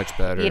so much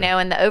better.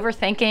 And the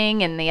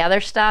overthinking and the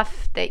other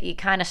stuff that you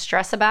kind of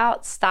stress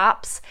about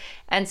stops.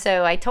 And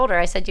so I told her,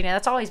 I said,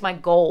 that's always my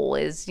goal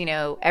is,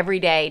 every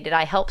day, did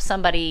I help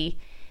somebody?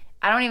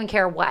 I don't even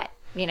care what,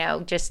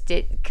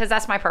 because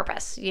that's my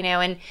purpose,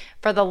 and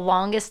for the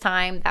longest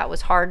time that was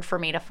hard for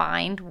me to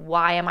find.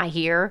 Why am I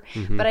here?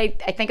 But I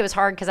think it was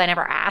hard because I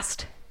never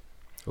asked,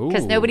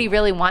 because nobody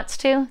really wants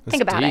to.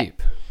 Think about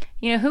deep.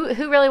 it.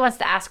 Who really wants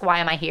to ask, why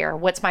am I here?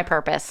 What's my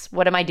purpose?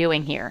 What am I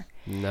doing here?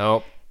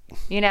 Nope.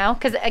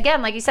 Because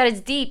again, like you said,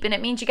 it's deep, and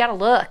it means you got to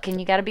look, and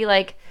you got to be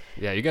like,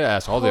 yeah, you got to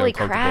ask all the holy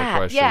uncomfortable crap.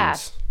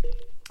 questions.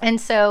 Yeah. And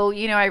so,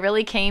 I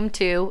really came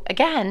to,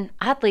 again,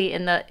 oddly,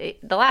 in the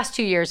last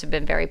 2 years have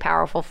been very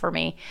powerful for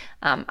me.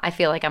 I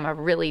feel like I'm a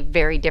really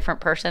very different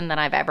person than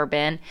I've ever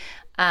been.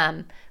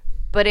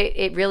 But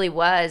it really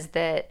was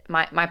that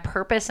my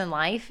purpose in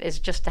life is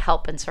just to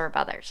help and serve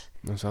others.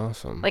 That's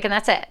awesome. And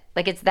that's it.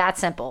 It's that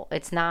simple.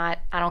 It's not,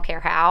 I don't care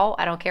how,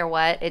 I don't care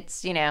what.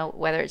 It's,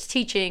 whether it's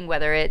teaching,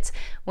 whether it's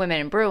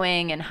women in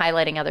brewing and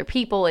highlighting other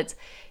people,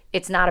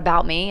 it's not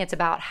about me. It's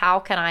about how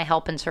can I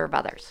help and serve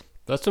others.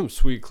 That's some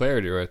sweet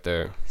clarity right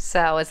there.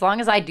 So as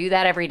long as I do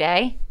that every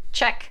day,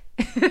 check.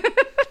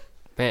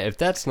 Man, if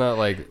that's not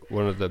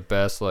one of the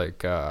best,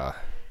 I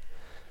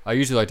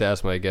usually like to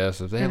ask my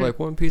guests if they have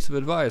one piece of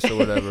advice or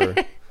whatever.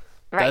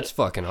 Right. That's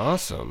fucking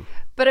awesome.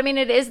 But I mean,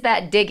 it is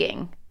that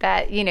digging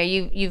that,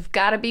 you've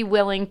got to be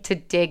willing to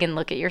dig and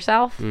look at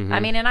yourself. I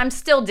mean, and I'm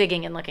still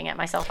digging and looking at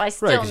myself. I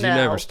still know. Right, because you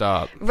never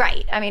stop.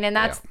 Right. I mean, and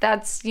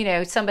that's,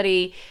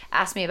 somebody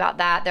asked me about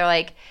that. They're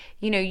like,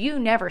 you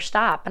never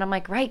stop. And I'm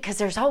like, right, because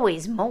there's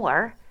always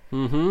more.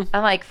 I'm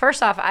like,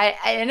 first off,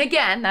 and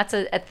again, that's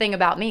a thing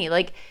about me.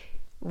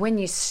 When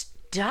you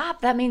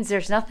stop, that means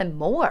there's nothing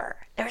more.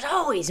 There's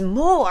always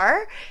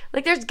more.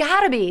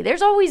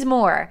 There's always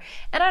more.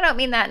 And I don't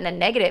mean that in a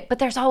negative, but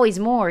there's always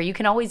more. You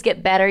can always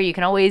get better. You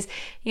can always,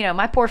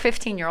 my poor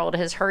 15-year-old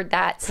has heard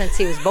that since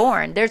he was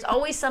born. There's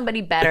always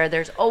somebody better.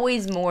 There's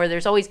always more.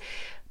 There's always,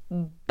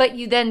 but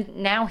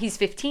now he's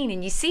 15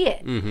 and you see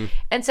it.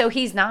 And so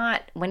he's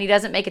not, when he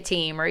doesn't make a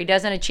team or he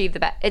doesn't achieve the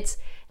best, it's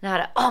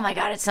not oh my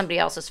God, it's somebody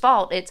else's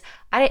fault. It's,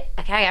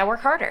 I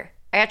work harder.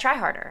 I gotta try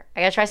harder. I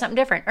gotta try something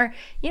different. Or,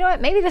 you know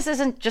what, maybe this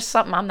isn't just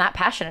something I'm that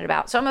passionate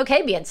about. So I'm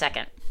okay being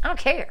second. I don't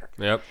care.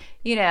 Yep.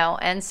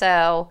 And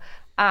so,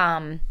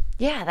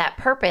 that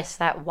purpose,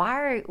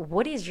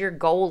 what is your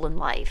goal in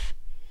life?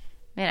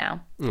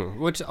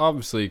 Which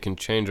obviously can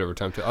change over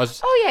time too. I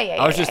was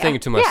just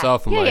thinking to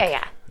myself,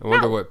 I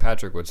wonder what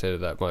Patrick would say to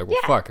that. I'm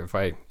like, fuck,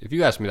 if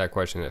you asked me that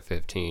question at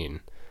 15,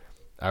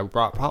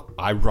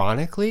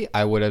 ironically,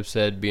 I would have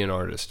said be an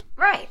artist.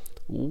 Right.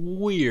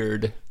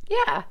 Weird.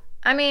 Yeah.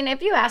 I mean,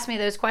 if you ask me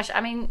those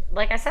questions,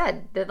 like I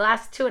said, the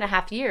last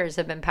 2.5 years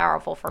have been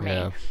powerful for me.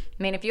 Yeah.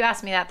 I mean, if you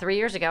asked me that 3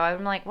 years ago,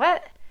 I'm like,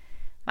 what?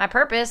 My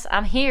purpose?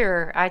 I'm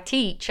here. I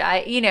teach.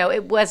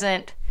 It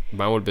wasn't.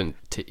 Mine would have been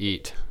to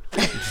eat.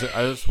 I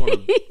just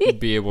want to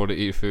be able to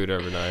eat food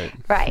every night.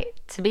 Right.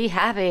 To be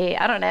happy.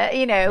 I don't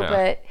know,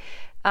 but,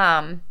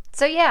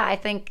 I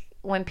think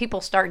when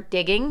people start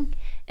digging,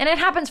 and it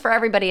happens for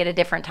everybody at a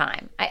different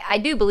time. I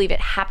do believe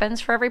it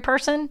happens for every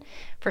person.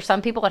 For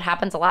some people, it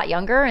happens a lot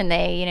younger and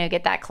they,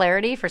 get that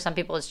clarity. For some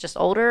people, it's just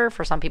older.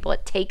 For some people,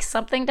 it takes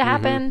something to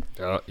happen.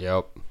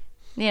 Yep.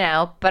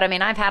 But I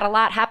mean, I've had a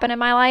lot happen in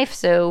my life.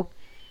 So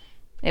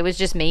it was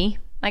just me,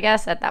 I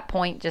guess, at that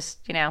point, just,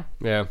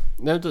 Yeah.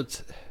 No,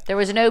 there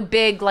was no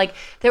big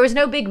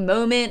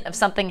moment of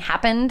something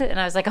happened. And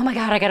I was like, oh my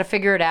God, I got to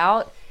figure it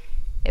out.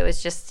 It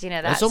was just,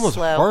 that it's almost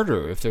slow.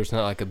 harder if there's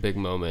not a big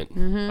moment.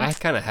 I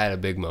kind of had a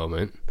big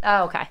moment.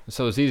 Oh, okay.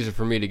 So it's easier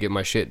for me to get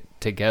my shit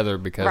together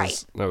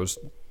because I was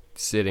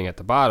sitting at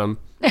the bottom.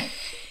 Where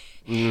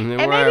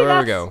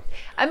we go.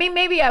 I mean,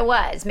 maybe I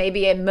was.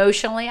 Maybe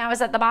emotionally I was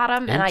at the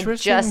bottom and I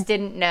just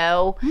didn't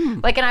know.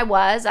 And I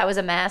was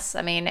a mess.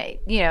 I mean,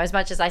 as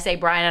much as I say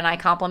Brian and I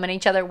compliment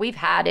each other, we've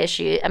had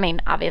issues. I mean,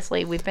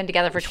 obviously, we've been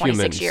together for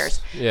 26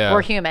 years. Yeah.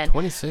 We're human.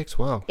 26,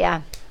 wow.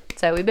 Yeah.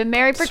 So we've been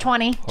married for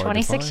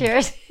 26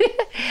 years.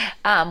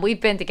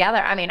 We've been together.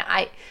 I mean,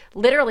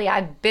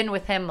 I've been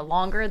with him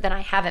longer than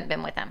I haven't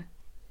been with him.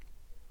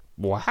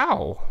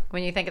 Wow.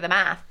 When you think of the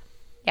math.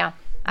 Yeah.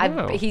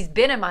 Wow. He's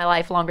been in my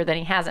life longer than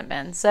he hasn't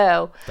been.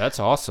 So. That's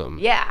awesome.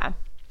 Yeah.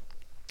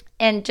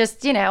 And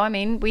just, I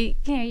mean,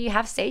 you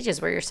have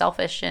stages where you're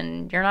selfish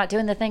and you're not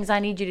doing the things I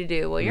need you to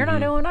do. Well, you're not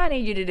doing what I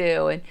need you to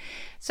do. And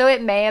so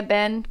it may have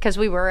been because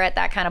we were at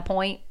that kind of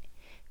point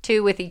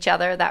too with each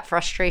other, that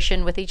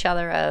frustration with each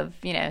other of,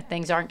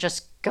 things aren't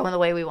just going the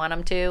way we want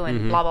them to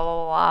and blah, blah,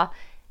 blah, blah.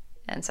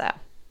 And so.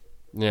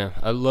 Yeah.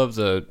 I love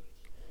the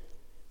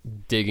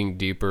digging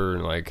deeper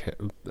and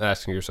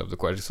asking yourself the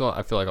question. So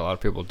I feel like a lot of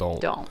people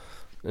don't.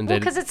 And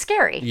because it's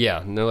scary.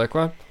 Yeah. And they're like,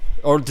 what?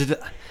 Or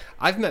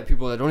I've met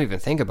people that don't even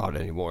think about it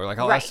anymore.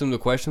 I'll ask them the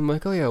question. I'm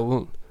like, oh yeah,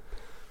 well,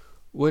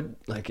 what,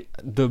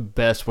 the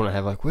best one I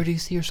have, where do you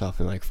see yourself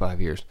in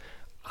 5 years?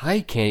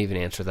 I can't even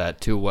answer that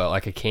too well. I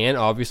can,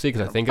 obviously,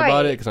 because I think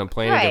about it, because I'm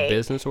planning a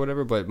business or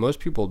whatever, but most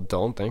people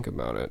don't think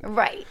about it.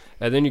 Right.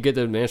 And then you get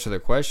them to answer the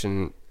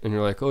question, and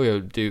you're like, oh, yeah,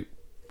 dude,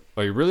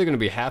 are you really going to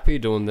be happy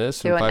doing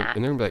this? And they're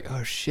going to be like,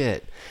 oh,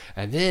 shit.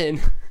 And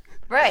then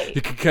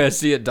you can kind of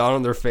see it dawn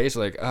on their face,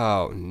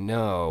 oh,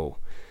 no.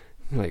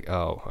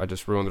 Oh, I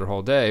just ruined their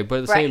whole day. But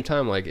at the same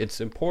time, it's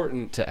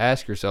important to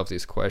ask yourself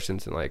these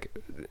questions and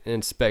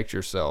inspect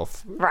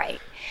yourself. Right.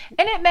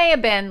 And it may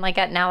have been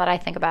now that I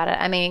think about it.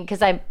 I mean,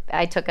 because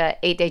I took a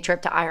 8-day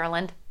trip to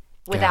Ireland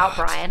without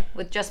Brian,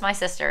 with just my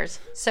sisters.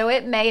 So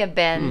it may have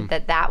been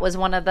that was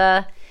one of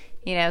the,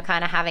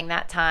 kind of having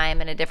that time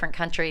in a different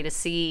country to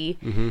see,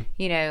 and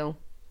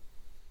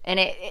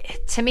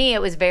it to me,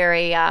 it was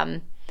very,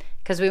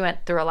 because we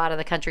went through a lot of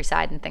the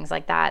countryside and things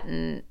like that,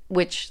 and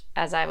which,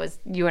 as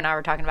you and I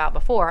were talking about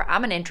before,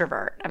 I'm an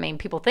introvert. I mean,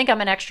 people think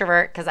I'm an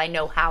extrovert because I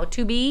know how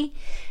to be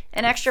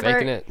an extrovert.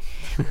 Faking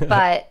it.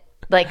 But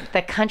like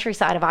the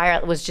countryside of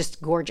Ireland was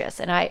just gorgeous.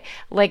 And I,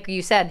 like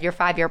you said, your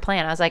 5-year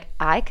plan, I was like,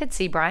 I could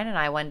see Brian and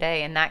I one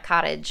day in that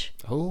cottage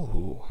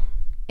Oh.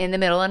 in the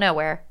middle of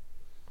nowhere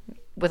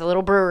with a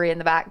little brewery in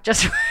the back,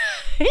 just,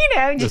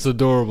 just That's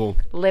adorable.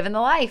 living the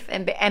life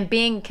and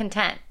being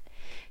content.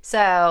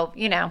 So,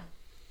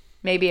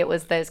 maybe it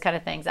was those kind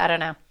of things. I don't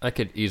know. I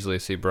could easily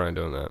see Brian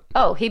doing that.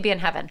 Oh, he'd be in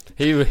heaven.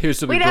 He used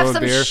to be We'd have growing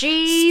some beer,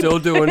 sheep. still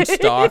doing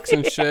stocks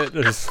and shit.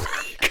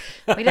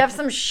 We'd have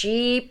some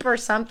sheep or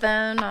something.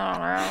 I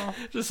don't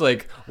know. Just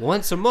like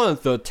once a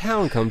month, the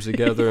town comes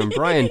together and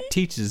Brian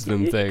teaches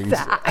them things.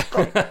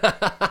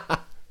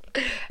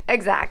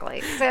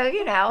 Exactly. So,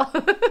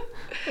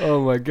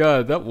 Oh my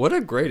god, what a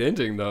great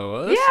ending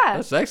though.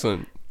 That's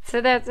excellent. So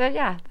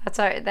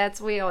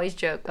that's we always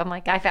joke. I'm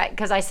like,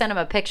 because I sent him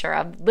a picture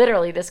of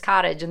literally this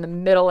cottage in the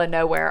middle of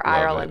nowhere,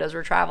 Ireland, as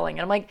we're traveling,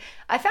 and I'm like,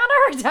 I found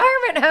our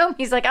retirement home.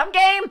 He's like, I'm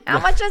game. How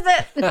much is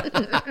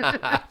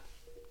it?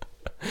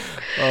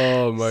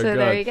 Oh my god. So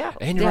there you go.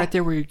 And you're right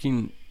there where you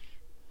can.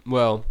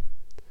 Well,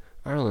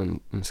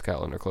 Ireland and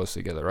Scotland are close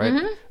together, right?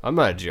 Mm-hmm. I'm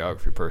not a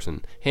geography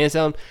person, hands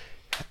down.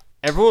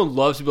 Everyone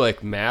loves to be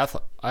like math.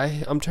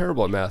 I'm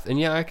terrible at math,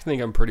 and I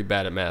think I'm pretty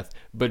bad at math.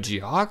 But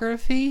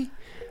geography,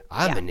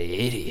 I'm an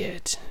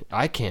idiot.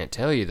 I can't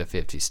tell you the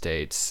 50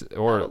 states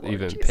or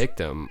even pick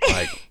them.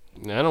 Like,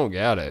 I don't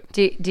get it.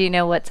 Do you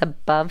know what's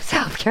above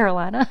South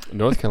Carolina?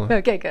 North Carolina.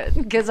 Okay, good.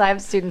 Because I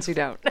have students who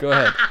don't. Go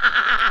ahead.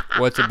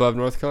 What's above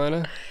North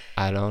Carolina?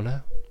 I don't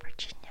know.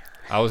 Virginia.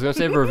 I was going to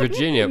say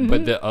Virginia,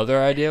 but the other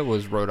idea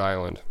was Rhode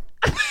Island.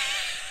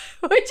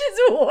 Which is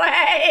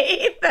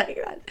way.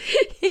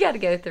 You got to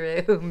go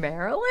through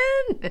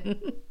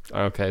Maryland.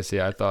 Okay, see,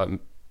 I thought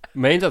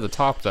Maine's at the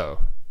top, though.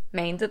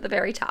 Maine's at the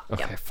very top.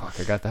 Okay, Yep. fuck,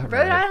 I got that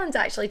Rhode right. Island's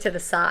actually to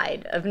the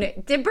side of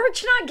Did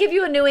Birch not give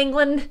you a New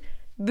England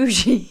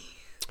bougie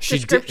She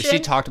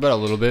description? talked about it a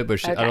little bit,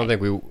 but I Okay. don't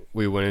think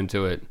we went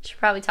into it. Should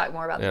probably talk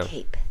more about Yeah. the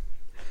Cape.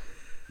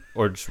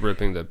 Or just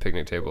ripping the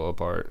picnic table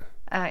apart.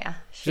 Oh yeah,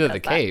 She said the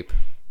does that. Cape.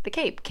 The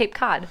Cape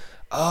Cod.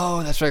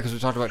 Oh, that's right, because we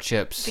talked about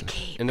chips. The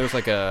Cape. And there was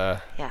like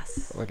a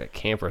Yes.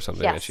 camp or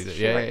something Yes. that she did.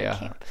 she Yeah, worked yeah, at yeah.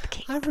 Camp. The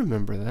Cape. I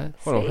remember that.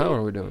 Hold on, See? how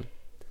are we doing?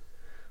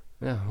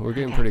 Yeah, we're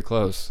getting pretty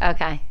close.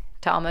 Okay,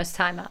 to almost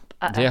time up.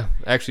 Uh-oh. Yeah,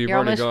 actually, You're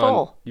almost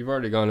full. You've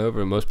already gone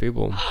over most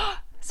people.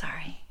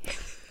 Sorry.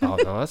 Oh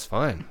no, that's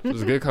fine. It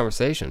was a good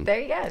conversation. There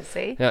you go.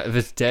 See. Yeah, if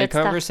it's dead Good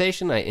stuff.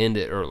 conversation, I end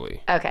it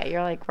early. Okay,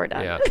 you're like, we're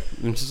done. Yeah,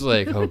 I'm just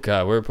like, oh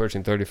god, we're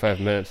approaching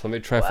 35 minutes. Let me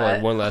try for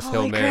like one last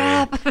Hail Holy Mary.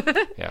 crap.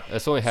 Yeah,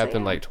 that's only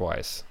happened like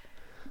twice.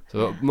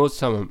 So most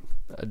of the time,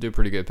 I do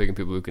pretty good picking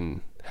people who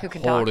can can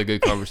hold talk. a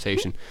good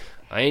conversation.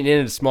 I ain't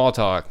into small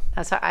talk.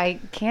 That's why I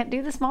can't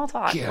do the small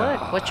talk.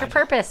 Look, what's your God.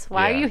 purpose?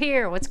 Why are Yeah. you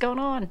here? What's going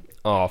on?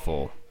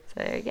 Awful. So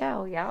there you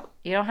go. Yeah,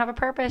 you don't have a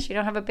purpose. You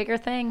don't have a bigger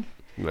thing.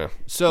 Yeah.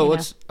 So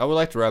I would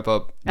like to wrap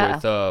up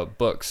with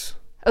books.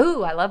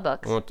 Ooh, I love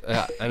books.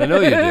 And I know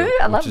you do.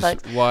 I love which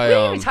books. is why, we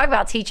didn't even talk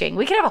about teaching.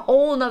 We could have a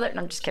whole nother.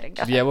 No, I'm just kidding.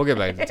 Go ahead. yeah, we'll get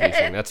back to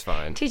teaching. That's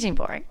fine. Teaching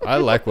boring. I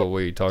like what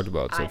we talked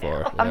about so I know.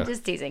 far. I'm Yeah.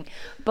 just teasing.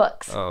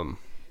 Books.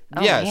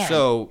 Yeah, man.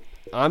 so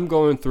I'm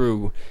going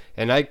through,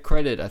 and I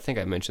think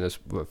I mentioned this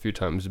a few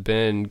times,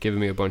 Ben giving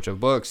me a bunch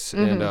of books,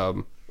 and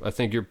I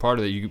think you're part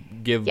of it. You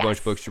give a bunch Mm-hmm. Yes.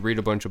 of books, you read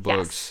a bunch of Yes.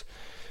 books.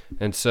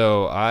 And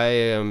so I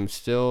am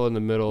still in the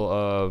middle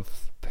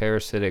of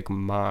Parasitic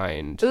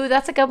Mind. Ooh,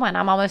 that's a good one.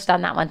 I'm almost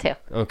done that one too.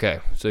 Okay,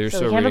 so you're So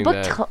still we can have a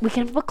reading book. that. We can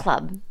have a book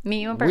club.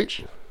 Me, you, and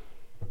Birch.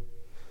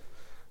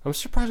 I'm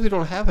surprised we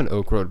don't have an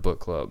Oak Road book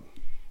club.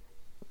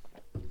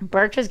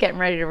 Birch is getting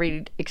ready to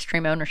read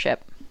Extreme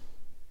Ownership.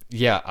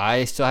 Yeah,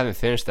 I still haven't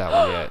finished that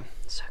one yet.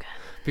 So good.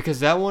 Because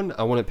that one,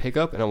 I want to pick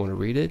up and I want to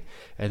read it,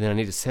 and then I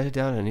need to set it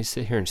down and I need to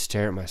sit here and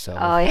stare at myself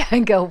Oh yeah,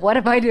 and go. What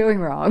am I doing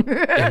wrong?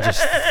 and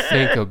just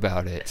think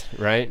about it,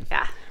 right?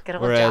 Yeah. Good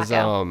old Whereas,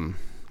 Jocko.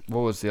 what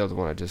was the other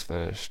one I just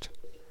finished?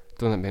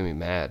 The one that made me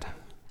mad.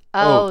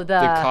 the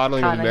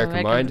Coddling of the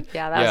American Mind.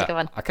 Yeah, that was a good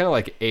one. I kind of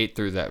like ate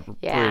through that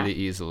Yeah, pretty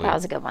easily. That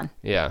was a good one.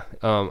 Yeah.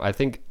 I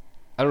think,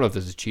 I don't know if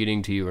this is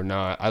cheating to you or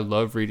not. I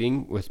love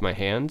reading with my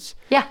hands,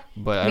 Yeah.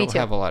 but I Me don't too.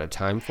 have a lot of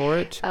time for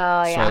it.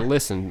 Oh, So yeah. I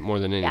listen more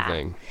than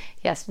anything.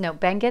 Yes. No.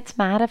 Ben gets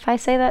mad if I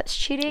say that's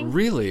cheating.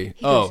 Really?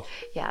 He goes,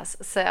 yes.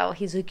 So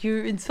he's like,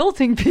 you're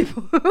insulting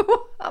people.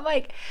 I'm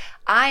like,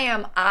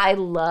 I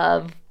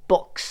love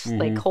books, Mm-hmm.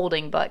 like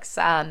holding books.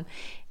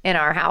 In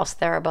our house,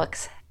 there are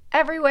books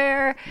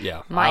everywhere. Yeah,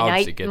 I My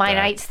obviously get that.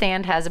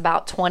 nightstand has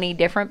about 20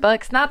 different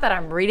books. Not that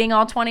I'm reading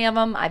all 20 of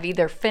them. I've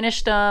either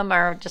finished them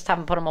or just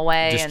haven't put them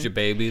away. Just and, your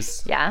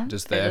babies? yeah,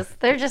 Just they're there?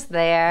 they're just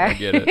there. I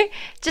get it.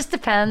 Just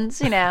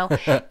depends, And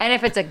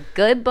if it's a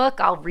good book,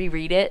 I'll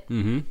reread it.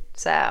 Mm-hmm.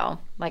 So,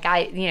 like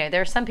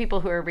there are some people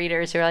who are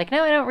readers who are like,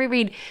 no, I don't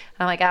reread.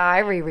 I'm like, I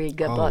reread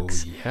good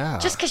books. yeah.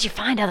 Just because you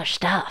find other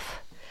stuff.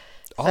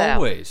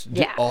 Always.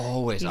 Yeah.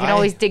 Always. You can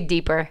always dig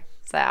deeper.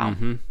 So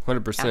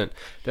 100%.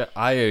 That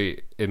I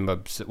am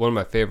one of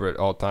my favorite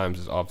all times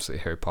is obviously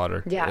Harry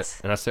Potter.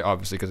 Yes. And I say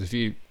obviously because if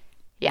you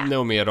yeah,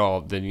 know me at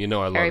all, then you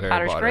know I love Harry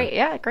Potter's Potter. great.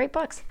 Yeah, great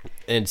books.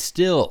 And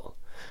still,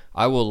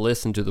 I will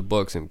listen to the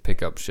books and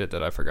pick up shit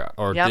that I forgot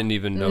or Yep. didn't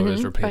even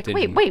notice or pay Like,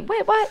 attention. wait,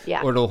 what?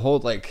 Yeah. Or it'll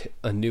hold like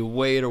a new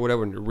weight or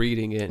whatever when you're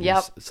reading it. And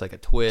Yep. it's like a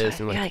twist.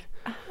 And You're like,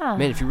 oh.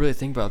 man, if you really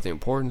think about the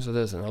importance of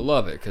this, and I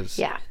love it because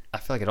Yeah. I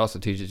feel like it also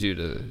teaches you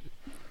to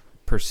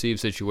perceive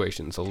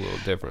situations a little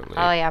differently.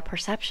 Oh yeah,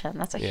 perception.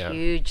 That's a Yeah.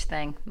 huge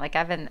thing. Like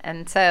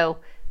and so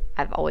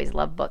I've always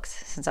loved books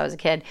since I was a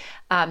kid,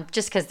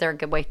 just because they're a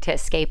good way to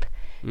escape.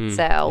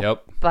 So,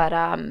 yep. but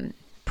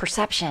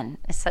perception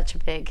is such a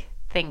big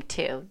thing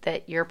too.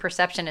 That your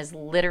perception is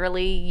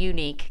literally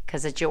unique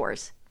because it's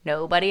yours.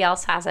 Nobody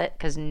else has it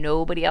because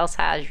nobody else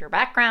has your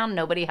background.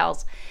 Nobody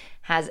else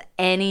has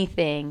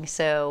anything.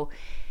 So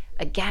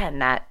again,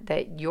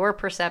 that your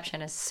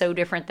perception is so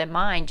different than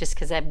mine just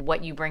because of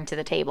what you bring to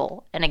the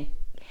table. And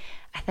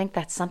I think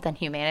that's something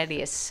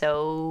humanity is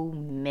so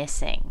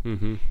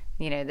missing.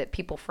 You know, that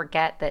people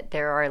forget that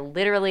there are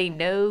literally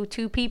no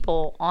two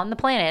people on the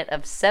planet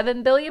of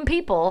 7 billion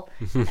people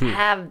that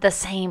have the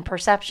same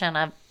perception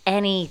of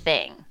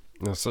anything.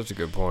 That's such a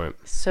good point.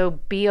 So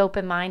be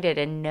open-minded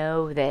and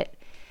know that,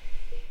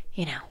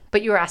 you know,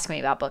 but you were asking me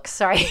about books.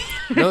 Sorry.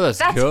 No, that's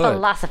That's good.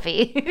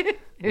 philosophy.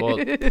 Well,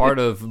 part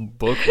of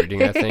book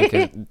reading, I think,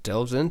 it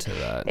delves into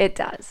that. It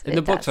does. And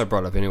the books I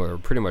brought up anyway were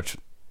pretty much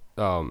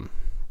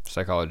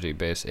psychology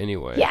based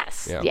anyway.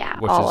 Yes, yeah,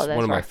 Which all is of those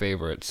one of my were.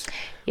 favorites.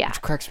 Yeah.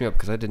 Which cracks me up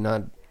because I did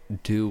not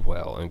do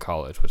well in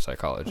college with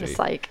psychology. It's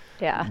like,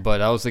 yeah.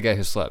 But I was the guy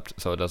who slept,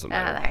 so it doesn't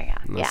matter. there you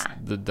go. And that's Yeah.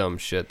 the dumb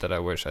shit that I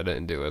wish I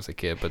didn't do as a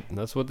kid, but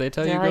that's what they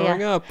tell you Oh,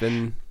 growing yeah. up,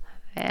 and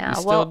Yeah. you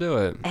still Well, do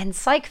it. and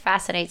psych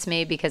fascinates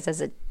me because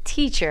as a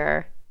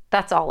teacher,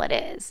 that's all it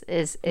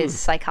is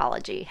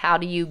psychology. How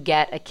do you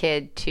get a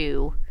kid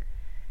to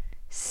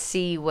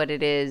see what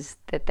it is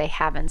that they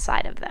have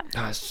inside of them?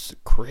 It's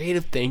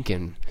creative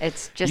thinking.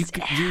 It's just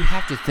You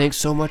have to think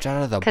so much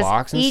out of the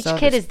box and each stuff.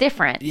 kid is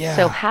different. Yeah.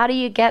 So how do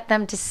you get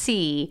them to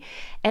see?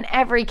 And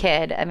every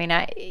kid, I mean,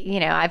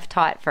 I've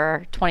taught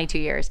for 22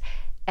 years.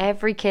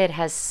 Every kid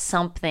has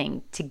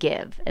something to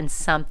give and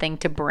something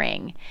to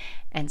bring.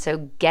 And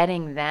so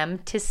getting them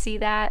to see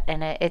that,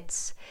 and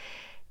it's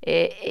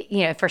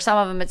for some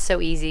of them it's so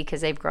easy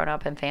because they've grown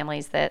up in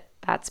families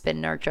that's been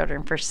nurtured,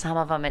 and for some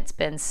of them it's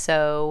been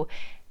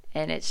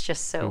and it's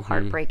just so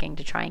heartbreaking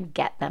to try and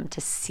get them to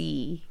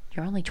see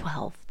you're only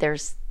 12.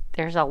 There's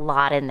a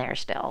lot in there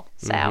still.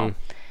 So,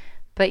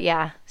 but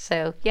yeah,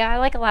 I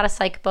like a lot of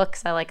psych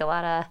books. I like a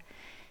lot of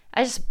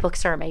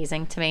books are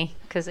amazing to me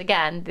because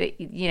again,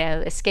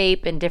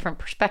 escape and different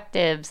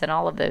perspectives and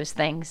all of those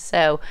things.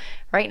 So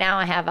right now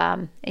I have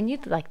and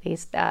you'd like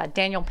these.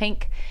 Daniel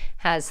Pink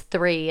has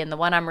 3, and the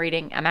one I'm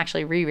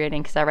actually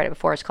rereading because I read it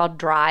before. It's called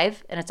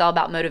Drive, and it's all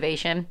about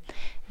motivation,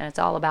 and it's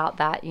all about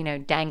that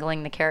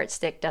dangling the carrot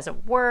stick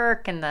doesn't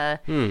work, and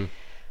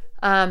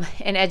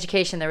in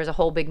education there was a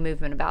whole big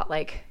movement about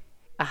like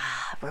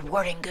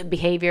rewarding good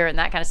behavior and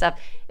that kind of stuff.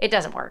 It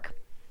doesn't work.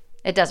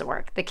 It doesn't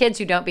work. The kids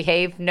who don't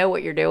behave know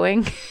what you're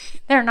doing.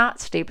 They're not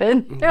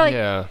stupid. They're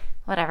like,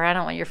 whatever, I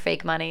don't want your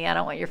fake money. I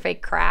don't want your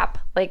fake crap.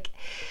 Like,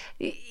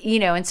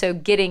 and so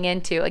getting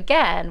into,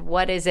 again,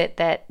 what is it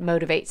that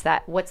motivates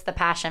that? What's the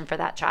passion for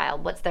that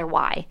child? What's their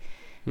why?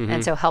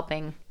 And so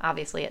helping,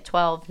 obviously at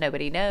 12,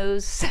 nobody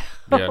knows.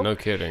 Yeah, no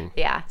kidding.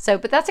 Yeah. So,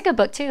 but that's a good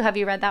book too. Have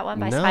you read that one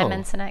by No.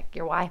 Simon Sinek,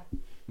 Your Why?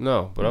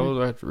 No, but I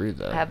would have to read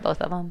that. I have both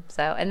of them.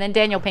 So, and then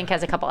Daniel Pink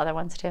has a couple other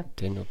ones too.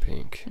 Daniel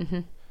Pink.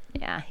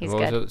 Yeah, he's What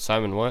good. was it?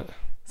 Simon what?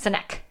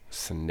 Sinek.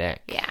 Sinek.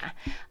 Yeah.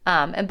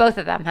 And both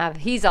of them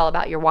he's all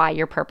about your why,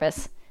 your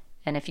purpose.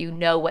 And if you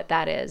know what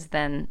that is,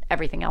 then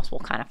everything else will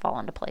kind of fall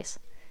into place.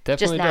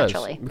 Definitely just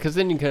naturally. does. Because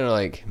then you kind of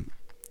like,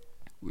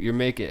 you're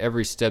making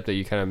every step that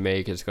you kind of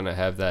make is going to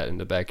have that in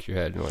the back of your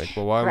head. And you're like,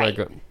 well, why am I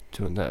Right.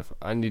 doing that?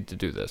 I need to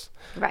do this.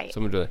 Right.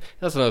 So I'm doing it.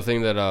 That's another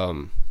thing that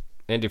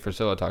Andy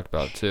Frisella talked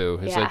about too.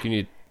 It's Yeah. like you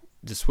need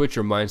to switch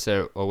your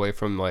mindset away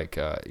from like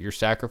you're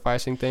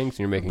sacrificing things and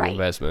you're making Right.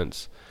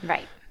 investments.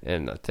 Right.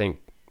 And I think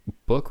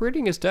book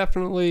reading is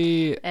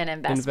definitely An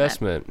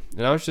investment.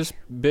 And I was just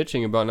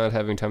bitching about not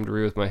having time to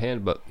read with my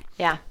hand, but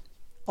Yeah.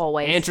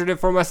 Always. answered it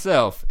for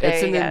myself. There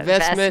It's you an go.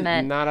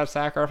 investment, not a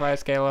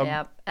sacrifice, Caleb.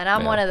 Yep. And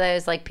I'm Yeah. one of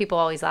those, like, people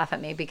always laugh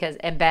at me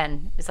and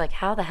Ben is like,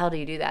 how the hell do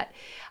you do that?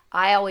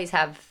 I always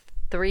have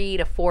 3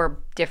 to 4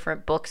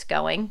 different books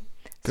going.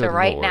 So Good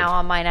right Lord. now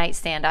on my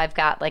nightstand, I've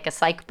got like a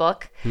psych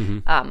book.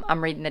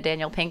 I'm reading the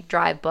Daniel Pink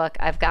Drive book.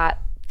 I've got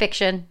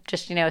fiction,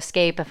 just,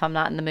 escape if I'm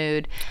not in the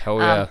mood. Oh,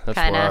 yeah. That's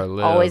kinda where I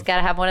live. always got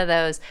to have one of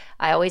those.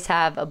 I always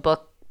have a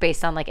book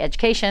based on like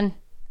education,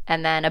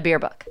 and then a beer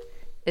book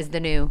is the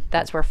new.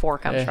 That's where 4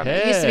 comes from.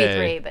 It used to be Hey.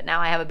 3, but now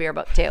I have a beer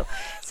book too.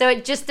 So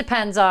it just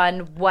depends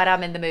on what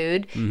I'm in the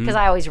mood, because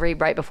I always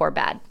read right before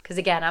bed. Because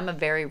again, I'm a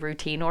very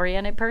routine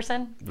oriented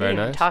person. We Very didn't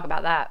even nice. talk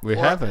about that. We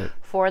haven't.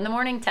 4 in the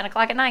morning, 10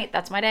 o'clock at night.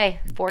 That's my day.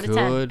 4 to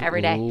 10 Good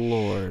every day.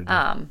 Lord.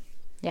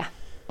 Yeah.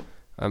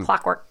 I'm-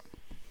 Clockwork.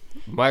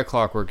 My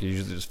clockwork is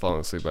usually just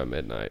falling asleep by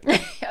midnight.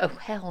 Oh,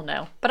 hell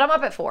no. But I'm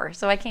up at 4,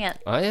 so I can't.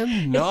 I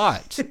am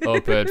not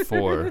up at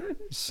 4.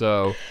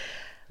 So,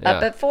 yeah.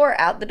 Up at 4,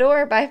 out the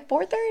door by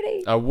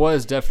 4:30. I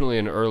was definitely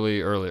an early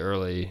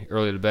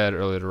to bed,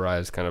 early to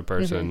rise kind of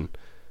person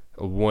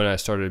when I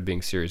started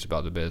being serious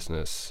about the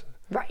business.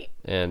 Right.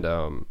 And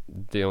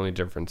the only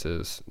difference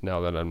is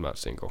now that I'm not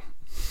single.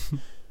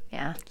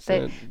 Yeah.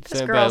 Stay in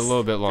bed a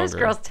little bit longer. Those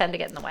girls tend to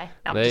get in the way.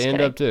 No, I'm They just end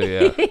kidding. up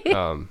too,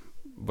 yeah.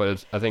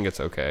 But I think it's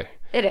okay.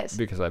 It is.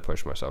 Because I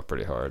push myself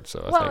pretty hard,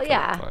 so I Well, think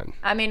yeah. I'm fine.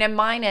 I mean, and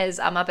mine is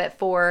I'm up at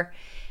 4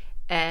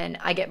 and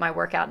I get my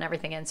workout and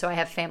everything in, so I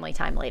have family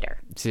time later.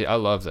 See, I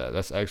love that.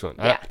 That's excellent.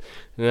 Yeah.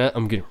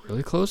 I'm getting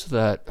really close to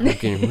that. I'm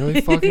getting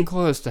really fucking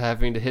close to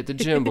having to hit the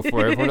gym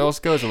before everyone else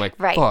goes. I'm like,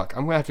 Right. fuck,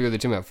 I'm going to have to go to the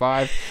gym at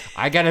 5.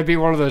 I got to be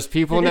one of those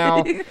people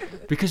now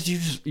because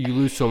you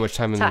lose so much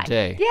time in the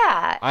day.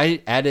 Yeah.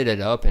 I added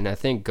it up, and I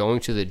think going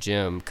to the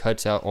gym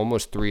cuts out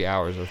almost 3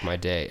 hours of my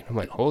day. I'm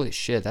like, holy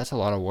shit, that's a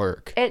lot of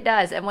work. It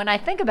does. And when I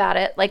think about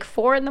it, like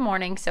 4 in the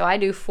morning, so I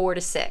do 4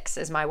 to 6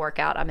 is my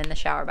workout. I'm in the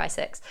shower by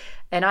 6.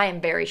 And I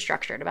am very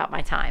structured about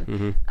my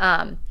time.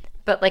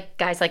 But like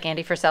guys like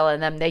Andy Frisella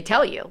and them, they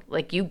tell you,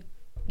 like you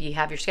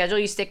have your schedule,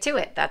 you stick to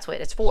it. That's what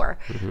it's for.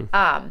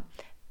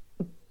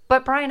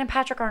 But Brian and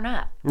Patrick are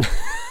not.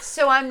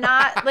 So I'm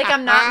not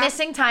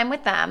missing time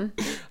with them.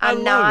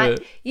 I'm not,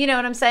 you know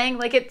what I'm saying?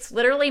 Like it's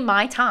literally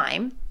my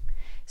time.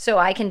 So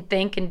I can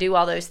think and do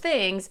all those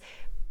things,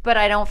 but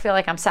I don't feel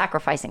like I'm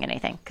sacrificing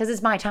anything because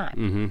it's my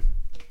time.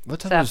 What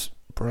time does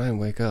Brian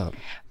wake up?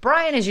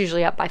 Brian is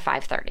usually up by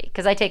 5:30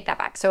 because I take that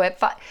back. So at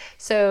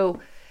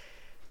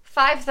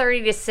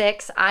 5:30 to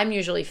 6, I'm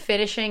usually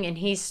finishing and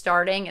he's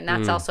starting, and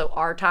that's also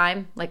our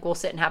time. Like we'll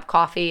sit and have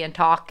coffee and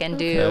talk and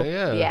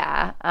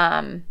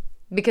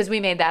because we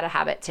made that a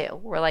habit too.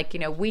 We're like, you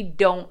know, we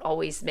don't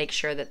always make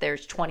sure that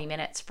there's 20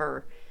 minutes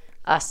for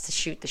us to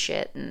shoot the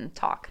shit and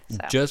talk. So.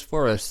 Just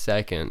for a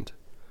second,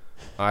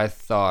 I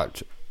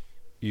thought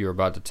you were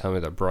about to tell me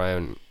that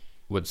Brian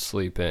would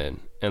sleep in,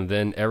 and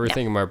then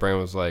everything in my brain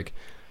was like,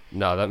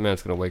 no, that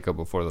man's gonna wake up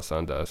before the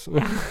sun does.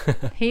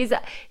 He's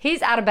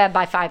out of bed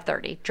by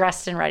 5:30,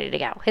 dressed and ready to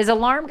go. His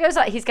alarm goes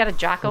off. He's got a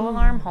Jocko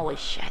alarm. Holy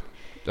shit.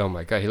 Oh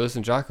my god, he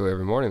listens to Jocko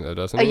every morning though,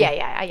 doesn't he?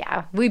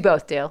 Yeah. We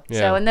both do. Yeah.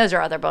 So, and those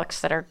are other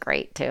books that are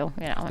great too.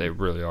 You know. They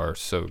really are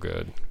so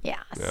good.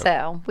 Yeah.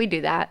 So we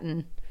do that,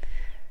 and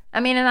I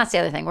mean, and that's the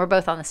other thing. We're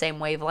both on the same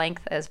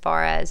wavelength as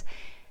far as.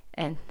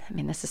 And I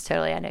mean, this is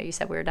totally, I know you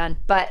said we were done,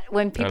 but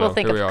when people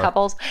think of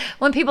couples,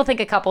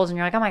 and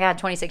you're like, oh my God,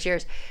 26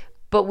 years,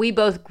 but we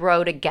both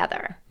grow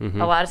together.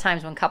 A lot of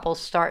times when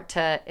couples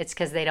it's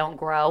because they don't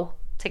grow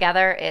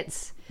together.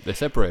 They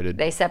separated.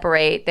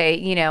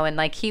 And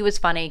like he was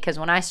funny because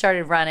when I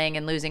started running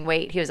and losing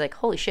weight, he was like,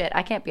 holy shit,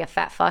 I can't be a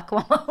fat fuck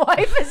while my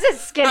wife is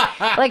this skinny.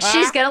 Like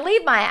she's going to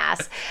leave my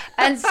ass.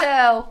 And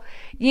so,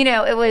 you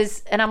know, it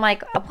was, and I'm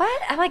like,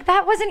 what? I'm like,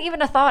 that wasn't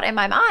even a thought in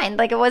my mind.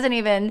 Like it wasn't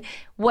even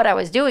what I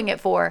was doing it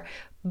for.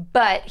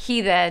 But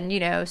he then, you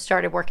know,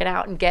 started working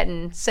out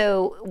and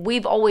so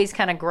we've always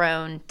kind of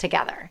grown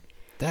together.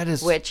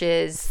 Which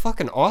is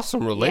fucking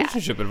awesome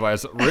relationship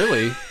advice,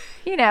 really.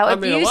 You know, a lot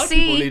of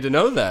people need to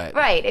know that.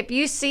 Right. If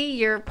you see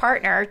your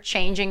partner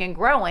changing and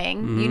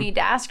growing, you need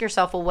to ask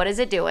yourself, well, what is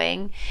it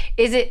doing?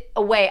 Is it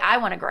a way I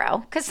want to grow?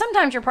 Because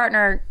sometimes your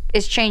partner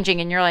is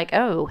changing and you're like,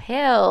 oh,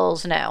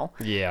 hells no.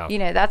 Yeah. You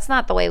know, that's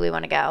not the way we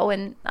want to go.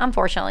 And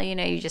unfortunately, you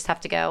know, you just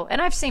have to go.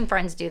 And I've seen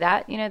friends do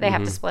that. You know, they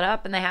have to split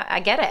up and I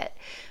get it.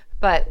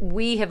 But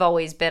we have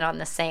always been on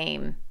the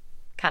same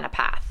kind of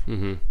path,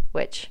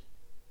 which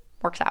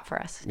works out for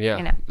us. Yeah.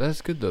 You know?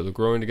 That's good though. The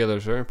growing together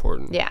is very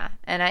important. Yeah.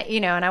 And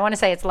I want to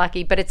say it's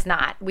lucky, but it's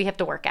not. We have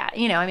to work at it.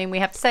 You know, I mean, we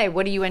have to say,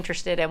 what are you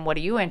interested in? What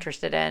are you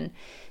interested in?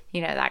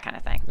 You know, that kind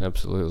of thing.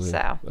 Absolutely.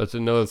 So that's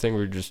another thing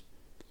we're just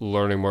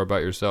learning more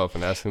about yourself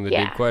and asking the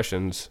deep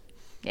questions.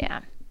 Yeah.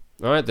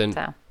 All right then.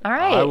 So, all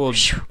right. I will.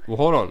 Well,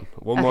 hold on.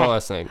 One more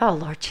last thing. Oh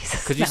Lord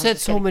Jesus. Because you said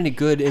so many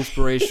good,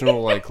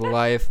 inspirational, like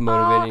life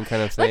motivating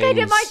kind of things. Look, I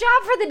did my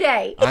job for the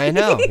day. I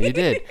know you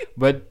did,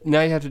 but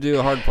now you have to do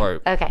the hard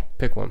part. Okay.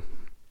 Pick one.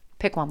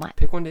 Pick one what?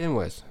 Pick one to end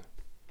with.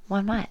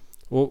 One what?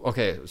 Well,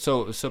 okay.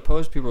 So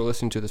suppose people are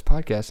listening to this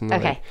podcast and they're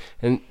like,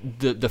 and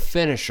the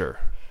finisher,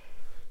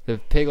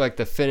 pick like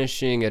the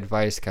finishing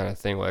advice kind of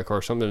thing, like,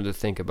 or something to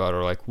think about,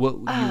 or like what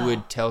you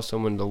would tell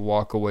someone to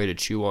walk away to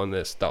chew on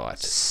this thought.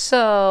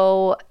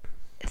 So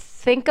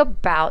think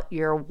about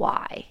your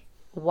why.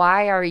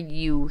 Why are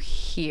you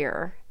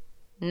here?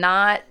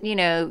 Not, you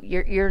know,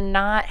 you're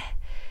not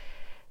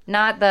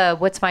the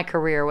what's my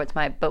career,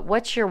 but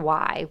what's your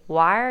why?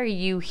 Why are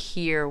you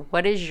here?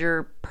 What is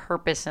your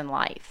purpose in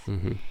life?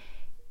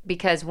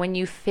 Because when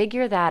you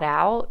figure that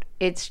out,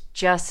 it's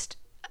just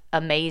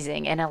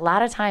amazing. And a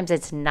lot of times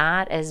it's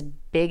not as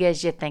big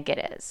as you think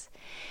it is.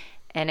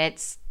 And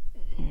it's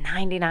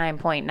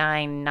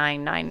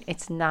 99.999.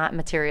 It's not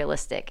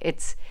materialistic.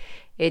 It's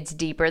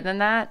deeper than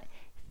that.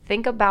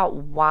 Think about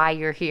why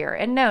you're here.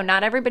 And no,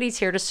 not everybody's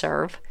here to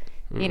serve.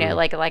 You know,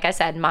 like I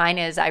said, mine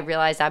is I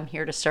realize I'm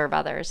here to serve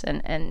others.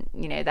 And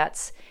you know,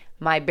 that's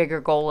my bigger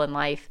goal in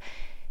life.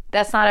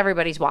 that's not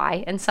everybody's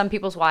why. And some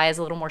people's why is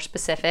a little more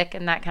specific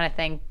and that kind of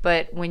thing.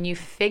 But when you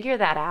figure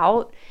that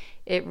out,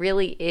 it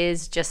really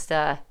is just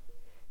a,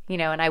 you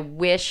know, and I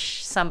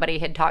wish somebody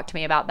had talked to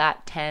me about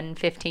that 10,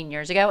 15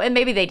 years ago. And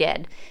maybe they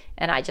did.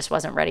 And I just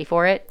wasn't ready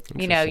for it.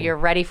 You know, you're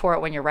ready for it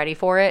when you're ready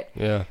for it.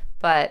 Yeah.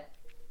 But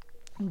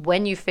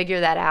when you figure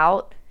that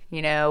out,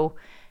 you know,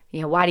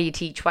 why do you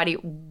teach?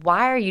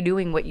 Why are you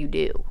doing what you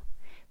do?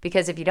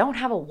 Because if you don't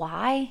have a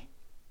why,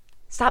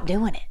 stop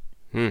doing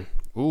it.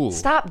 Ooh.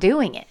 Stop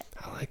doing it.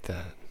 I like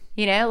that.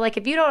 You know, like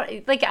if you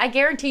don't, like I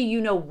guarantee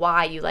you know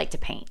why you like to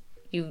paint.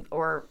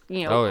 Art.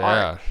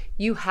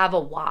 You have a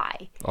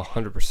why.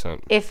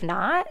 100%. If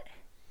not,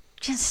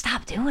 just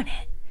stop doing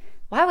it.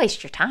 Why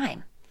waste your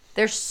time?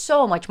 There's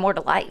so much more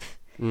to life.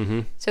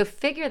 Mm-hmm. So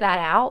figure that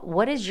out.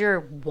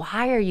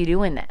 Why are you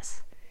doing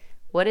this?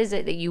 What is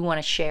it that you want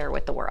to share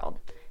with the world?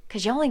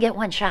 Because you only get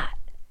one shot.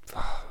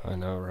 I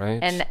know, right?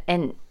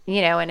 And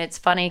you know, and it's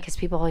funny because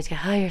people always go,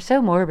 oh, you're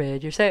so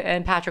morbid.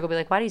 And Patrick will be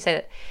like, why do you say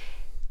that?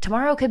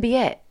 Tomorrow could be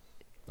it.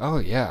 Oh,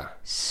 yeah.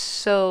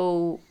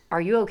 So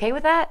are you okay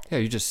with that? Yeah,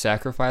 you're just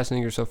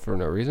sacrificing yourself for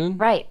no reason?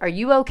 Right. Are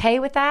you okay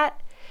with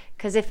that?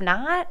 Because if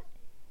not,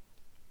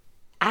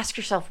 ask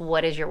yourself,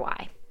 what is your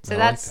why? So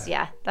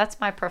that's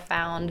my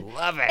profound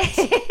love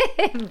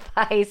it.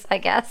 advice, I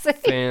guess.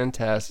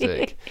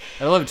 Fantastic.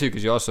 I love it too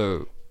because you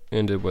also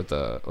ended with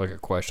a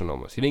question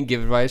almost. You didn't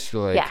give advice.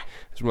 You're like,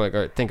 it's more like,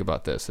 all right, think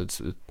about this. It's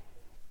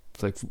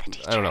like,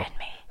 I don't know.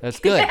 That's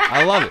good.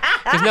 I love it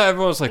because now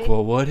everyone's like,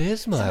 well, what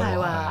is my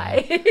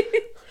why?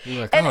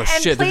 You're like, oh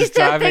shit, they're just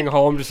driving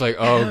home, just like,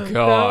 oh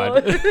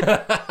god.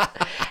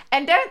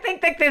 And don't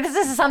think that this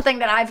is something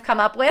that I've come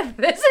up with.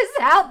 This is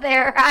out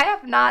there. I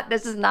have not.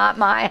 This is not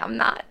I'm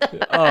not.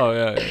 Oh,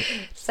 yeah.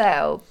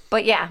 So,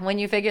 but yeah, when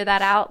you figure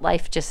that out,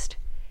 life just,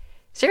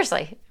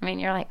 seriously, I mean,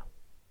 you're like,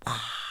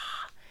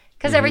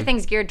 because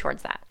everything's geared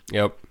towards that.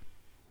 Yep.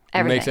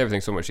 Everything. It makes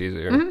everything so much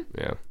easier.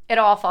 Yeah. It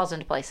all falls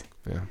into place.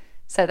 Yeah.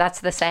 So that's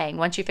the saying.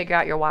 Once you figure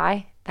out your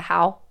why, the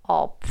how,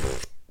 all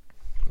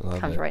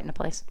comes right into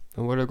place.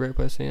 And what a great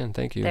place to end.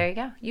 Thank you. There you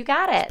go. You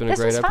got it. It's been a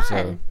great episode.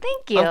 Fun.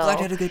 Thank you. I'm glad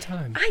you had a good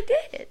time. I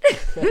did.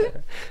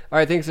 All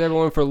right. Thanks,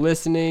 everyone, for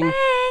listening.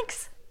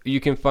 Thanks. You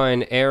can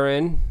find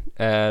Erin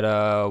at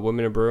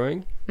Women in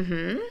Brewing.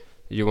 Mm-hmm.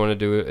 You want to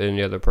do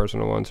any other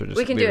personal ones? Or just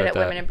we can do it at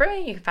Women in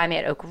Brewing. You can find me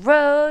at Oak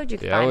Road. You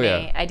can find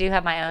me. I do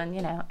have my own,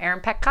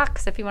 Erin Peck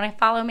Cox. If you want to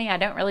follow me, I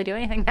don't really do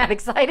anything that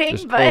exciting.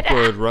 Just but Oak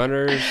Road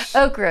Runners.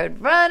 Oak Road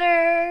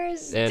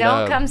Runners. And,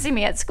 don't come see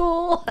me at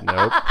school.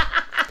 Nope.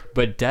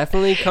 But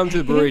definitely come to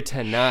the brewery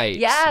tonight.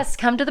 Yes,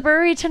 come to the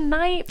brewery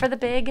tonight for the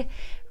big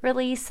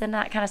release and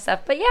that kind of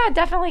stuff. But yeah,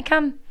 definitely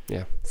come.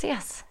 Yeah. See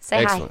us.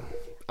 Say Excellent. hi.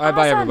 All right,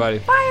 bye, everybody.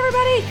 Bye,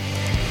 everybody.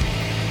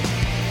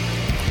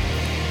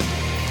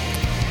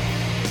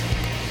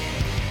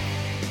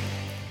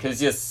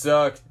 Because you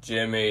suck,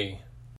 Jimmy.